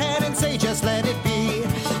upon your head and say, just let it be.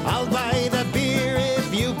 I'll buy the beer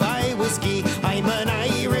if you buy whiskey. I'm an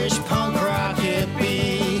Irish punk rock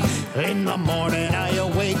hippie. In the morning I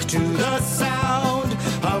awake to the sound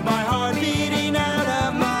of my heart beating out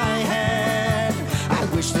of my head. I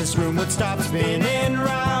wish this room would stop spinning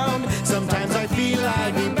round. Sometimes I feel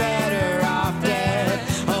I'd be better off dead.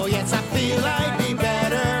 Oh yes, I feel I'd be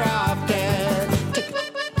better off dead.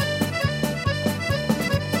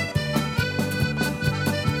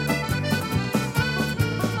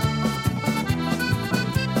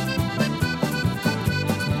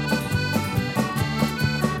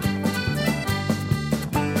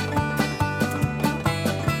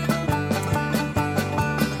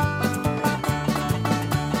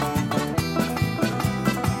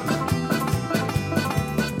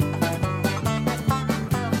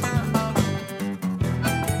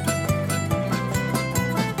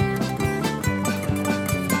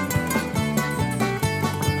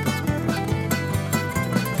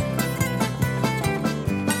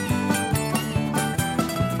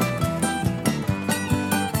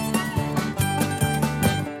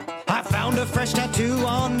 I found a fresh tattoo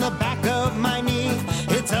on the back of my knee.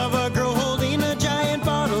 It's of a girl holding a giant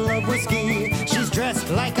bottle of whiskey. She's dressed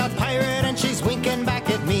like a pirate and she's winking back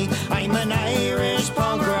at me. I'm an Irish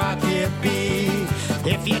punk rock hippie.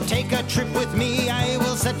 If you take a trip with me, I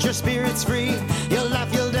will set your spirits free. You'll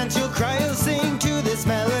laugh, you'll dance, you'll cry, you'll sing to this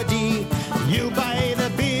melody. You buy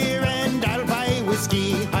the beer and I'll buy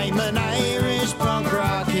whiskey. I'm an Irish punk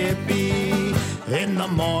rock hippie. In the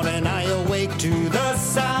morning I awake to the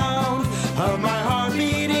sound of my heart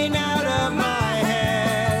beating out of my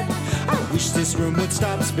head. I wish this room would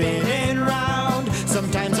stop spinning round.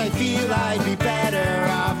 Sometimes I feel I'd be better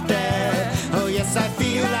off dead. Oh yes, I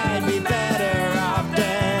feel I'd be better off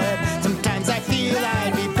dead. Sometimes I feel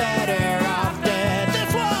I'd be better off dead.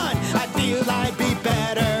 This one, I feel I'd be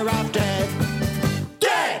better off dead.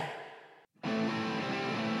 Dead!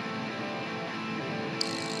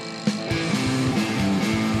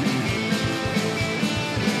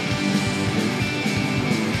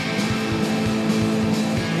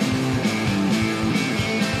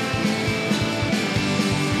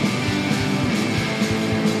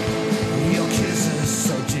 Your kisses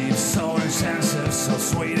so deep, so intensive, so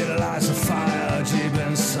sweet it lights a fire deep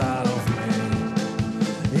inside of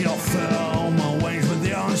me. You'll fill my wings with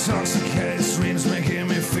your intoxicated streams, making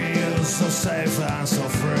me feel so safe and so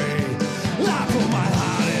free. I put my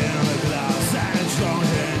heart in the glass and it's drunk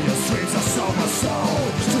in your streets. I sold my soul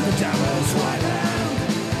to the devil's right hand.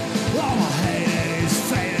 All my hate is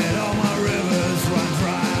faded, all my rivers run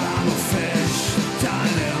dry. I'm a fish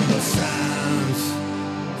dying in the sands.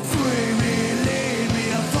 Free me, lead me,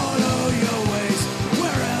 I follow your ways,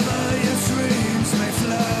 wherever your streams may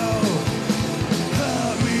flow.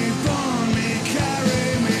 Hurt me, burn me, carry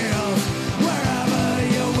me, I'll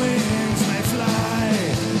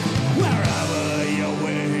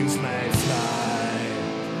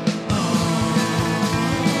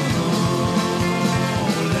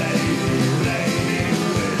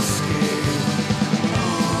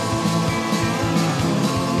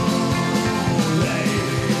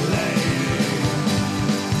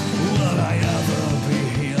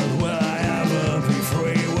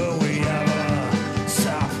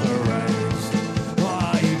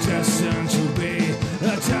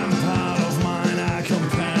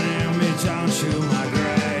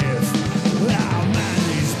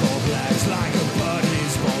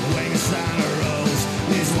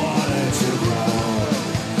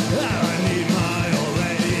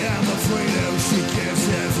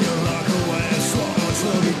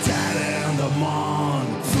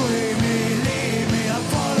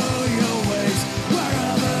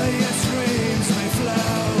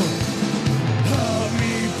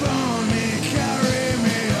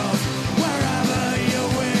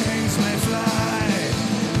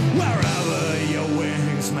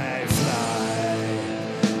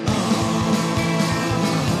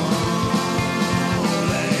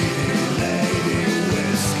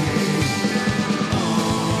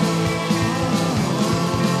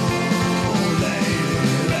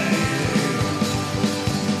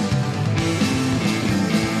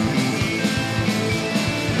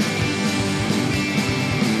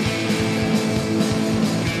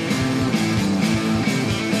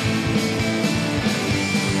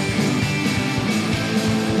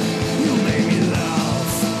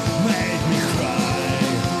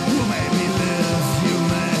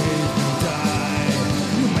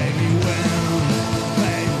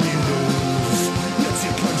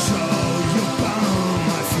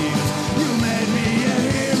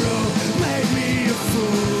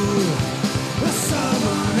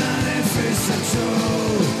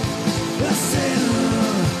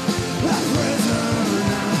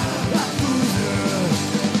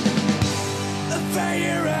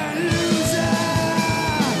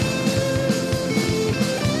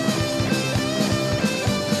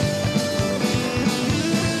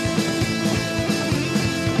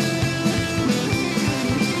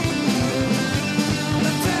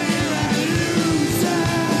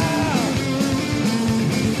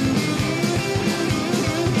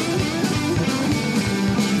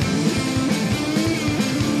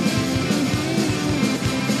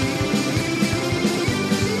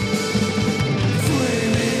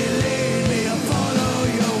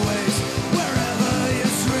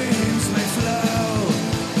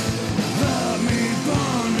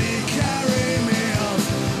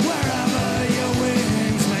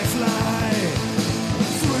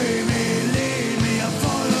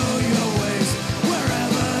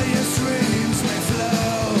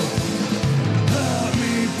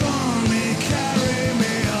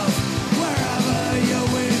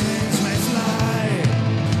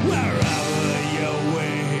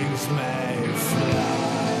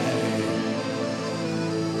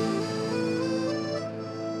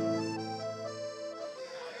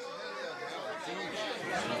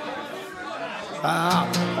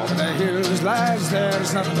Over the hills, lads,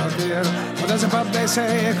 there's nothing to fear. But there's a pub, they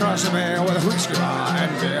say, across the bay with a whiskey bar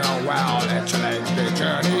and beer. Well, let your legs be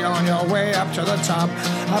journey on your way up to the top.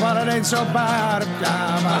 But it ain't so bad.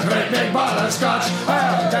 A great big bottle of scotch.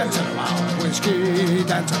 Well, dancing around whiskey,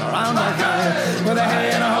 dancing around the guy. With a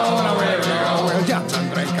hay and a hoe and away we go. We'll dance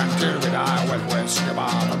and drink until we die with whiskey bar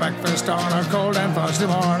for breakfast on a cold and frosty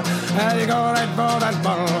morn. And you go right for that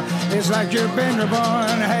bottle. It's like you've been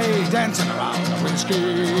reborn. Hey, dancing around the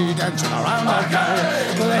whiskey, dancing around the guy.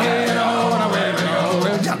 With a hay and a hoe and away we go.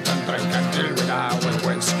 We'll dance and drink until we die with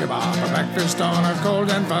whiskey bar for breakfast on a cold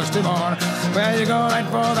and frosty morn. Well, you go right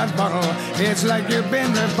for that bottle. It's like you've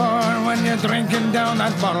been reborn. When you're drinking down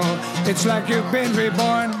that bottle, it's like you've been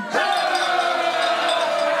reborn.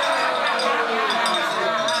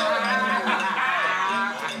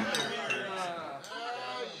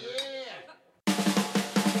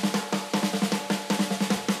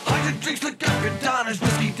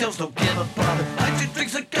 Don't give a bother. I just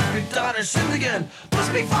drinks like every daughter. Sin again.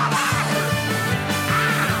 Must be father.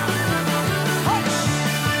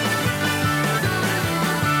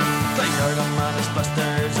 They are the maddest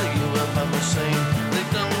bastards that you have ever seen. They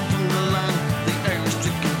come from the land, the Irish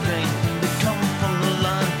drinking pain. They come from the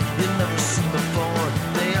land you've never seen before.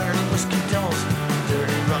 They are the whiskey devils,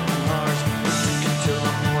 dirty rotten hearts. They drink until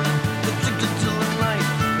the morning, they drink until the night.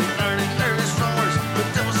 They are the Irish rollers, the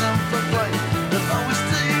devils in for flight. They'll always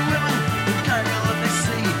stay women, the gargle that they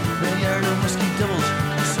see. They are the whiskey devils,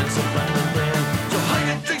 the sense of band and band. So hide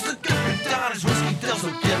your drinks and get your daughters, whiskey devils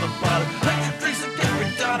don't give a bother. Hide your drinks and get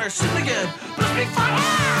your daughters, sin again, let's be fire!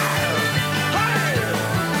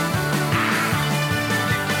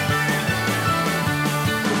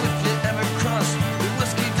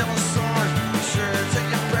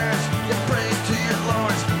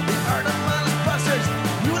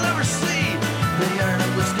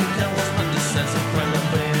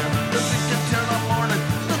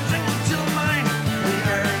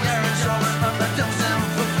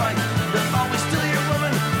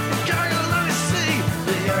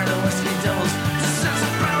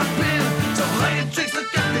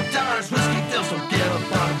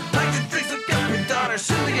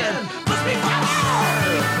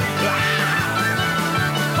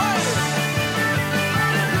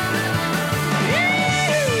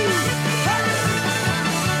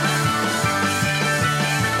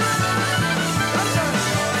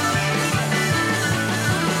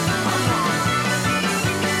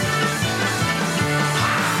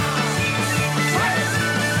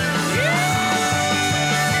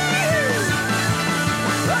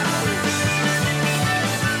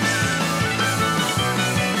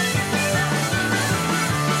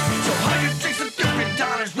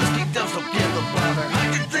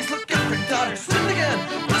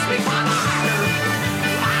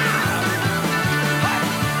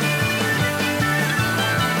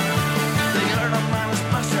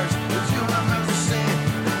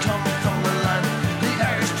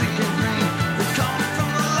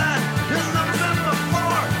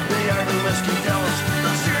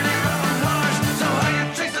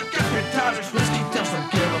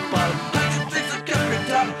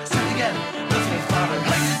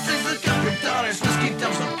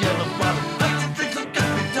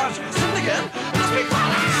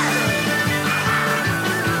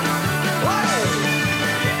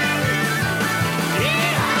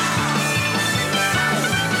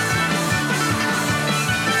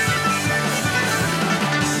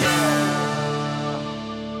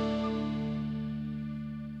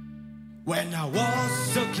 When I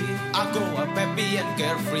was a kid, I grew up happy and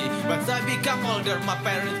carefree. Once I become older, my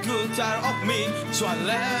parents grew tired of me. So I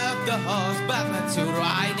left the house back to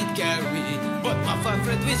ride and carry. But my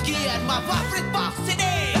favorite whiskey and my favorite box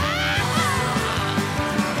today.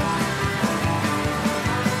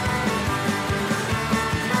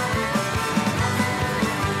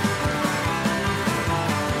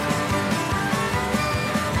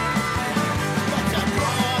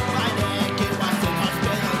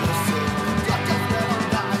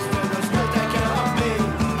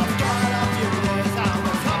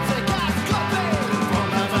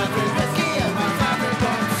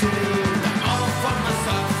 All for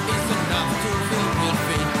myself is enough to feel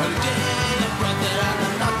good.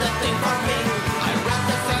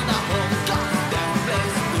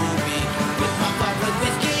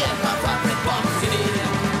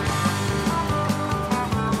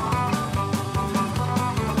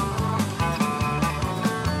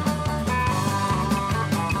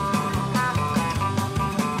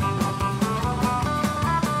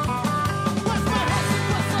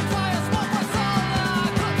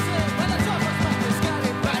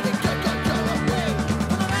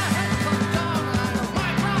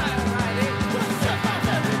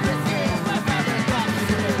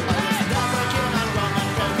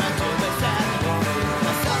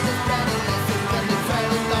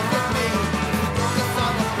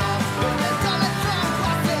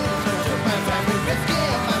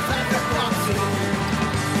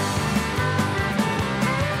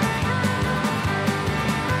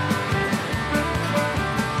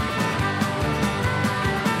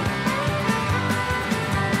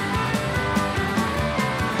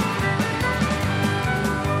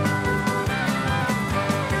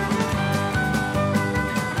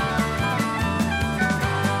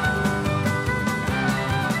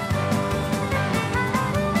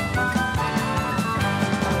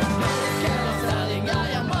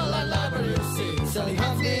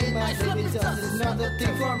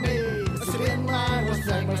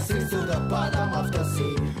 the bottom of the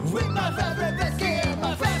sea with my favorite whiskey and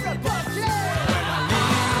my favorite bucket.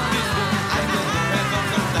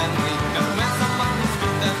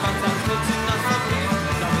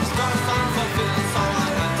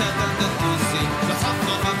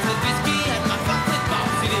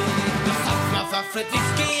 Favorite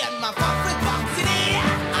whiskey and my favorite box city.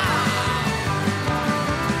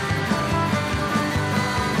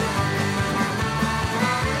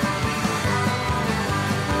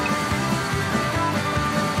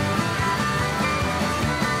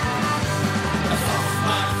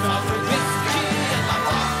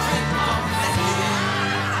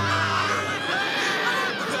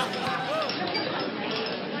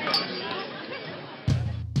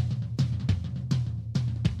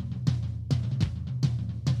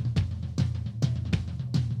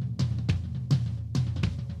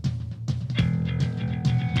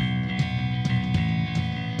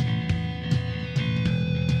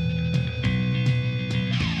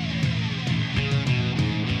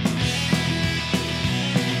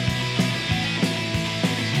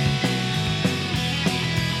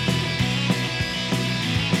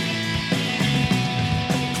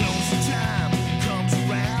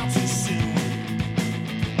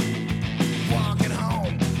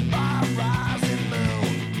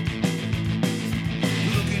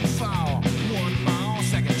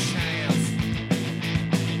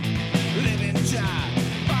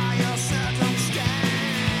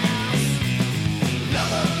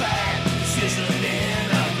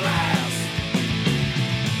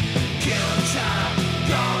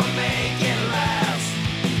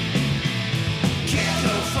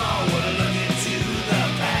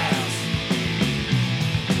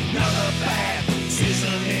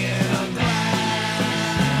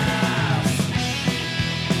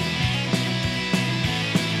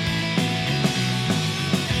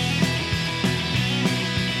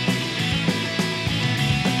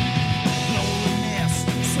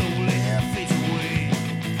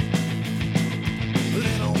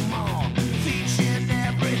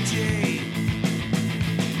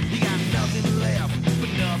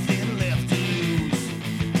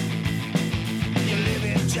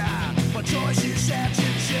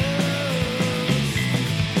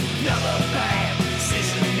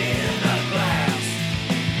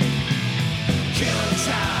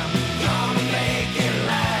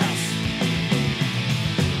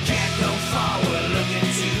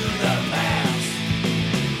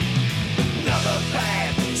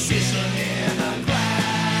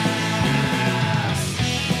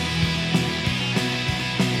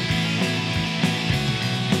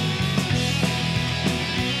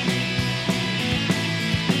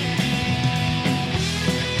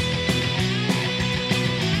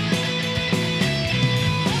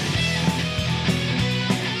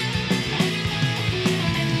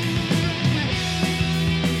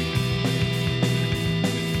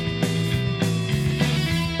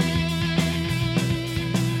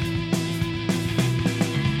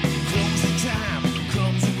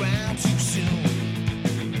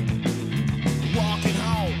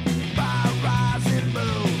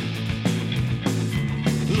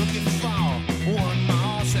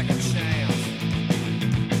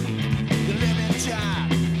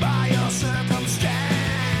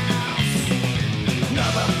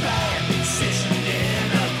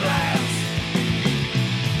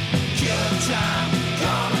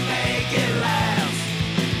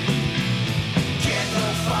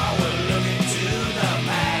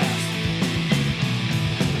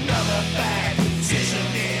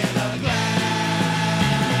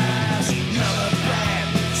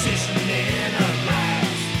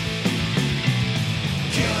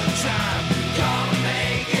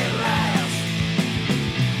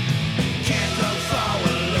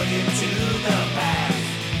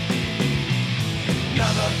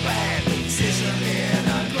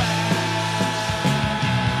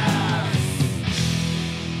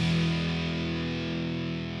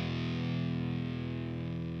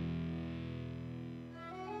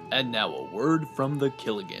 And now a word from the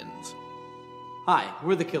Killigans. Hi,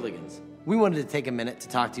 we're the Killigans. We wanted to take a minute to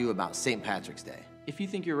talk to you about St. Patrick's Day. If you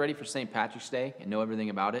think you're ready for St. Patrick's Day and know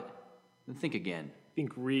everything about it, then think again.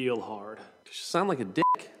 Think real hard. You sound like a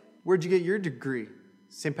dick. Where'd you get your degree?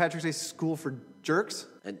 St. Patrick's Day School for Jerks?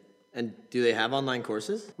 And do they have online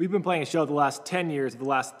courses? We've been playing a show the last 10 years. For the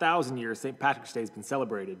last 1,000 years, St. Patrick's Day has been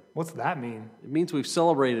celebrated. What's that mean? It means we've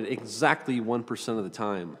celebrated exactly 1% of the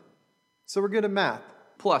time. So we're good at math.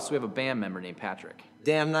 Plus, we have a band member named Patrick.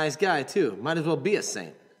 Damn nice guy, too. Might as well be a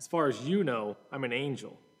saint. As far as you know, I'm an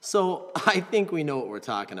angel. So I think we know what we're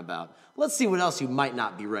talking about. Let's see what else you might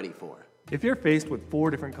not be ready for. If you're faced with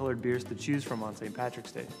 4 different colored beers to choose from on St.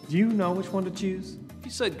 Patrick's Day, do you know which one to choose? If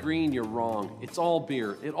you said green, you're wrong. It's all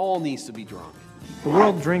beer. It all needs to be drunk. The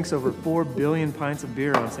world drinks over 4 billion pints of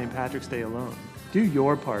beer on St. Patrick's Day alone. Do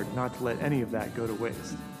your part not to let any of that go to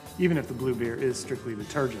waste, even if the blue beer is strictly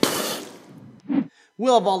detergent.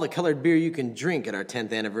 We'll have all the colored beer you can drink at our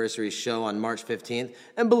 10th anniversary show on March 15th,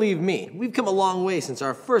 and believe me, we've come a long way since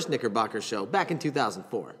our first Knickerbocker show back in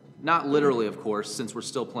 2004. Not literally, of course, since we're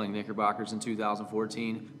still playing Knickerbockers in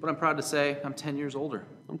 2014, but I'm proud to say I'm 10 years older.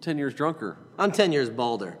 I'm 10 years drunker. I'm 10 years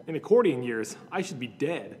balder. In accordion years, I should be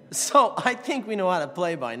dead. So I think we know how to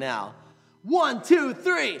play by now. 1, 2,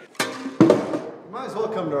 3! Might as well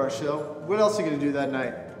come to our show. What else are you going to do that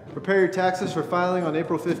night? Prepare your taxes for filing on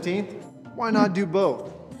April 15th? Why not do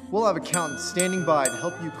both? We'll have accountants standing by to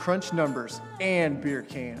help you crunch numbers and beer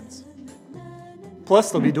cans.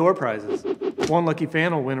 Plus, there'll be door prizes. One lucky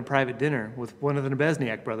fan will win a private dinner with one of the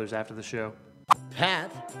Nebezniak brothers after the show. Pat,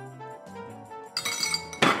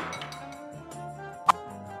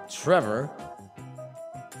 Trevor,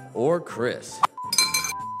 or Chris.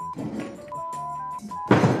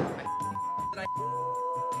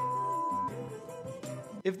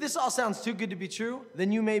 If this all sounds too good to be true,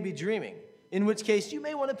 then you may be dreaming, in which case you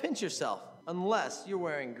may want to pinch yourself, unless you're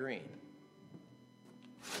wearing green.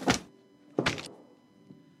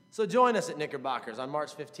 So join us at Knickerbockers on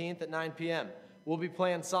March 15th at 9 p.m. We'll be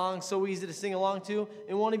playing songs so easy to sing along to,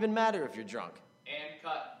 it won't even matter if you're drunk. And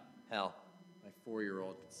cut. Hell, my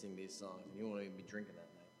 4-year-old could sing these songs, and he won't even be drinking that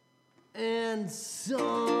night. And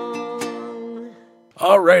song.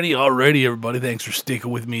 Alrighty, everybody. Thanks for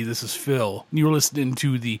sticking with me. This is Phil. You're listening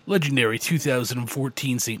to the legendary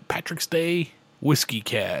 2014 St. Patrick's Day Whiskey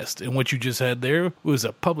Cast. And what you just had there was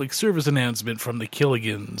a public service announcement from the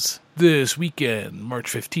Killigans. This weekend,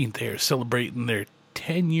 March 15th, they're celebrating their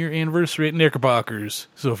 10-year anniversary at Knickerbockers.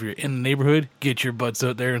 So if you're in the neighborhood, get your butts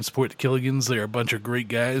out there and support the Killigans. They're a bunch of great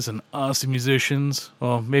guys and awesome musicians.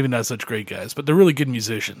 Well, maybe not such great guys, but they're really good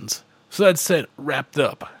musicians. So that set wrapped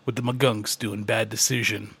up with the Magunks doing Bad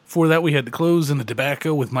Decision. Before that, we had the Clothes and the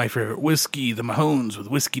Tobacco with My Favorite Whiskey, the Mahones with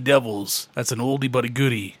Whiskey Devils. That's an oldie but a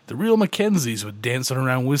goodie. The Real Mackenzies with Dancing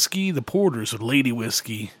Around Whiskey, the Porters with Lady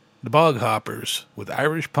Whiskey, the Bog Hoppers with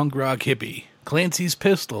Irish Punk Rock Hippie, Clancy's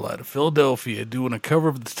Pistol out of Philadelphia doing a cover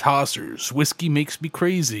of the Tossers, Whiskey Makes Me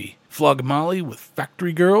Crazy, Flog Molly with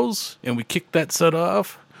Factory Girls, and we kicked that set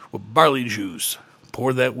off with Barley Juice,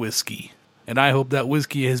 Pour That Whiskey. And I hope that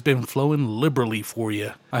whiskey has been flowing liberally for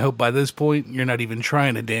you. I hope by this point you're not even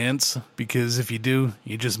trying to dance, because if you do,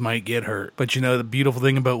 you just might get hurt. But you know the beautiful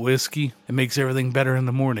thing about whiskey? It makes everything better in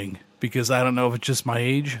the morning. Because I don't know if it's just my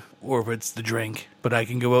age or if it's the drink, but I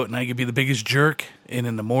can go out and I can be the biggest jerk, and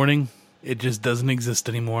in the morning, it just doesn't exist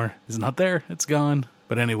anymore. It's not there, it's gone.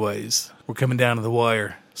 But anyways, we're coming down to the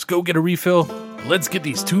wire. Let's go get a refill. Let's get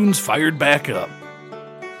these tunes fired back up.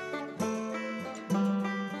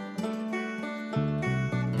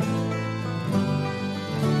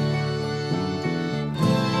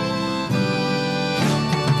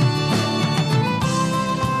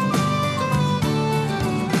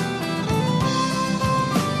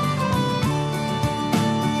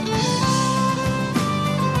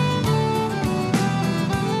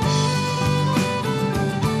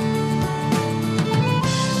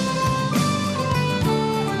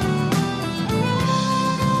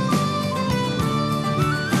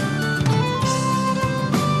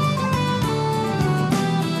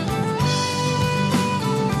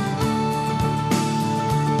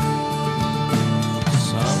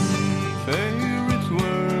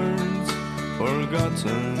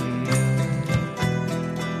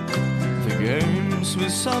 The games we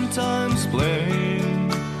sometimes play,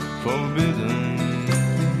 forbidden.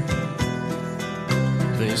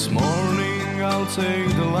 This morning I'll take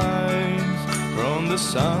the light from the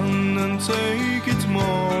sun and take it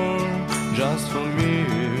more just for me,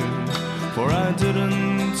 for I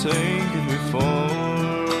didn't take it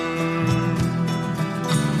before.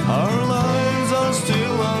 Our lives are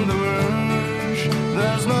still on the verge,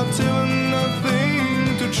 there's not even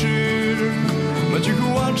nothing to cheer, but you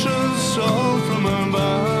can watch us all from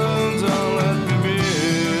above. Don't let me be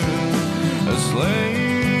a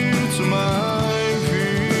slave to my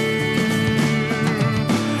fear.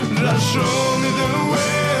 Just show me the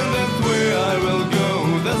way, and that way I will go.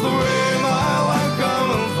 That's the way my life I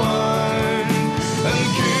will find, and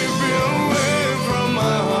keep me away from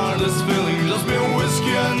my hardest feeling. Just be a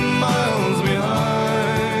whiskey and miles behind.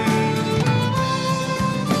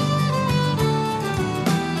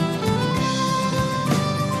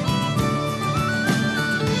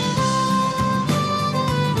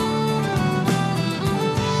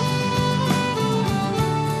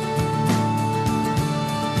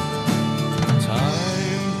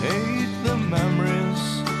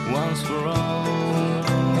 once for all.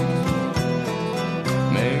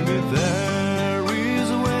 Maybe there is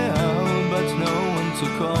a way out, but no one to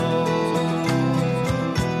call.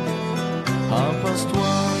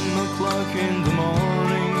 1:30 in the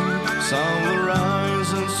morning, sun will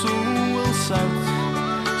rise and soon will set,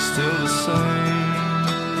 still the same,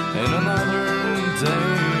 in another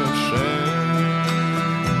day of shame.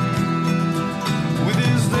 With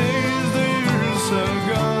these days the years are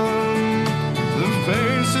gone, the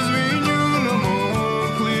faces we knew no more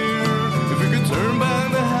clear. If we could turn back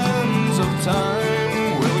the hands of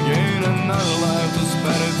time, we'll gain another life to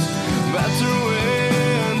spend it better way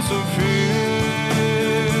and to feel.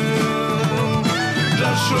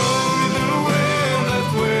 Just show me the way, that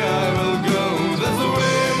way I will go. That's the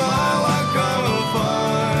way my luck I will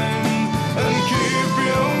find. And keep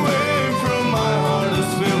you away from my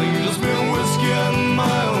hardest feeling. Just be a whiskey and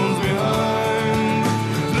miles behind.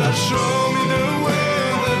 Just show me the way,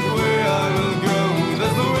 that way I will go.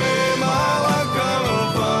 That's the way my luck I will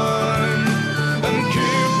find. And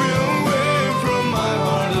keep you away from my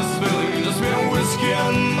hardest feeling. Just be a whiskey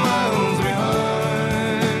and miles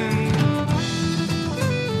behind.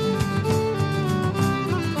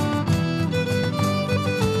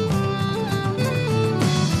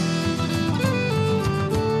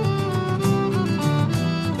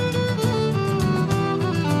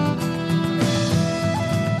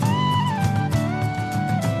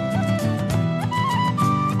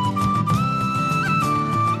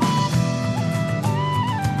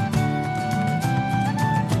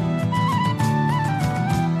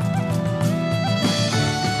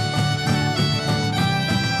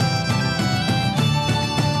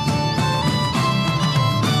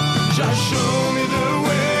 Just show me the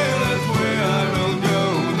way, that way I will go.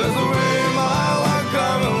 That's the way my luck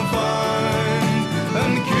I will find.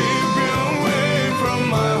 And keep me away from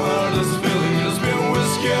my hardest feeling. Just be a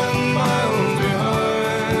whiskey and miles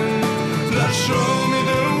behind. Just show me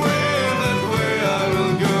the way, that way I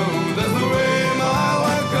will go. That's the way my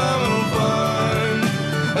luck I will find.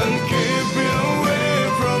 And keep me away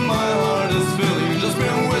from my hardest feeling. Just be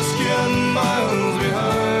a whiskey and miles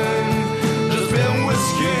behind. Just be a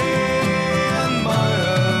whiskey.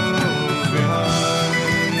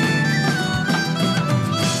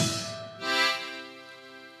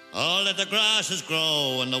 Oh, let the grasses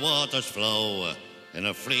grow and the waters flow in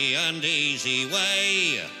a free and easy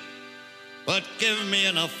way. But give me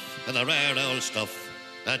enough of the rare old stuff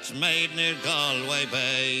that's made near Galway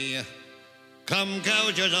Bay. Come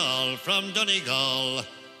gougers all from Donegal,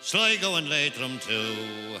 Sligo and Leitrim too.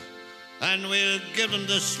 And we'll give them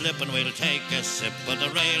the slip and we'll take a sip of the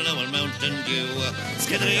rail old Mountain Dew.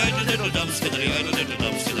 Skiddery idle little dum, skiddery idle little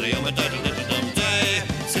dum, skiddery um a diddle little dum day.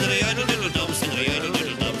 Skiddery idle little dum, skiddery idle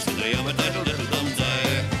little dum, skiddery um a diddle little dum day.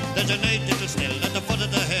 There's a nice little still at the foot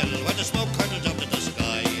of the hill where the smoke curtains up to the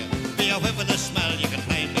sky. Be a whiff of the smell, you can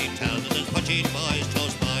plainly tell that there's pudgy boys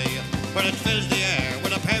close by. Where it fills the air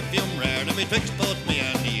with a perfume rare and betwixt both me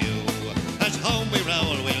and you. As home we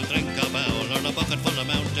roll, we'll drink a bowl or a bucket full of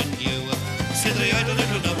Mountain Dew. Skiddery idle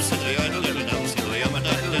little dum, skiddery idle little dum, skiddery um a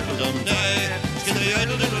diddle little dum day. Skiddery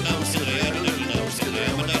idle little dum, skiddery idle little dum, skiddery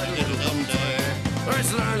um a diddle little dum day.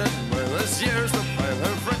 Let's learn it when this year's the plan.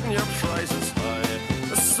 I've written your prices high.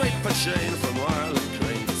 The sweet poachine from Ireland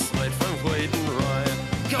green, the slate from wheat and rye.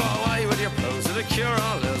 Go away with your pose of the cure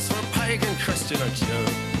all is for pagan, Christian or Jew.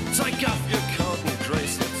 Take off your coat and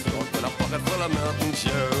grease your throat with a bucket full of Mountain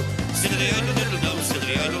Dew. Skiddery idle little dum,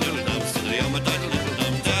 skiddery idle little dum, skiddery um a diddle little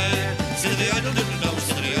dum day. Skiddery idle little dum,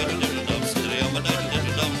 skiddery idle little dum, skiddery um a diddle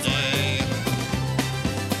little dum day.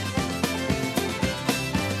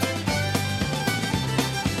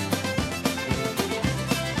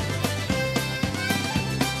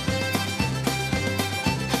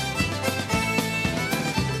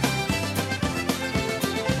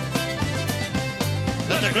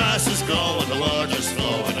 Let the grasses grow and the waters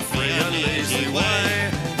flow in a free and easy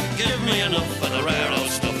way. Give me enough of the rare old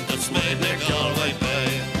stuff that's made near Galway Bay.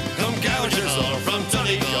 Come gougers all from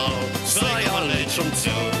Donegal, Sligo and Leitrim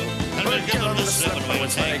too. And we'll give them the slip and we'll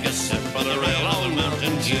take a sip of the real old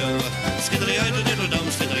Mountain Dew. Skiddery idle little dum,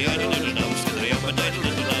 skiddery idle little dum, skiddery up a diddle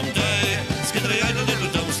little dum day. Skiddery idle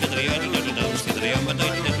little dum, skiddery idle little dum, skiddery up a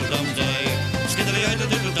diddle little dum day. Skiddery idle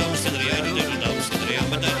little dum, skiddery idle little dum, skiddery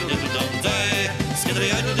up a diddle little dum day. Skiddery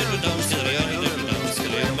idle little dum, skiddery idle little dum,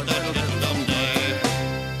 skiddery up a diddle little dum day.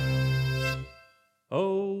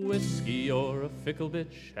 Oh, whiskey, you're a fickle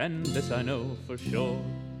bitch, and this I know for sure.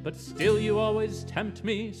 But still you always tempt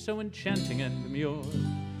me, so enchanting and demure.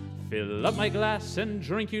 Fill up my glass and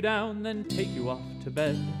drink you down, then take you off to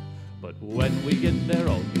bed. But when we get there,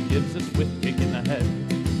 all you give's a swift kick in the head.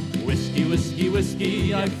 Whiskey, whiskey,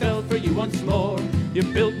 whiskey, I fell for you once more. You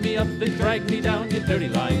built me up, then dragged me down, you dirty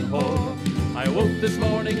lying whore. I woke this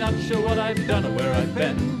morning, not sure what I've done or where I've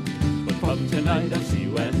been. But come tonight, I'll see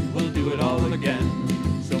you and we'll do it all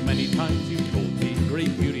again. So many times you told me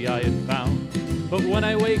great beauty I had found. But when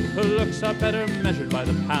I wake, her looks are better measured by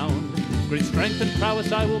the pound. Great strength and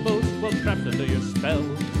prowess I will boast, while trapped under your spell,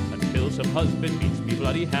 until some husband meets me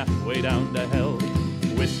bloody halfway down to hell.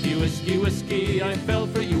 Whiskey, whiskey, whiskey, I fell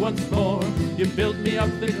for you once more. You built me up,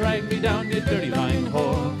 then dragged me down, you dirty lying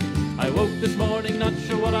whore. I woke this morning, not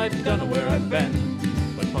sure what I've done or where I've been.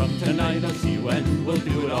 But come tonight, I'll see you and we'll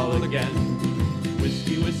do it all again.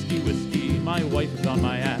 Whiskey, whiskey, whiskey, my wife is on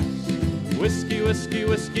my ass. Whiskey, whiskey,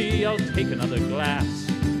 whiskey, I'll take another glass.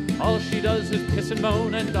 All she does is piss and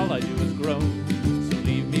moan, and all I do is groan. So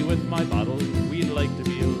leave me with my bottle, we'd like to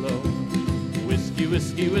be alone. Whiskey,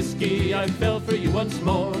 whiskey, whiskey, I fell for you once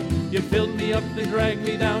more. You filled me up, then dragged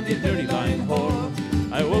me down, you dirty lying whore.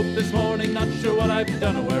 I woke this morning, not sure what I've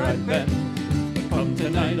done or where I've been. But come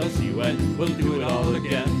tonight, I'll see you and we'll do it all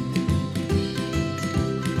again.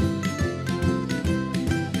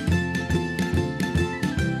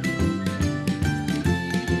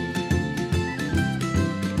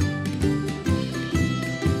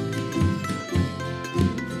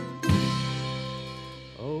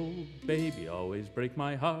 Baby, always break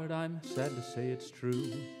my heart, I'm sad to say it's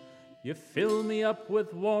true. You fill me up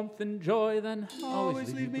with warmth and joy, then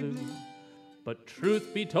always leave me blue. But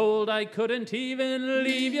truth be told, I couldn't even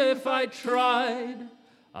leave you if I tried.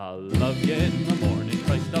 I'll love you in the morning,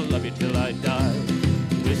 Christ, I'll love you till I die.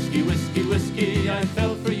 Whiskey, whiskey, whiskey, I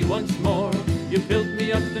fell for you once more. You built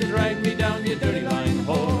me up, then dragged me down, you dirty lying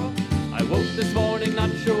whore. I woke this morning, not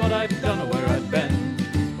sure what I've done or where I've been.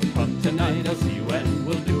 Come tonight, I'll see you and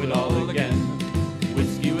we'll do it all again.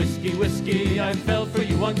 Whiskey, whiskey, whiskey, I fell for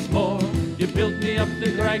you once more. You built me up,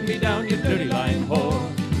 then dragged me down, you dirty lying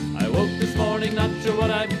whore. I woke this morning, not sure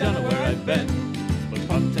what I've done or where I've been. But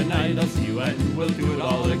come tonight, I'll see you and we'll do it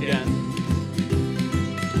all again.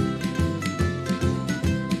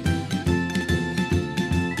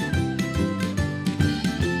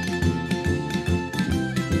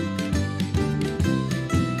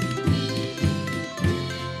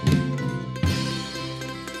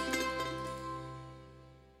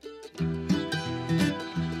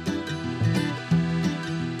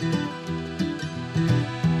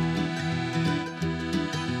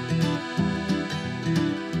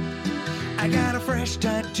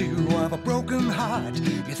 Tattoo of a broken heart.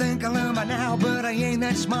 You think I learned by now, but I ain't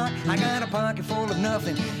that smart. I got a pocket full of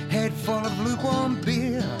nothing, head full of lukewarm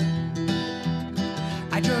beer.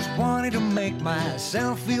 I just wanted to make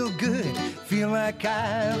myself feel good, feel like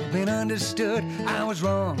I've been understood. I was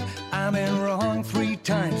wrong, I've been wrong 3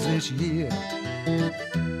 times this year.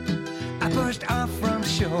 I pushed off from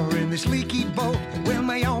shore in this leaky boat with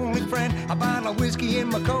my only friend, a bottle of whiskey in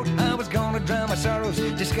my coat. I was gonna drown my sorrows,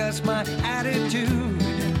 discuss my attitude.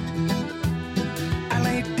 I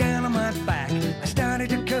laid down on my back, I started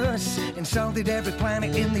to curse, insulted every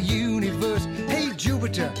planet in the universe. Hey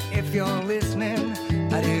Jupiter, if you're listening,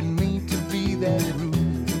 I didn't mean to be that rude.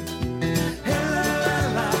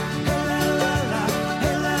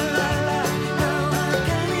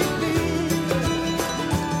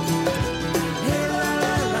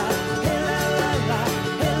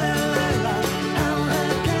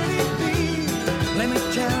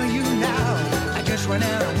 Run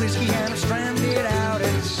out of whiskey and I'm stranded out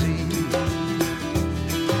at sea.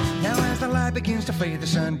 Now as the light begins to fade, the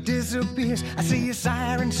sun disappears. I see a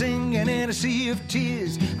siren singing in a sea of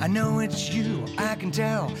tears. I know it's you, I can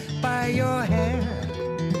tell by your hair.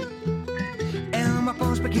 And my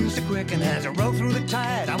pulse begins to quicken as I roll through the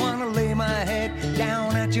tide. I wanna lay my head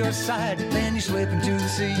down at your side. Then you slip into the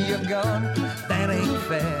sea, you're gone. That ain't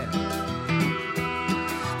fair.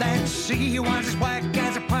 That sea was as black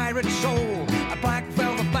as a pirate's soul, a black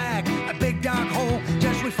velvet bag, a big dark hole,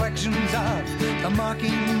 just reflections of the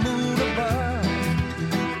mocking moon above.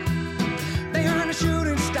 Behind a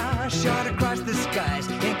shooting star shot across the skies,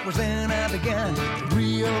 it was then I began to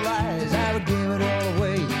realize I would give it all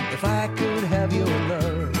away if I could have your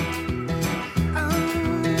love.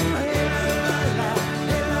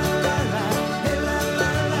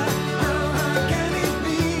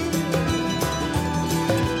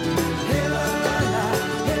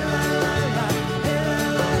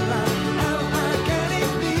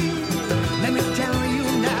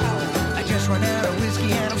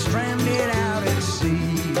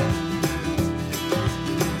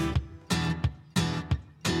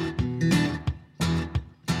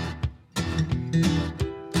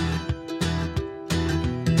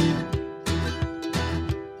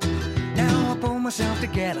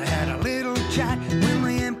 together, had a little chat with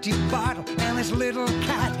my empty bottle and this little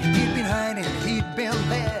cat. He'd been hiding, he'd been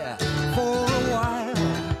there for a while.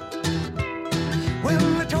 Well,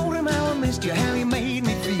 I told him how I missed you, how he made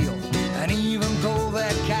me feel. And even though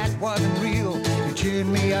that cat wasn't real, he cheered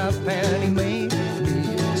me up and he made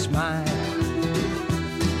me smile.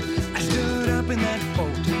 I stood up in that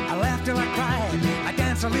boat, I laughed till I cried. I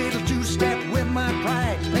danced a little two-step with my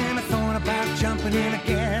pride. Then I thought about jumping in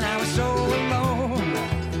again, I was so alone.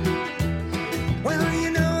 Well, you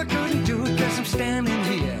know I couldn't do it 'cause I'm standing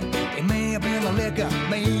here. It may have been the liquor,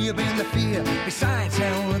 may have been the fear. Besides,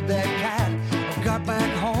 how would that cat have got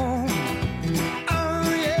back home? Oh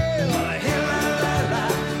yeah, hey la la la,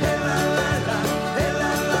 hey la la la, hey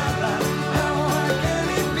la la la. How hard can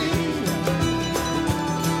it be?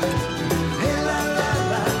 Hey la la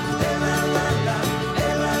la, hey la la la,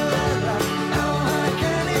 hey la la la. How hard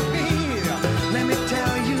can it be? Let me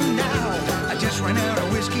tell you now, I just ran out of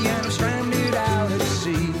whiskey and I'm stranded out at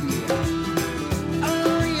sea.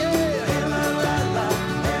 Oh yeah, hey la la la,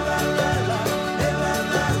 hey la la la, hey la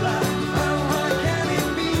la la. How hard can it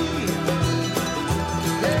be?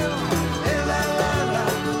 Hey la la la,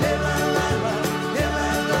 hey la la la, hey la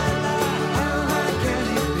la la. How hard can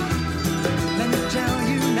it be? Let me tell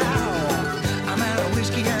you now, I'm out of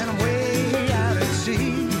whiskey and I'm way out at sea.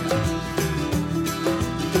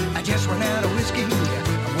 I just ran out of whiskey,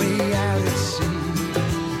 I'm way out at sea.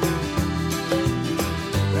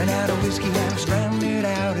 Ran out of whiskey and I'm stranded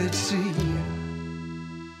out at sea.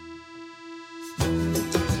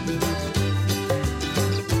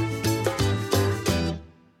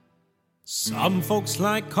 Some folks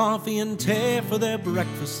like coffee and tea for their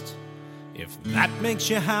breakfast. If that makes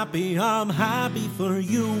you happy, I'm happy for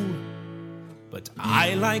you. But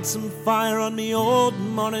I like some fire on me old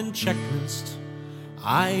morning checklist.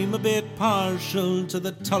 I'm a bit partial to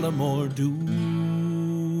the Tullamore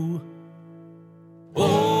Dew.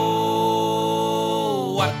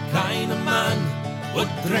 Oh, what kind of man would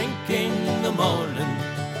drink in the morning?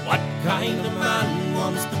 What kind of man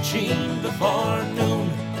wants poutine before noon?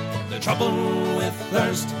 The trouble with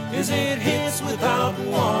thirst is it hits without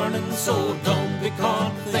warning, so don't be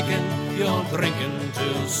caught thinking you're drinking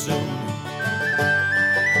too soon.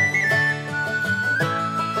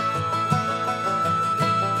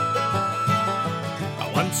 I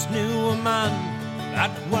once knew a man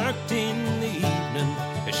that worked in the evening,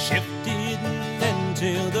 a shift didn't end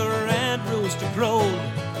till the red rooster crowed.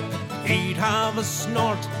 He'd have a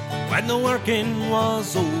snort when the working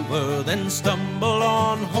was over, then stumble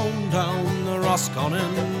on home down the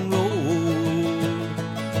Roscommon Road.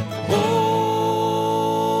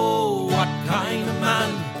 Oh, what kind of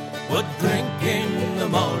man would drink in the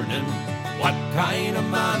morning? What kind of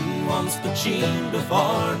man wants poutine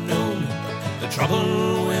before noon? The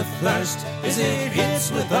trouble with thirst is it hits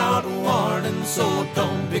without warning, so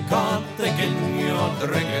don't be caught thinking you're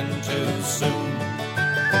drinking too soon.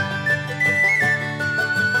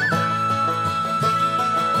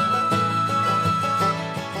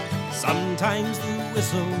 Sometimes the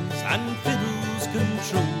whistles and fiddles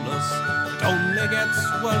control us. It only gets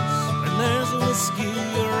worse when there's whiskey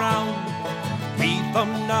around. We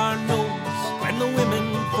thumbed our nose when the women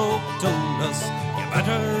folk told us, you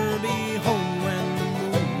better be home when the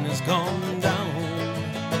moon has gone down.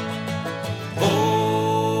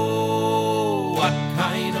 Oh, what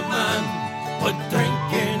kind of man would drink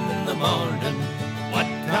in the morning? What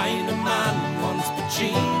kind of man wants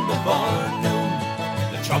poutine before noon?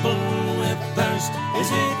 Trouble with thirst is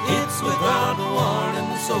it hits without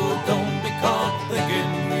warning, so don't be caught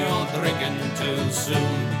thinking you're drinking too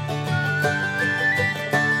soon.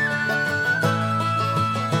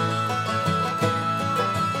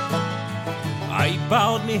 I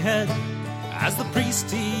bowed me head as the priest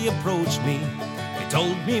he approached me. He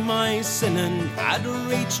told me my sinning had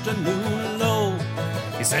reached a new low.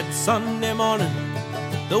 He said Sunday morning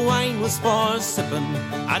the wine was for sipping,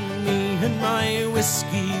 and me and my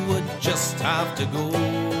whiskey would just have to go.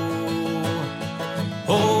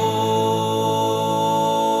 Oh,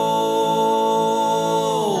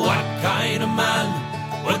 what kind of man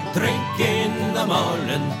would drink in the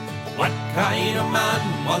morning? What kind of man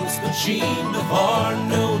wants poutine before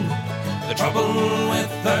noon? The trouble with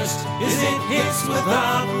thirst is it hits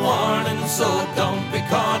without warning, so don't be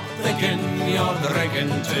caught thinking you're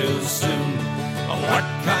drinking too soon. What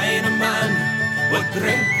kind of man would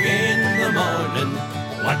drink in the morning?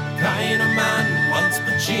 What kind of man wants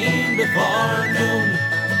poutine before noon?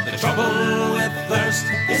 The trouble with thirst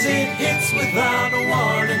is it hits without a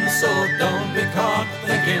warning, so don't be caught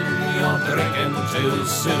thinking you're drinking too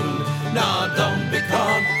soon. No, don't be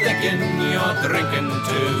caught thinking you're drinking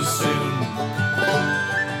too soon.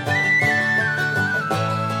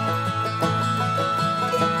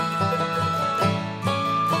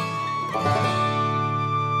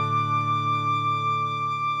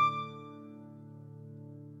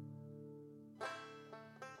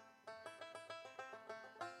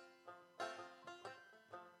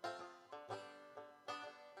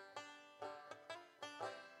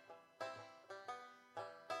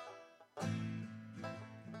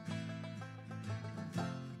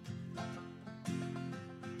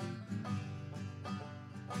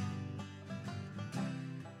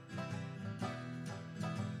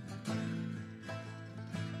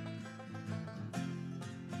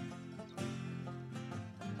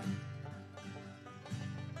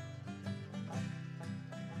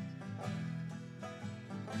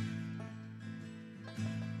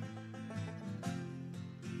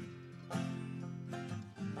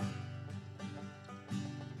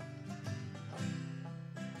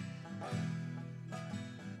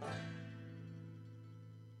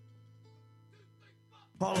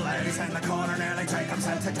 Old ladies in the corner nearly take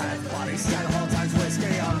themselves to death. Bodies still hold times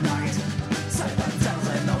whiskey all night. Say the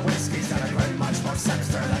devil in the whiskey's got a drink much more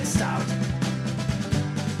sinister than stout.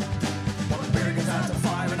 One beer gets out to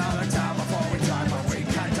 5 another down before we die, but we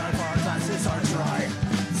can't die for our glasses are dry.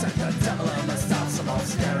 Say the devil in the stout's the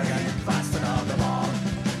most scary and faster of them all.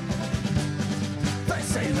 They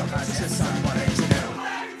say look at your son, what did you do?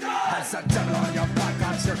 Has the devil on your back,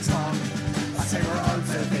 got your tongue. I say we're all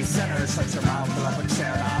filthy sinners, shut your mouth, pull up a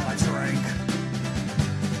chair and have a drink.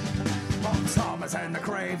 Old Tom is in the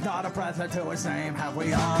grave, not a breath to his name. Have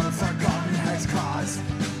we all forgotten his cause?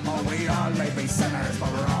 Oh, we all may be sinners,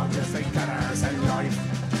 but we're all just beginners in life.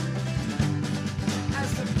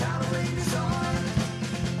 As the battling is on,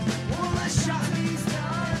 all the shotty's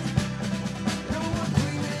done. No one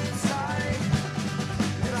clean inside,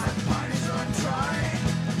 and our bodies run dry.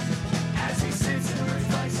 As he sits and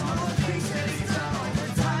reflects on the peace that he's done, over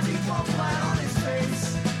time he falls flat on his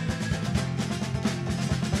face.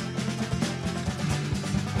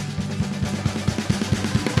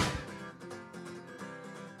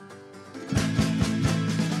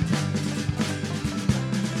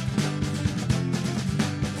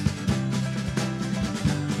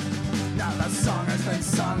 Now the song has been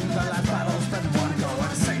sung, the last battle's been won. Go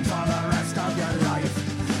and sing for the rest of your life.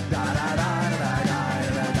 Da da da da da da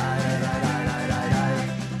da da da da da.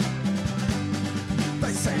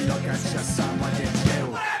 They say, look at your son, what did you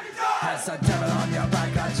do? Has the devil on your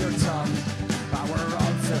back, got your tongue? But we're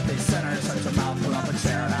all filthy sinners, shut your mouth, pull up a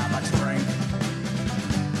chair and have a drink.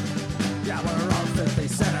 Yeah, we're all filthy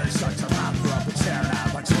sinners, shut your mouth, pull up a chair and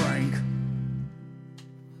have a drink.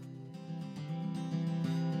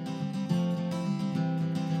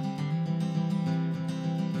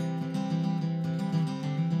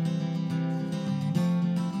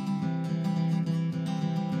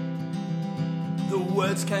 The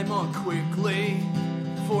words came on quickly,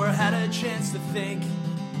 before I had a chance to think.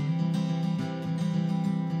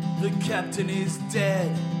 The captain is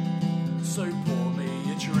dead, so pour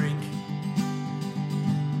me a drink.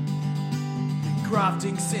 Been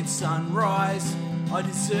grafting since sunrise, I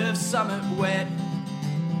deserve something wet.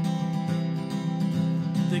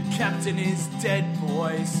 The captain is dead,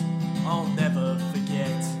 boys, I'll never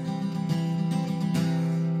forget.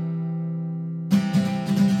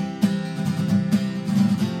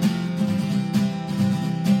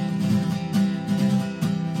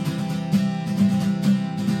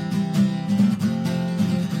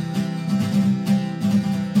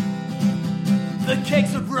 The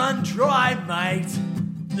kegs have run dry, mate.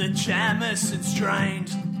 The Jameson's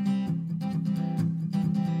drained.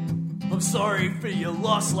 I'm sorry for your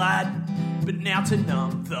loss, lad, but now to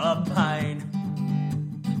numb the pain.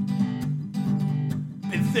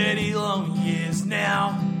 Been 30 long years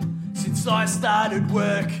now since I started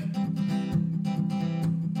work.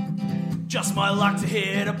 Just my luck to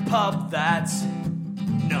hit a pub that's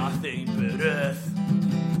nothing but earth.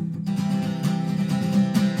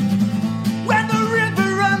 When the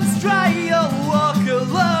river runs dry, you'll walk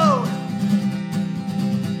alone.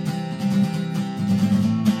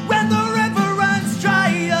 When the river runs dry,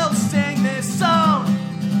 you'll sing this song.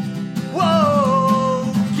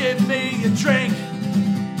 Whoa, give me a drink.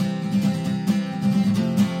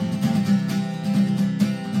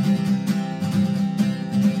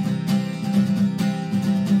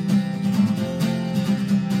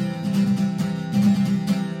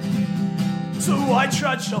 So I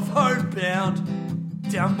trudged off homebound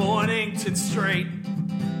down Mornington Street.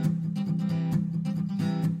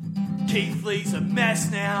 Keithley's a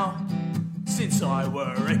mess now since I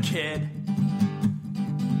were a kid.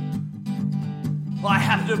 I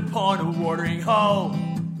happened upon a watering hole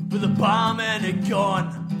but the barman had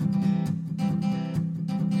gone.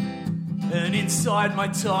 And inside my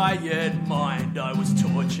tired mind I was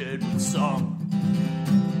tortured with song.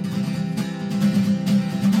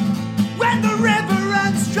 When the river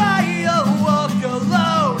runs dry, I'll walk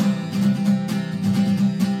alone.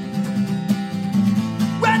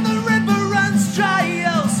 When the river runs dry,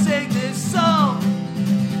 I'll sing this song.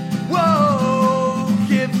 Whoa,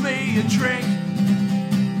 give me a drink.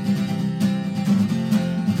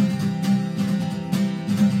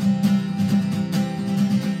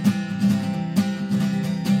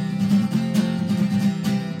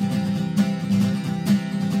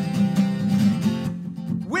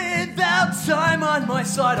 Time on my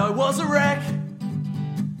side, I was a wreck.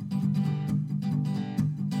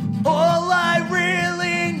 All I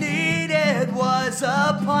really needed was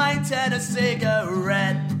a pint and a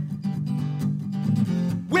cigarette.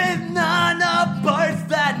 With none of both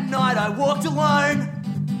that night, I walked alone.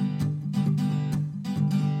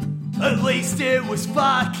 At least it was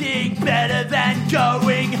fucking better than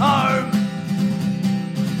going home.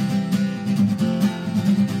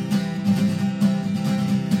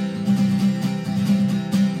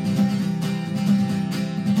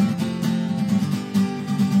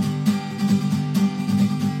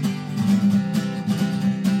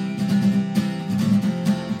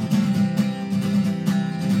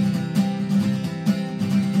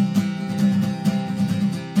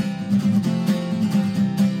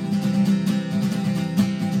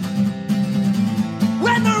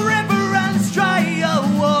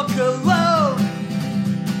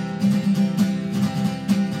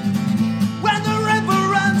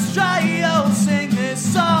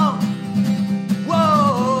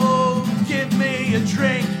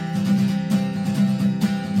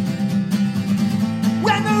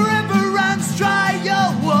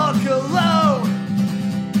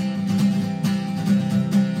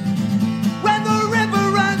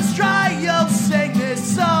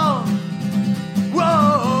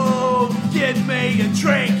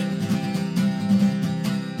 Drink.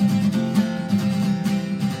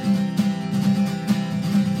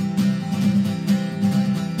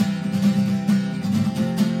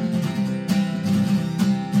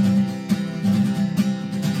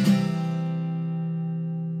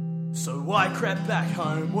 So I crept back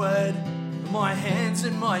homeward, my hands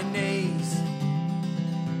and my knees.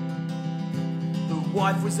 The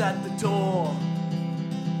wife was at the door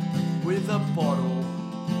with a bottle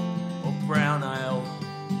of brown ale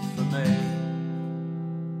for me.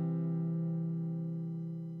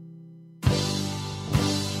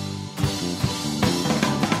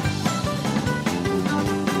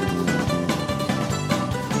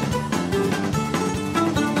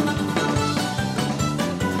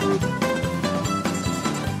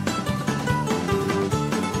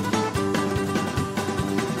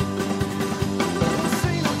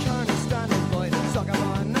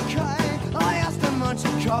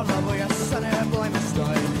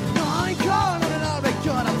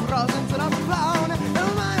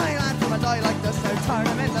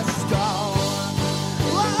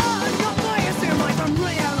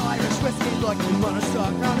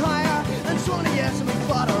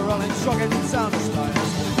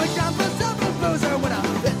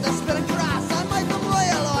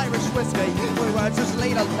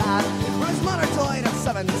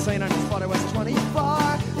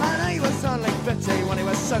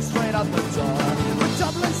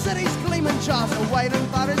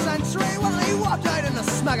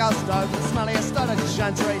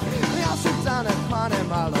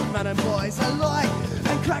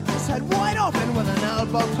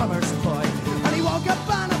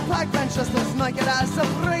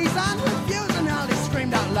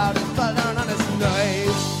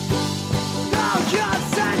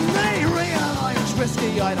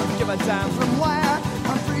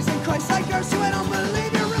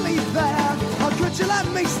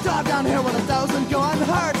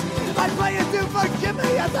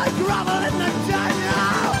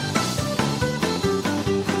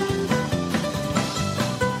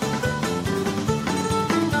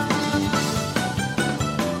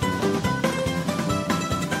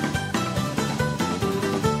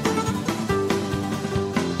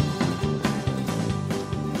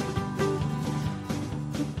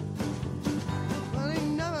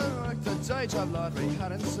 Job lottery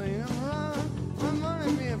hadn't seen him run.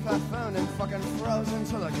 Reminding me if I found him fucking frozen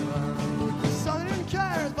to the ground. So he didn't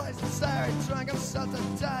care, his voice was sad, he drank himself to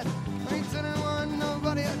death. He didn't want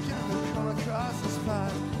nobody again to come across his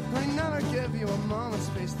path. He never give you a moment's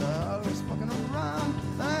peace, they're always fucking around.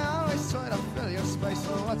 I always try to fill your space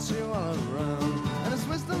and watch you all around. And his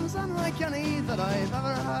wisdom's unlike any that I've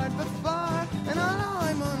ever heard before. And although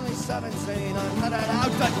I'm only 17, I'm headed out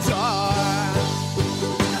the door.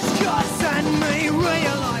 God send me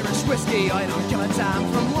real Irish whiskey, I don't give a damn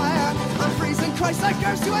from where. I'm freezing Christ like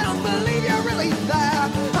curse you, I don't believe you're really there.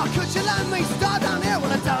 How could you let me start down here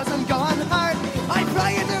when a dozen gone hard? I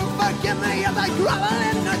pray you do forgive me as I grovel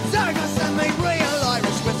in the dark. God send me real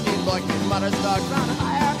Irish whiskey like my mother's dog round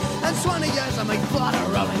higher. And 20 years of me blood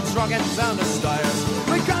rolling drunk and down the stairs.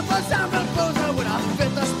 My grandpa's down the boozer with a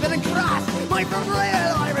fit the spinning cross. My from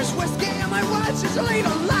real Irish whiskey and my words is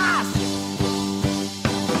leaving last.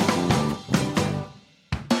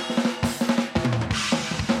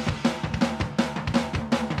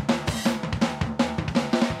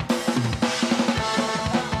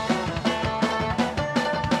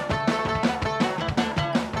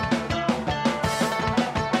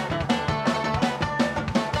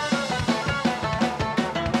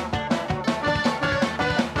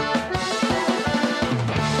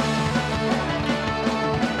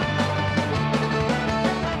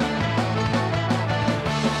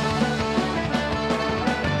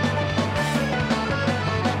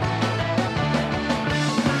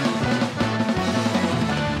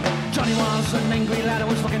 An angry lad who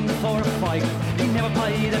was looking for a fight. He never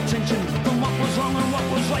paid attention from what was wrong and what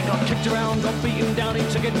was right. Got kicked around, got beaten down, he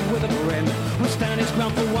took it with a grin. Would stand his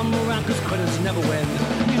ground for one more round, cause quitters never win.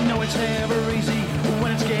 You know it's never easy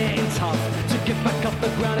when it's getting tough to get back off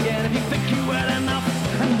the ground again if you think you had enough.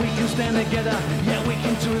 And we can stand together, yeah, we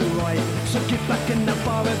can do it right. So get back in the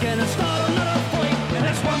bar again and start another fight. And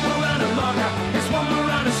it's one more round of lager, it's one more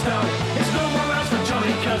round of stout. It's no more rounds for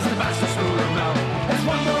Johnny, cause the bastards threw him out. It's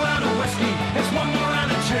one more round of whiskey, it's one more round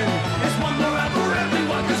of gin. It's one more round for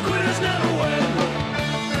everyone, cause quitters never win.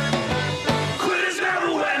 Quitters never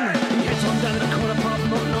win. He heads on down to the corner pub,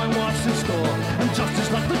 not knowing what's in store. And just as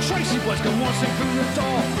like the Tracy boys come waltzing through the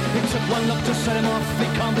door. It took one look to set him off, he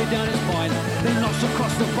calmed it down his spine. Then knocks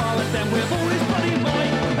across the bar at them with all his bloody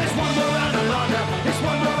might. It's one more round of lager, it's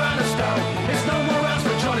one more round of stout. It's no more rounds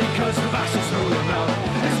for Johnny, cause the bastards threw him out.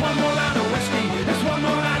 It's one more round of whiskey, it's one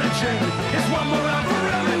more round of gin. It's one more round for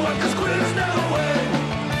everyone, cause quitters never win.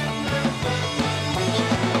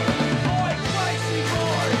 Boy, Tracy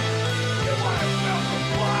boy, you wanna smell some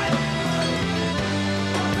blood?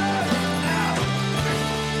 Now,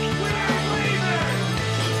 we ain't leaving.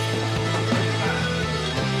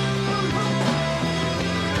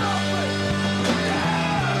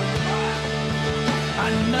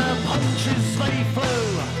 And the punches they flew,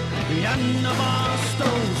 and the bar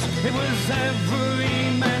stools. It was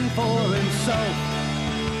every man for himself.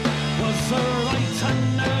 Was the right and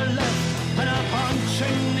the left, and a punch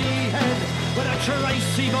in the head. With the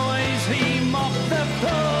Tracy boys, he mopped the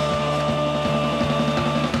floor.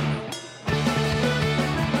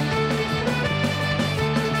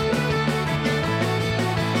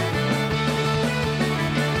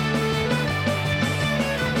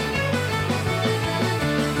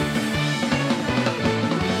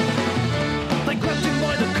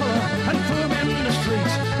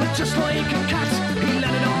 Just like a cat, he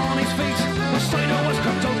landed on his feet. The side door was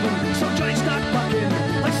cracked open, so Johnny snapped back in.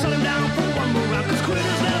 I set him down for one more round, cause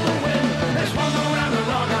quitters never win. There's one more round of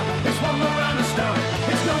lager, there's one more round of stout.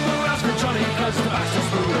 It's no more rounds for Johnny, cause the bastards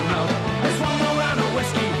threw him out. There's one more round of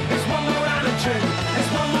whiskey, it's one more round of gin.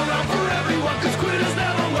 It's one more round for everyone, cause quitters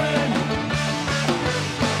never win.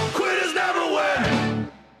 Quitters never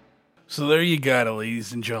win. So there you got it,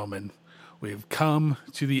 ladies and gentlemen. We have come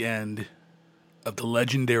to the end of the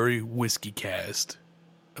legendary Whiskey Cast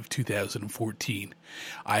of 2014.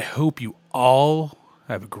 I hope you all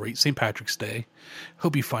have a great St. Patrick's Day.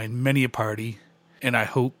 Hope you find many a party. And I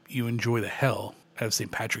hope you enjoy the hell out of St.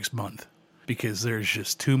 Patrick's Month. Because there's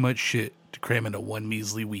just too much shit to cram into one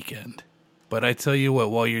measly weekend. But I tell you what,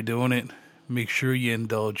 while you're doing it, make sure you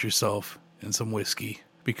indulge yourself in some whiskey.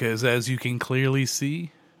 Because as you can clearly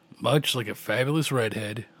see, much like a fabulous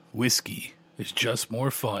redhead, whiskey is just more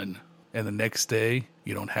fun. And the next day,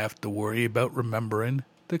 you don't have to worry about remembering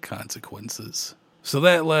the consequences. So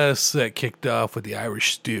that last set kicked off with the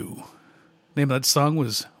Irish Stew. The name of that song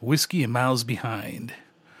was Whiskey and Miles Behind.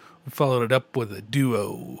 We followed it up with a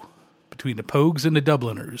duo between the Pogues and the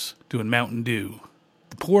Dubliners doing Mountain Dew.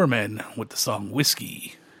 The Poor Men with the song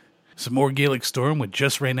Whiskey. Some more Gaelic Storm with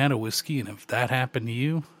Just Ran Out of Whiskey, and if that happened to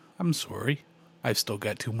you, I'm sorry. I've still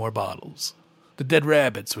got 2 more bottles. The Dead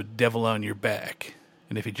Rabbits with Devil on Your Back.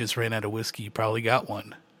 And if you just ran out of whiskey, you probably got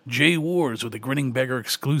one. Jay Wars with a Grinning Beggar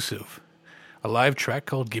exclusive. A live track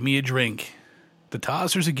called Gimme a Drink. The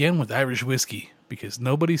Tossers again with Irish Whiskey, because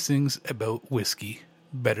nobody sings about whiskey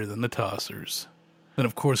better than the Tossers. Then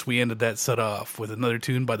of course we ended that set off with another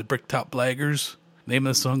tune by the Bricktop Blaggers. The name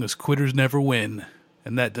of the song is Quitters Never Win.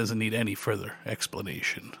 And that doesn't need any further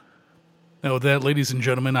explanation. Now with that, ladies and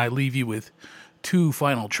gentlemen, I leave you with 2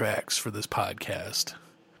 final tracks for this podcast.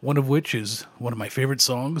 One of which is one of my favorite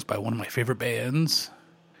songs by one of my favorite bands.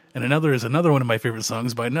 And another is another one of my favorite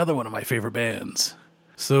songs by another one of my favorite bands.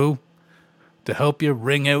 So, to help you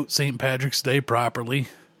ring out St. Patrick's Day properly,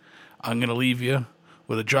 I'm going to leave you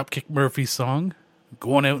with a Dropkick Murphys song,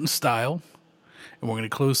 Going Out in Style. And we're going to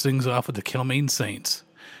close things off with the Kilmaine Saints.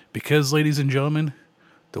 Because, ladies and gentlemen,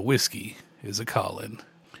 the whiskey is a callin'.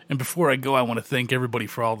 And before I go, I want to thank everybody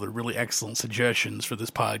for all the really excellent suggestions for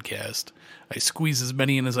this podcast. I squeezed as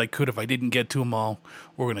many in as I could. If I didn't get to them all,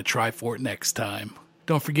 we're going to try for it next time.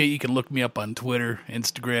 Don't forget you can look me up on Twitter,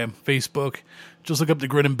 Instagram, Facebook. Just look up the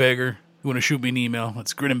Grin and Beggar. You want to shoot me an email,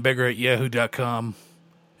 it's grinandbeggar@yahoo.com.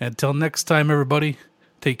 And until next time, everybody,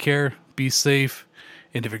 take care, be safe,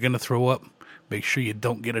 and if you're going to throw up, make sure you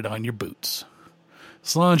don't get it on your boots.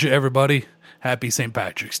 Slàinte, everybody. Happy St.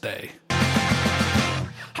 Patrick's Day.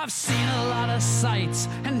 I've seen a lot of sights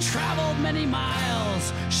and traveled many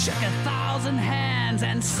miles, shook 1,000 hands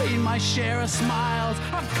and seen my share of smiles.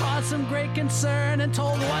 I've caused some great concern and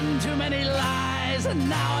told one too many lies, and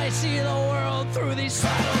now I see the world through these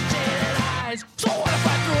subtle jaded eyes. So what if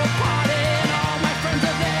I threw a party and all my friends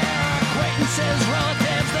are there? Acquaintances,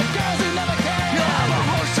 relatives, the girls who never care. You'll have a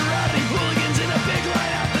host of rowdy hooligans in a big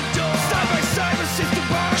line out the door. Side by side with Sister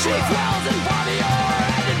Barbara, Chief Wells and Bobby Orr,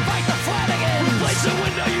 and invite the Flanagan. Replace the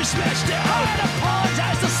window you smashed down. I'd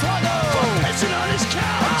apologize to Sluggo for pissing on his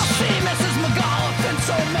couch. I'll see Mrs. McAuliffe and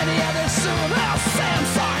so many others soon. I'll say I'm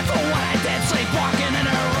sorry for what I did sleepwalking in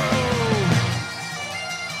her room.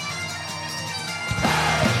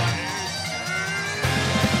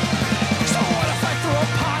 So what if I threw a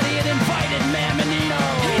party and invited Mamonino?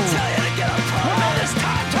 He'd tell you to get a permit. Well, this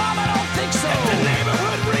time, Tom, I don't think so. At the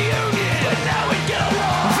neighborhood reunion, but now we'd get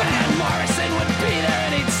along. Van Morrison would be there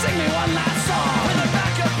and he'd sing me one last song. With a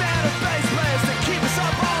backup band of bass players to keep us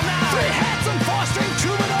up all night. 3 handsome 4-string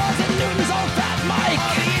troubadours and Newton's old fat Mike.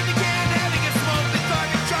 All the indicated having a smoke, they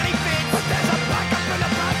target Johnny Fitz. But there's a backup in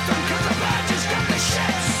the bathroom cause the badger's got the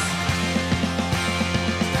shits.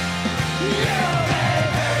 You may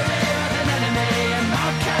bury me with an enemy in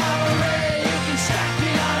Mount Calvary. You can stack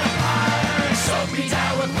me on a pyre and soak me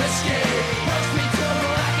down with whiskey. Roast me to a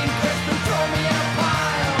black and crisp and throw me in a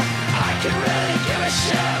pile. I can really give a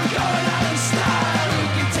shit, I'm going out in style. You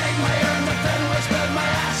can take my urn but then whisper my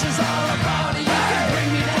ashes all about it. You can bring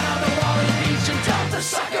me down to Wally Beach and dump the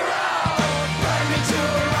sucker out. Burn me to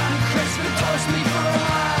a rotten crisp and toast me for a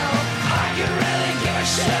while. I can really give a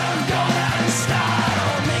shit, I'm going out in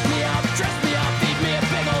style. Make me up, dress me up, feed me a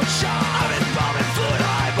big old shot. I'm embalming fluid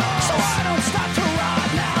eyeballs, so I don't stop to rot.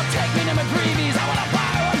 Now take me to McGreevy's, I wanna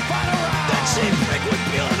buy one final round. That cheap prick would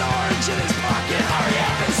peel an orange in his pocket. Hurry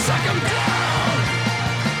up and suck him down.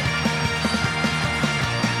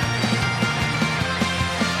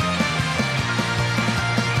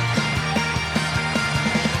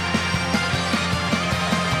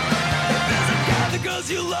 The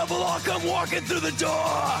girls you love will all come walking through the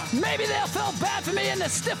door. Maybe they'll feel bad for me and the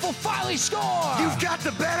stiff will finally score. You've got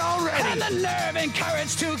the bet already. And the nerve and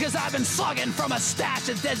courage too, cause I've been slugging from a stash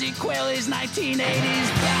of Desi Quayle's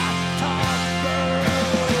 1980s bathtub brew.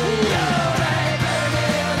 You may bury me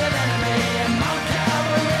with an enemy in Mount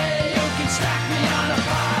Calvary. You can stack me on a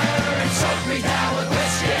fire and soak me down with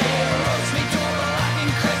whiskey. Roast me to a black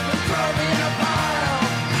and crisp and throw me in a pile.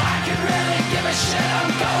 I can really give a shit,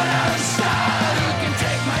 I'm going out in style. You can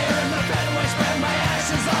take my urn, the bed where I spread my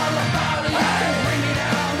ashes all about it. You can bring me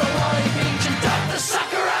down to Wally Beach and dump the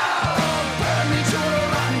sucker out. Burn me to a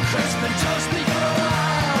rotten crisp and toast me for a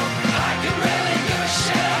while. I can really give a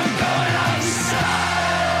shit, I'm going out in style.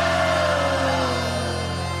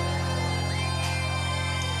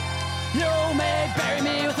 You may bury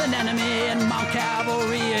me with an enemy in Mount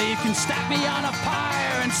Calvary. You can stack me on a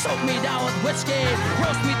pyre and soak me down with whiskey.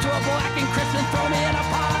 Roast me to a black and crisp and throw me in a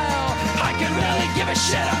pile. I can really give a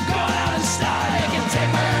shit, I'm going out in style. You can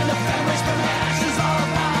take my urn, the feathers, spread my ashes all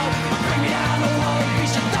about. Bring me down to Wally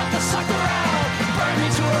Beach and dump the sucker out. Burn me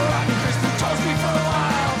to a rotten crisp and toast me for a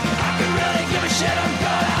while. I can really give a shit, I'm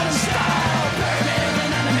going out in style. Bury me with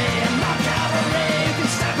an enemy in Mount Calvary. You can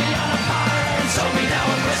stack me on a pyre and soak me down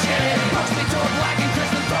with whiskey. Roast me to a black and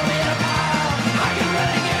crisp and throw me in a pile. I can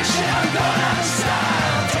really give a shit, I'm going out in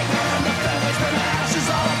style. Take my urn, the feathers, spread my ashes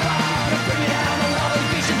all about. Bring me down to Wally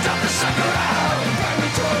Beach and dump the sucker out. Burn me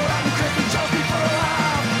to a rotten crisp and toast me for a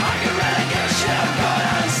while. I can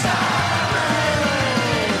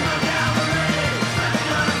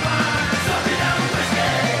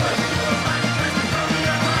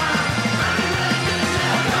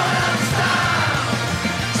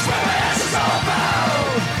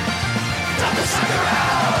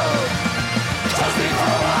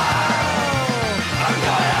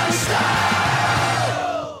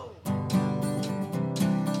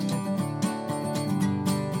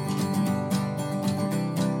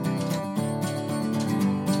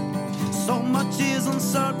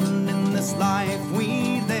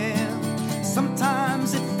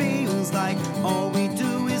Sometimes it feels like all we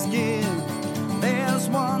do is give. There's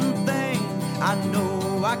one thing I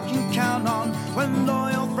know I can count on, when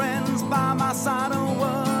loyal friends by my side are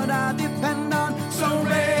what I depend on. So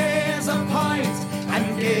raise a pint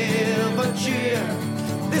and give a cheer.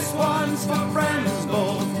 This one's for friends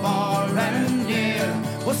both far and near.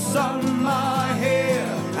 Well, some are here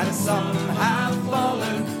and some have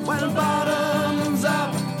fallen. Well, bottoms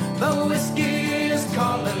up, the whiskey is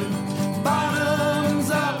calling.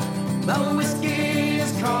 Bottoms up, the whiskey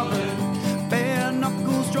is calling. Bare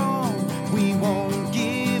knuckles drawn, we won't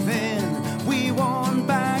give in. We won't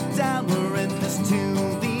back down, we're in this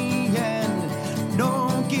till the end.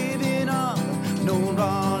 No giving up, no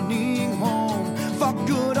running home. For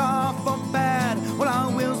good or for bad, well,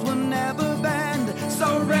 our wheels will never bend.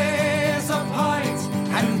 So raise a pint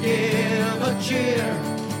and give a cheer.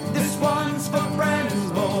 This one's for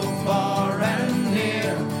friends both far and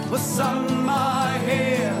near. Well, some are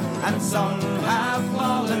here and some have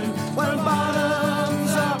fallen. Well,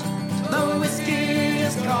 bottoms up, the whiskey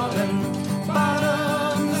is calling.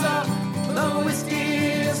 Bottoms up, the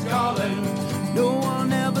whiskey is calling. No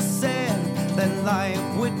one ever said that life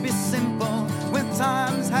would be simple when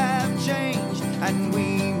times have changed and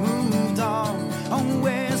we moved on. Oh,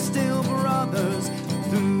 we're still brothers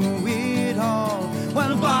through it all.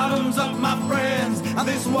 Well, bottoms up, my friends, and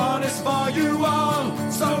this one is for you all.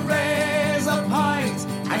 So raise a pint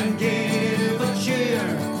and give a cheer.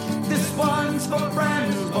 This one's for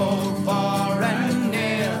friends both far and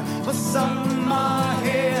near. But some are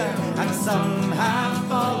here and some have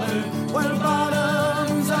fallen. Well,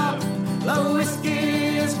 bottoms up, the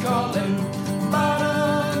whiskey is calling.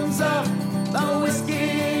 Bottoms up, the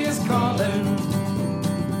whiskey is calling.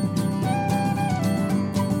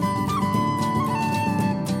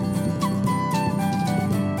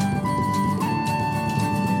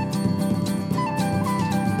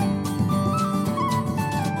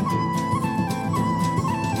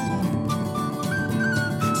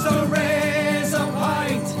 So raise a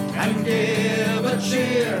pint and give a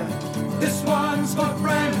cheer. This one's for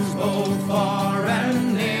friends both far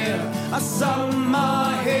and near. Some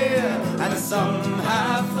are here and some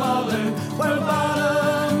have fallen. Well,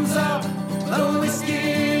 bottoms up, the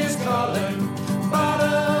whiskey is calling.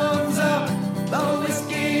 Bottoms up, the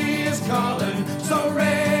whiskey is calling. So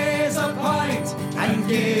raise a pint and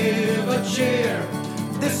give a cheer.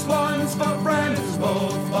 This one's for friends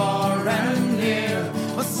both far and near.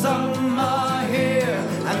 But some are here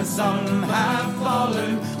and some have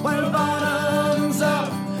fallen. Well,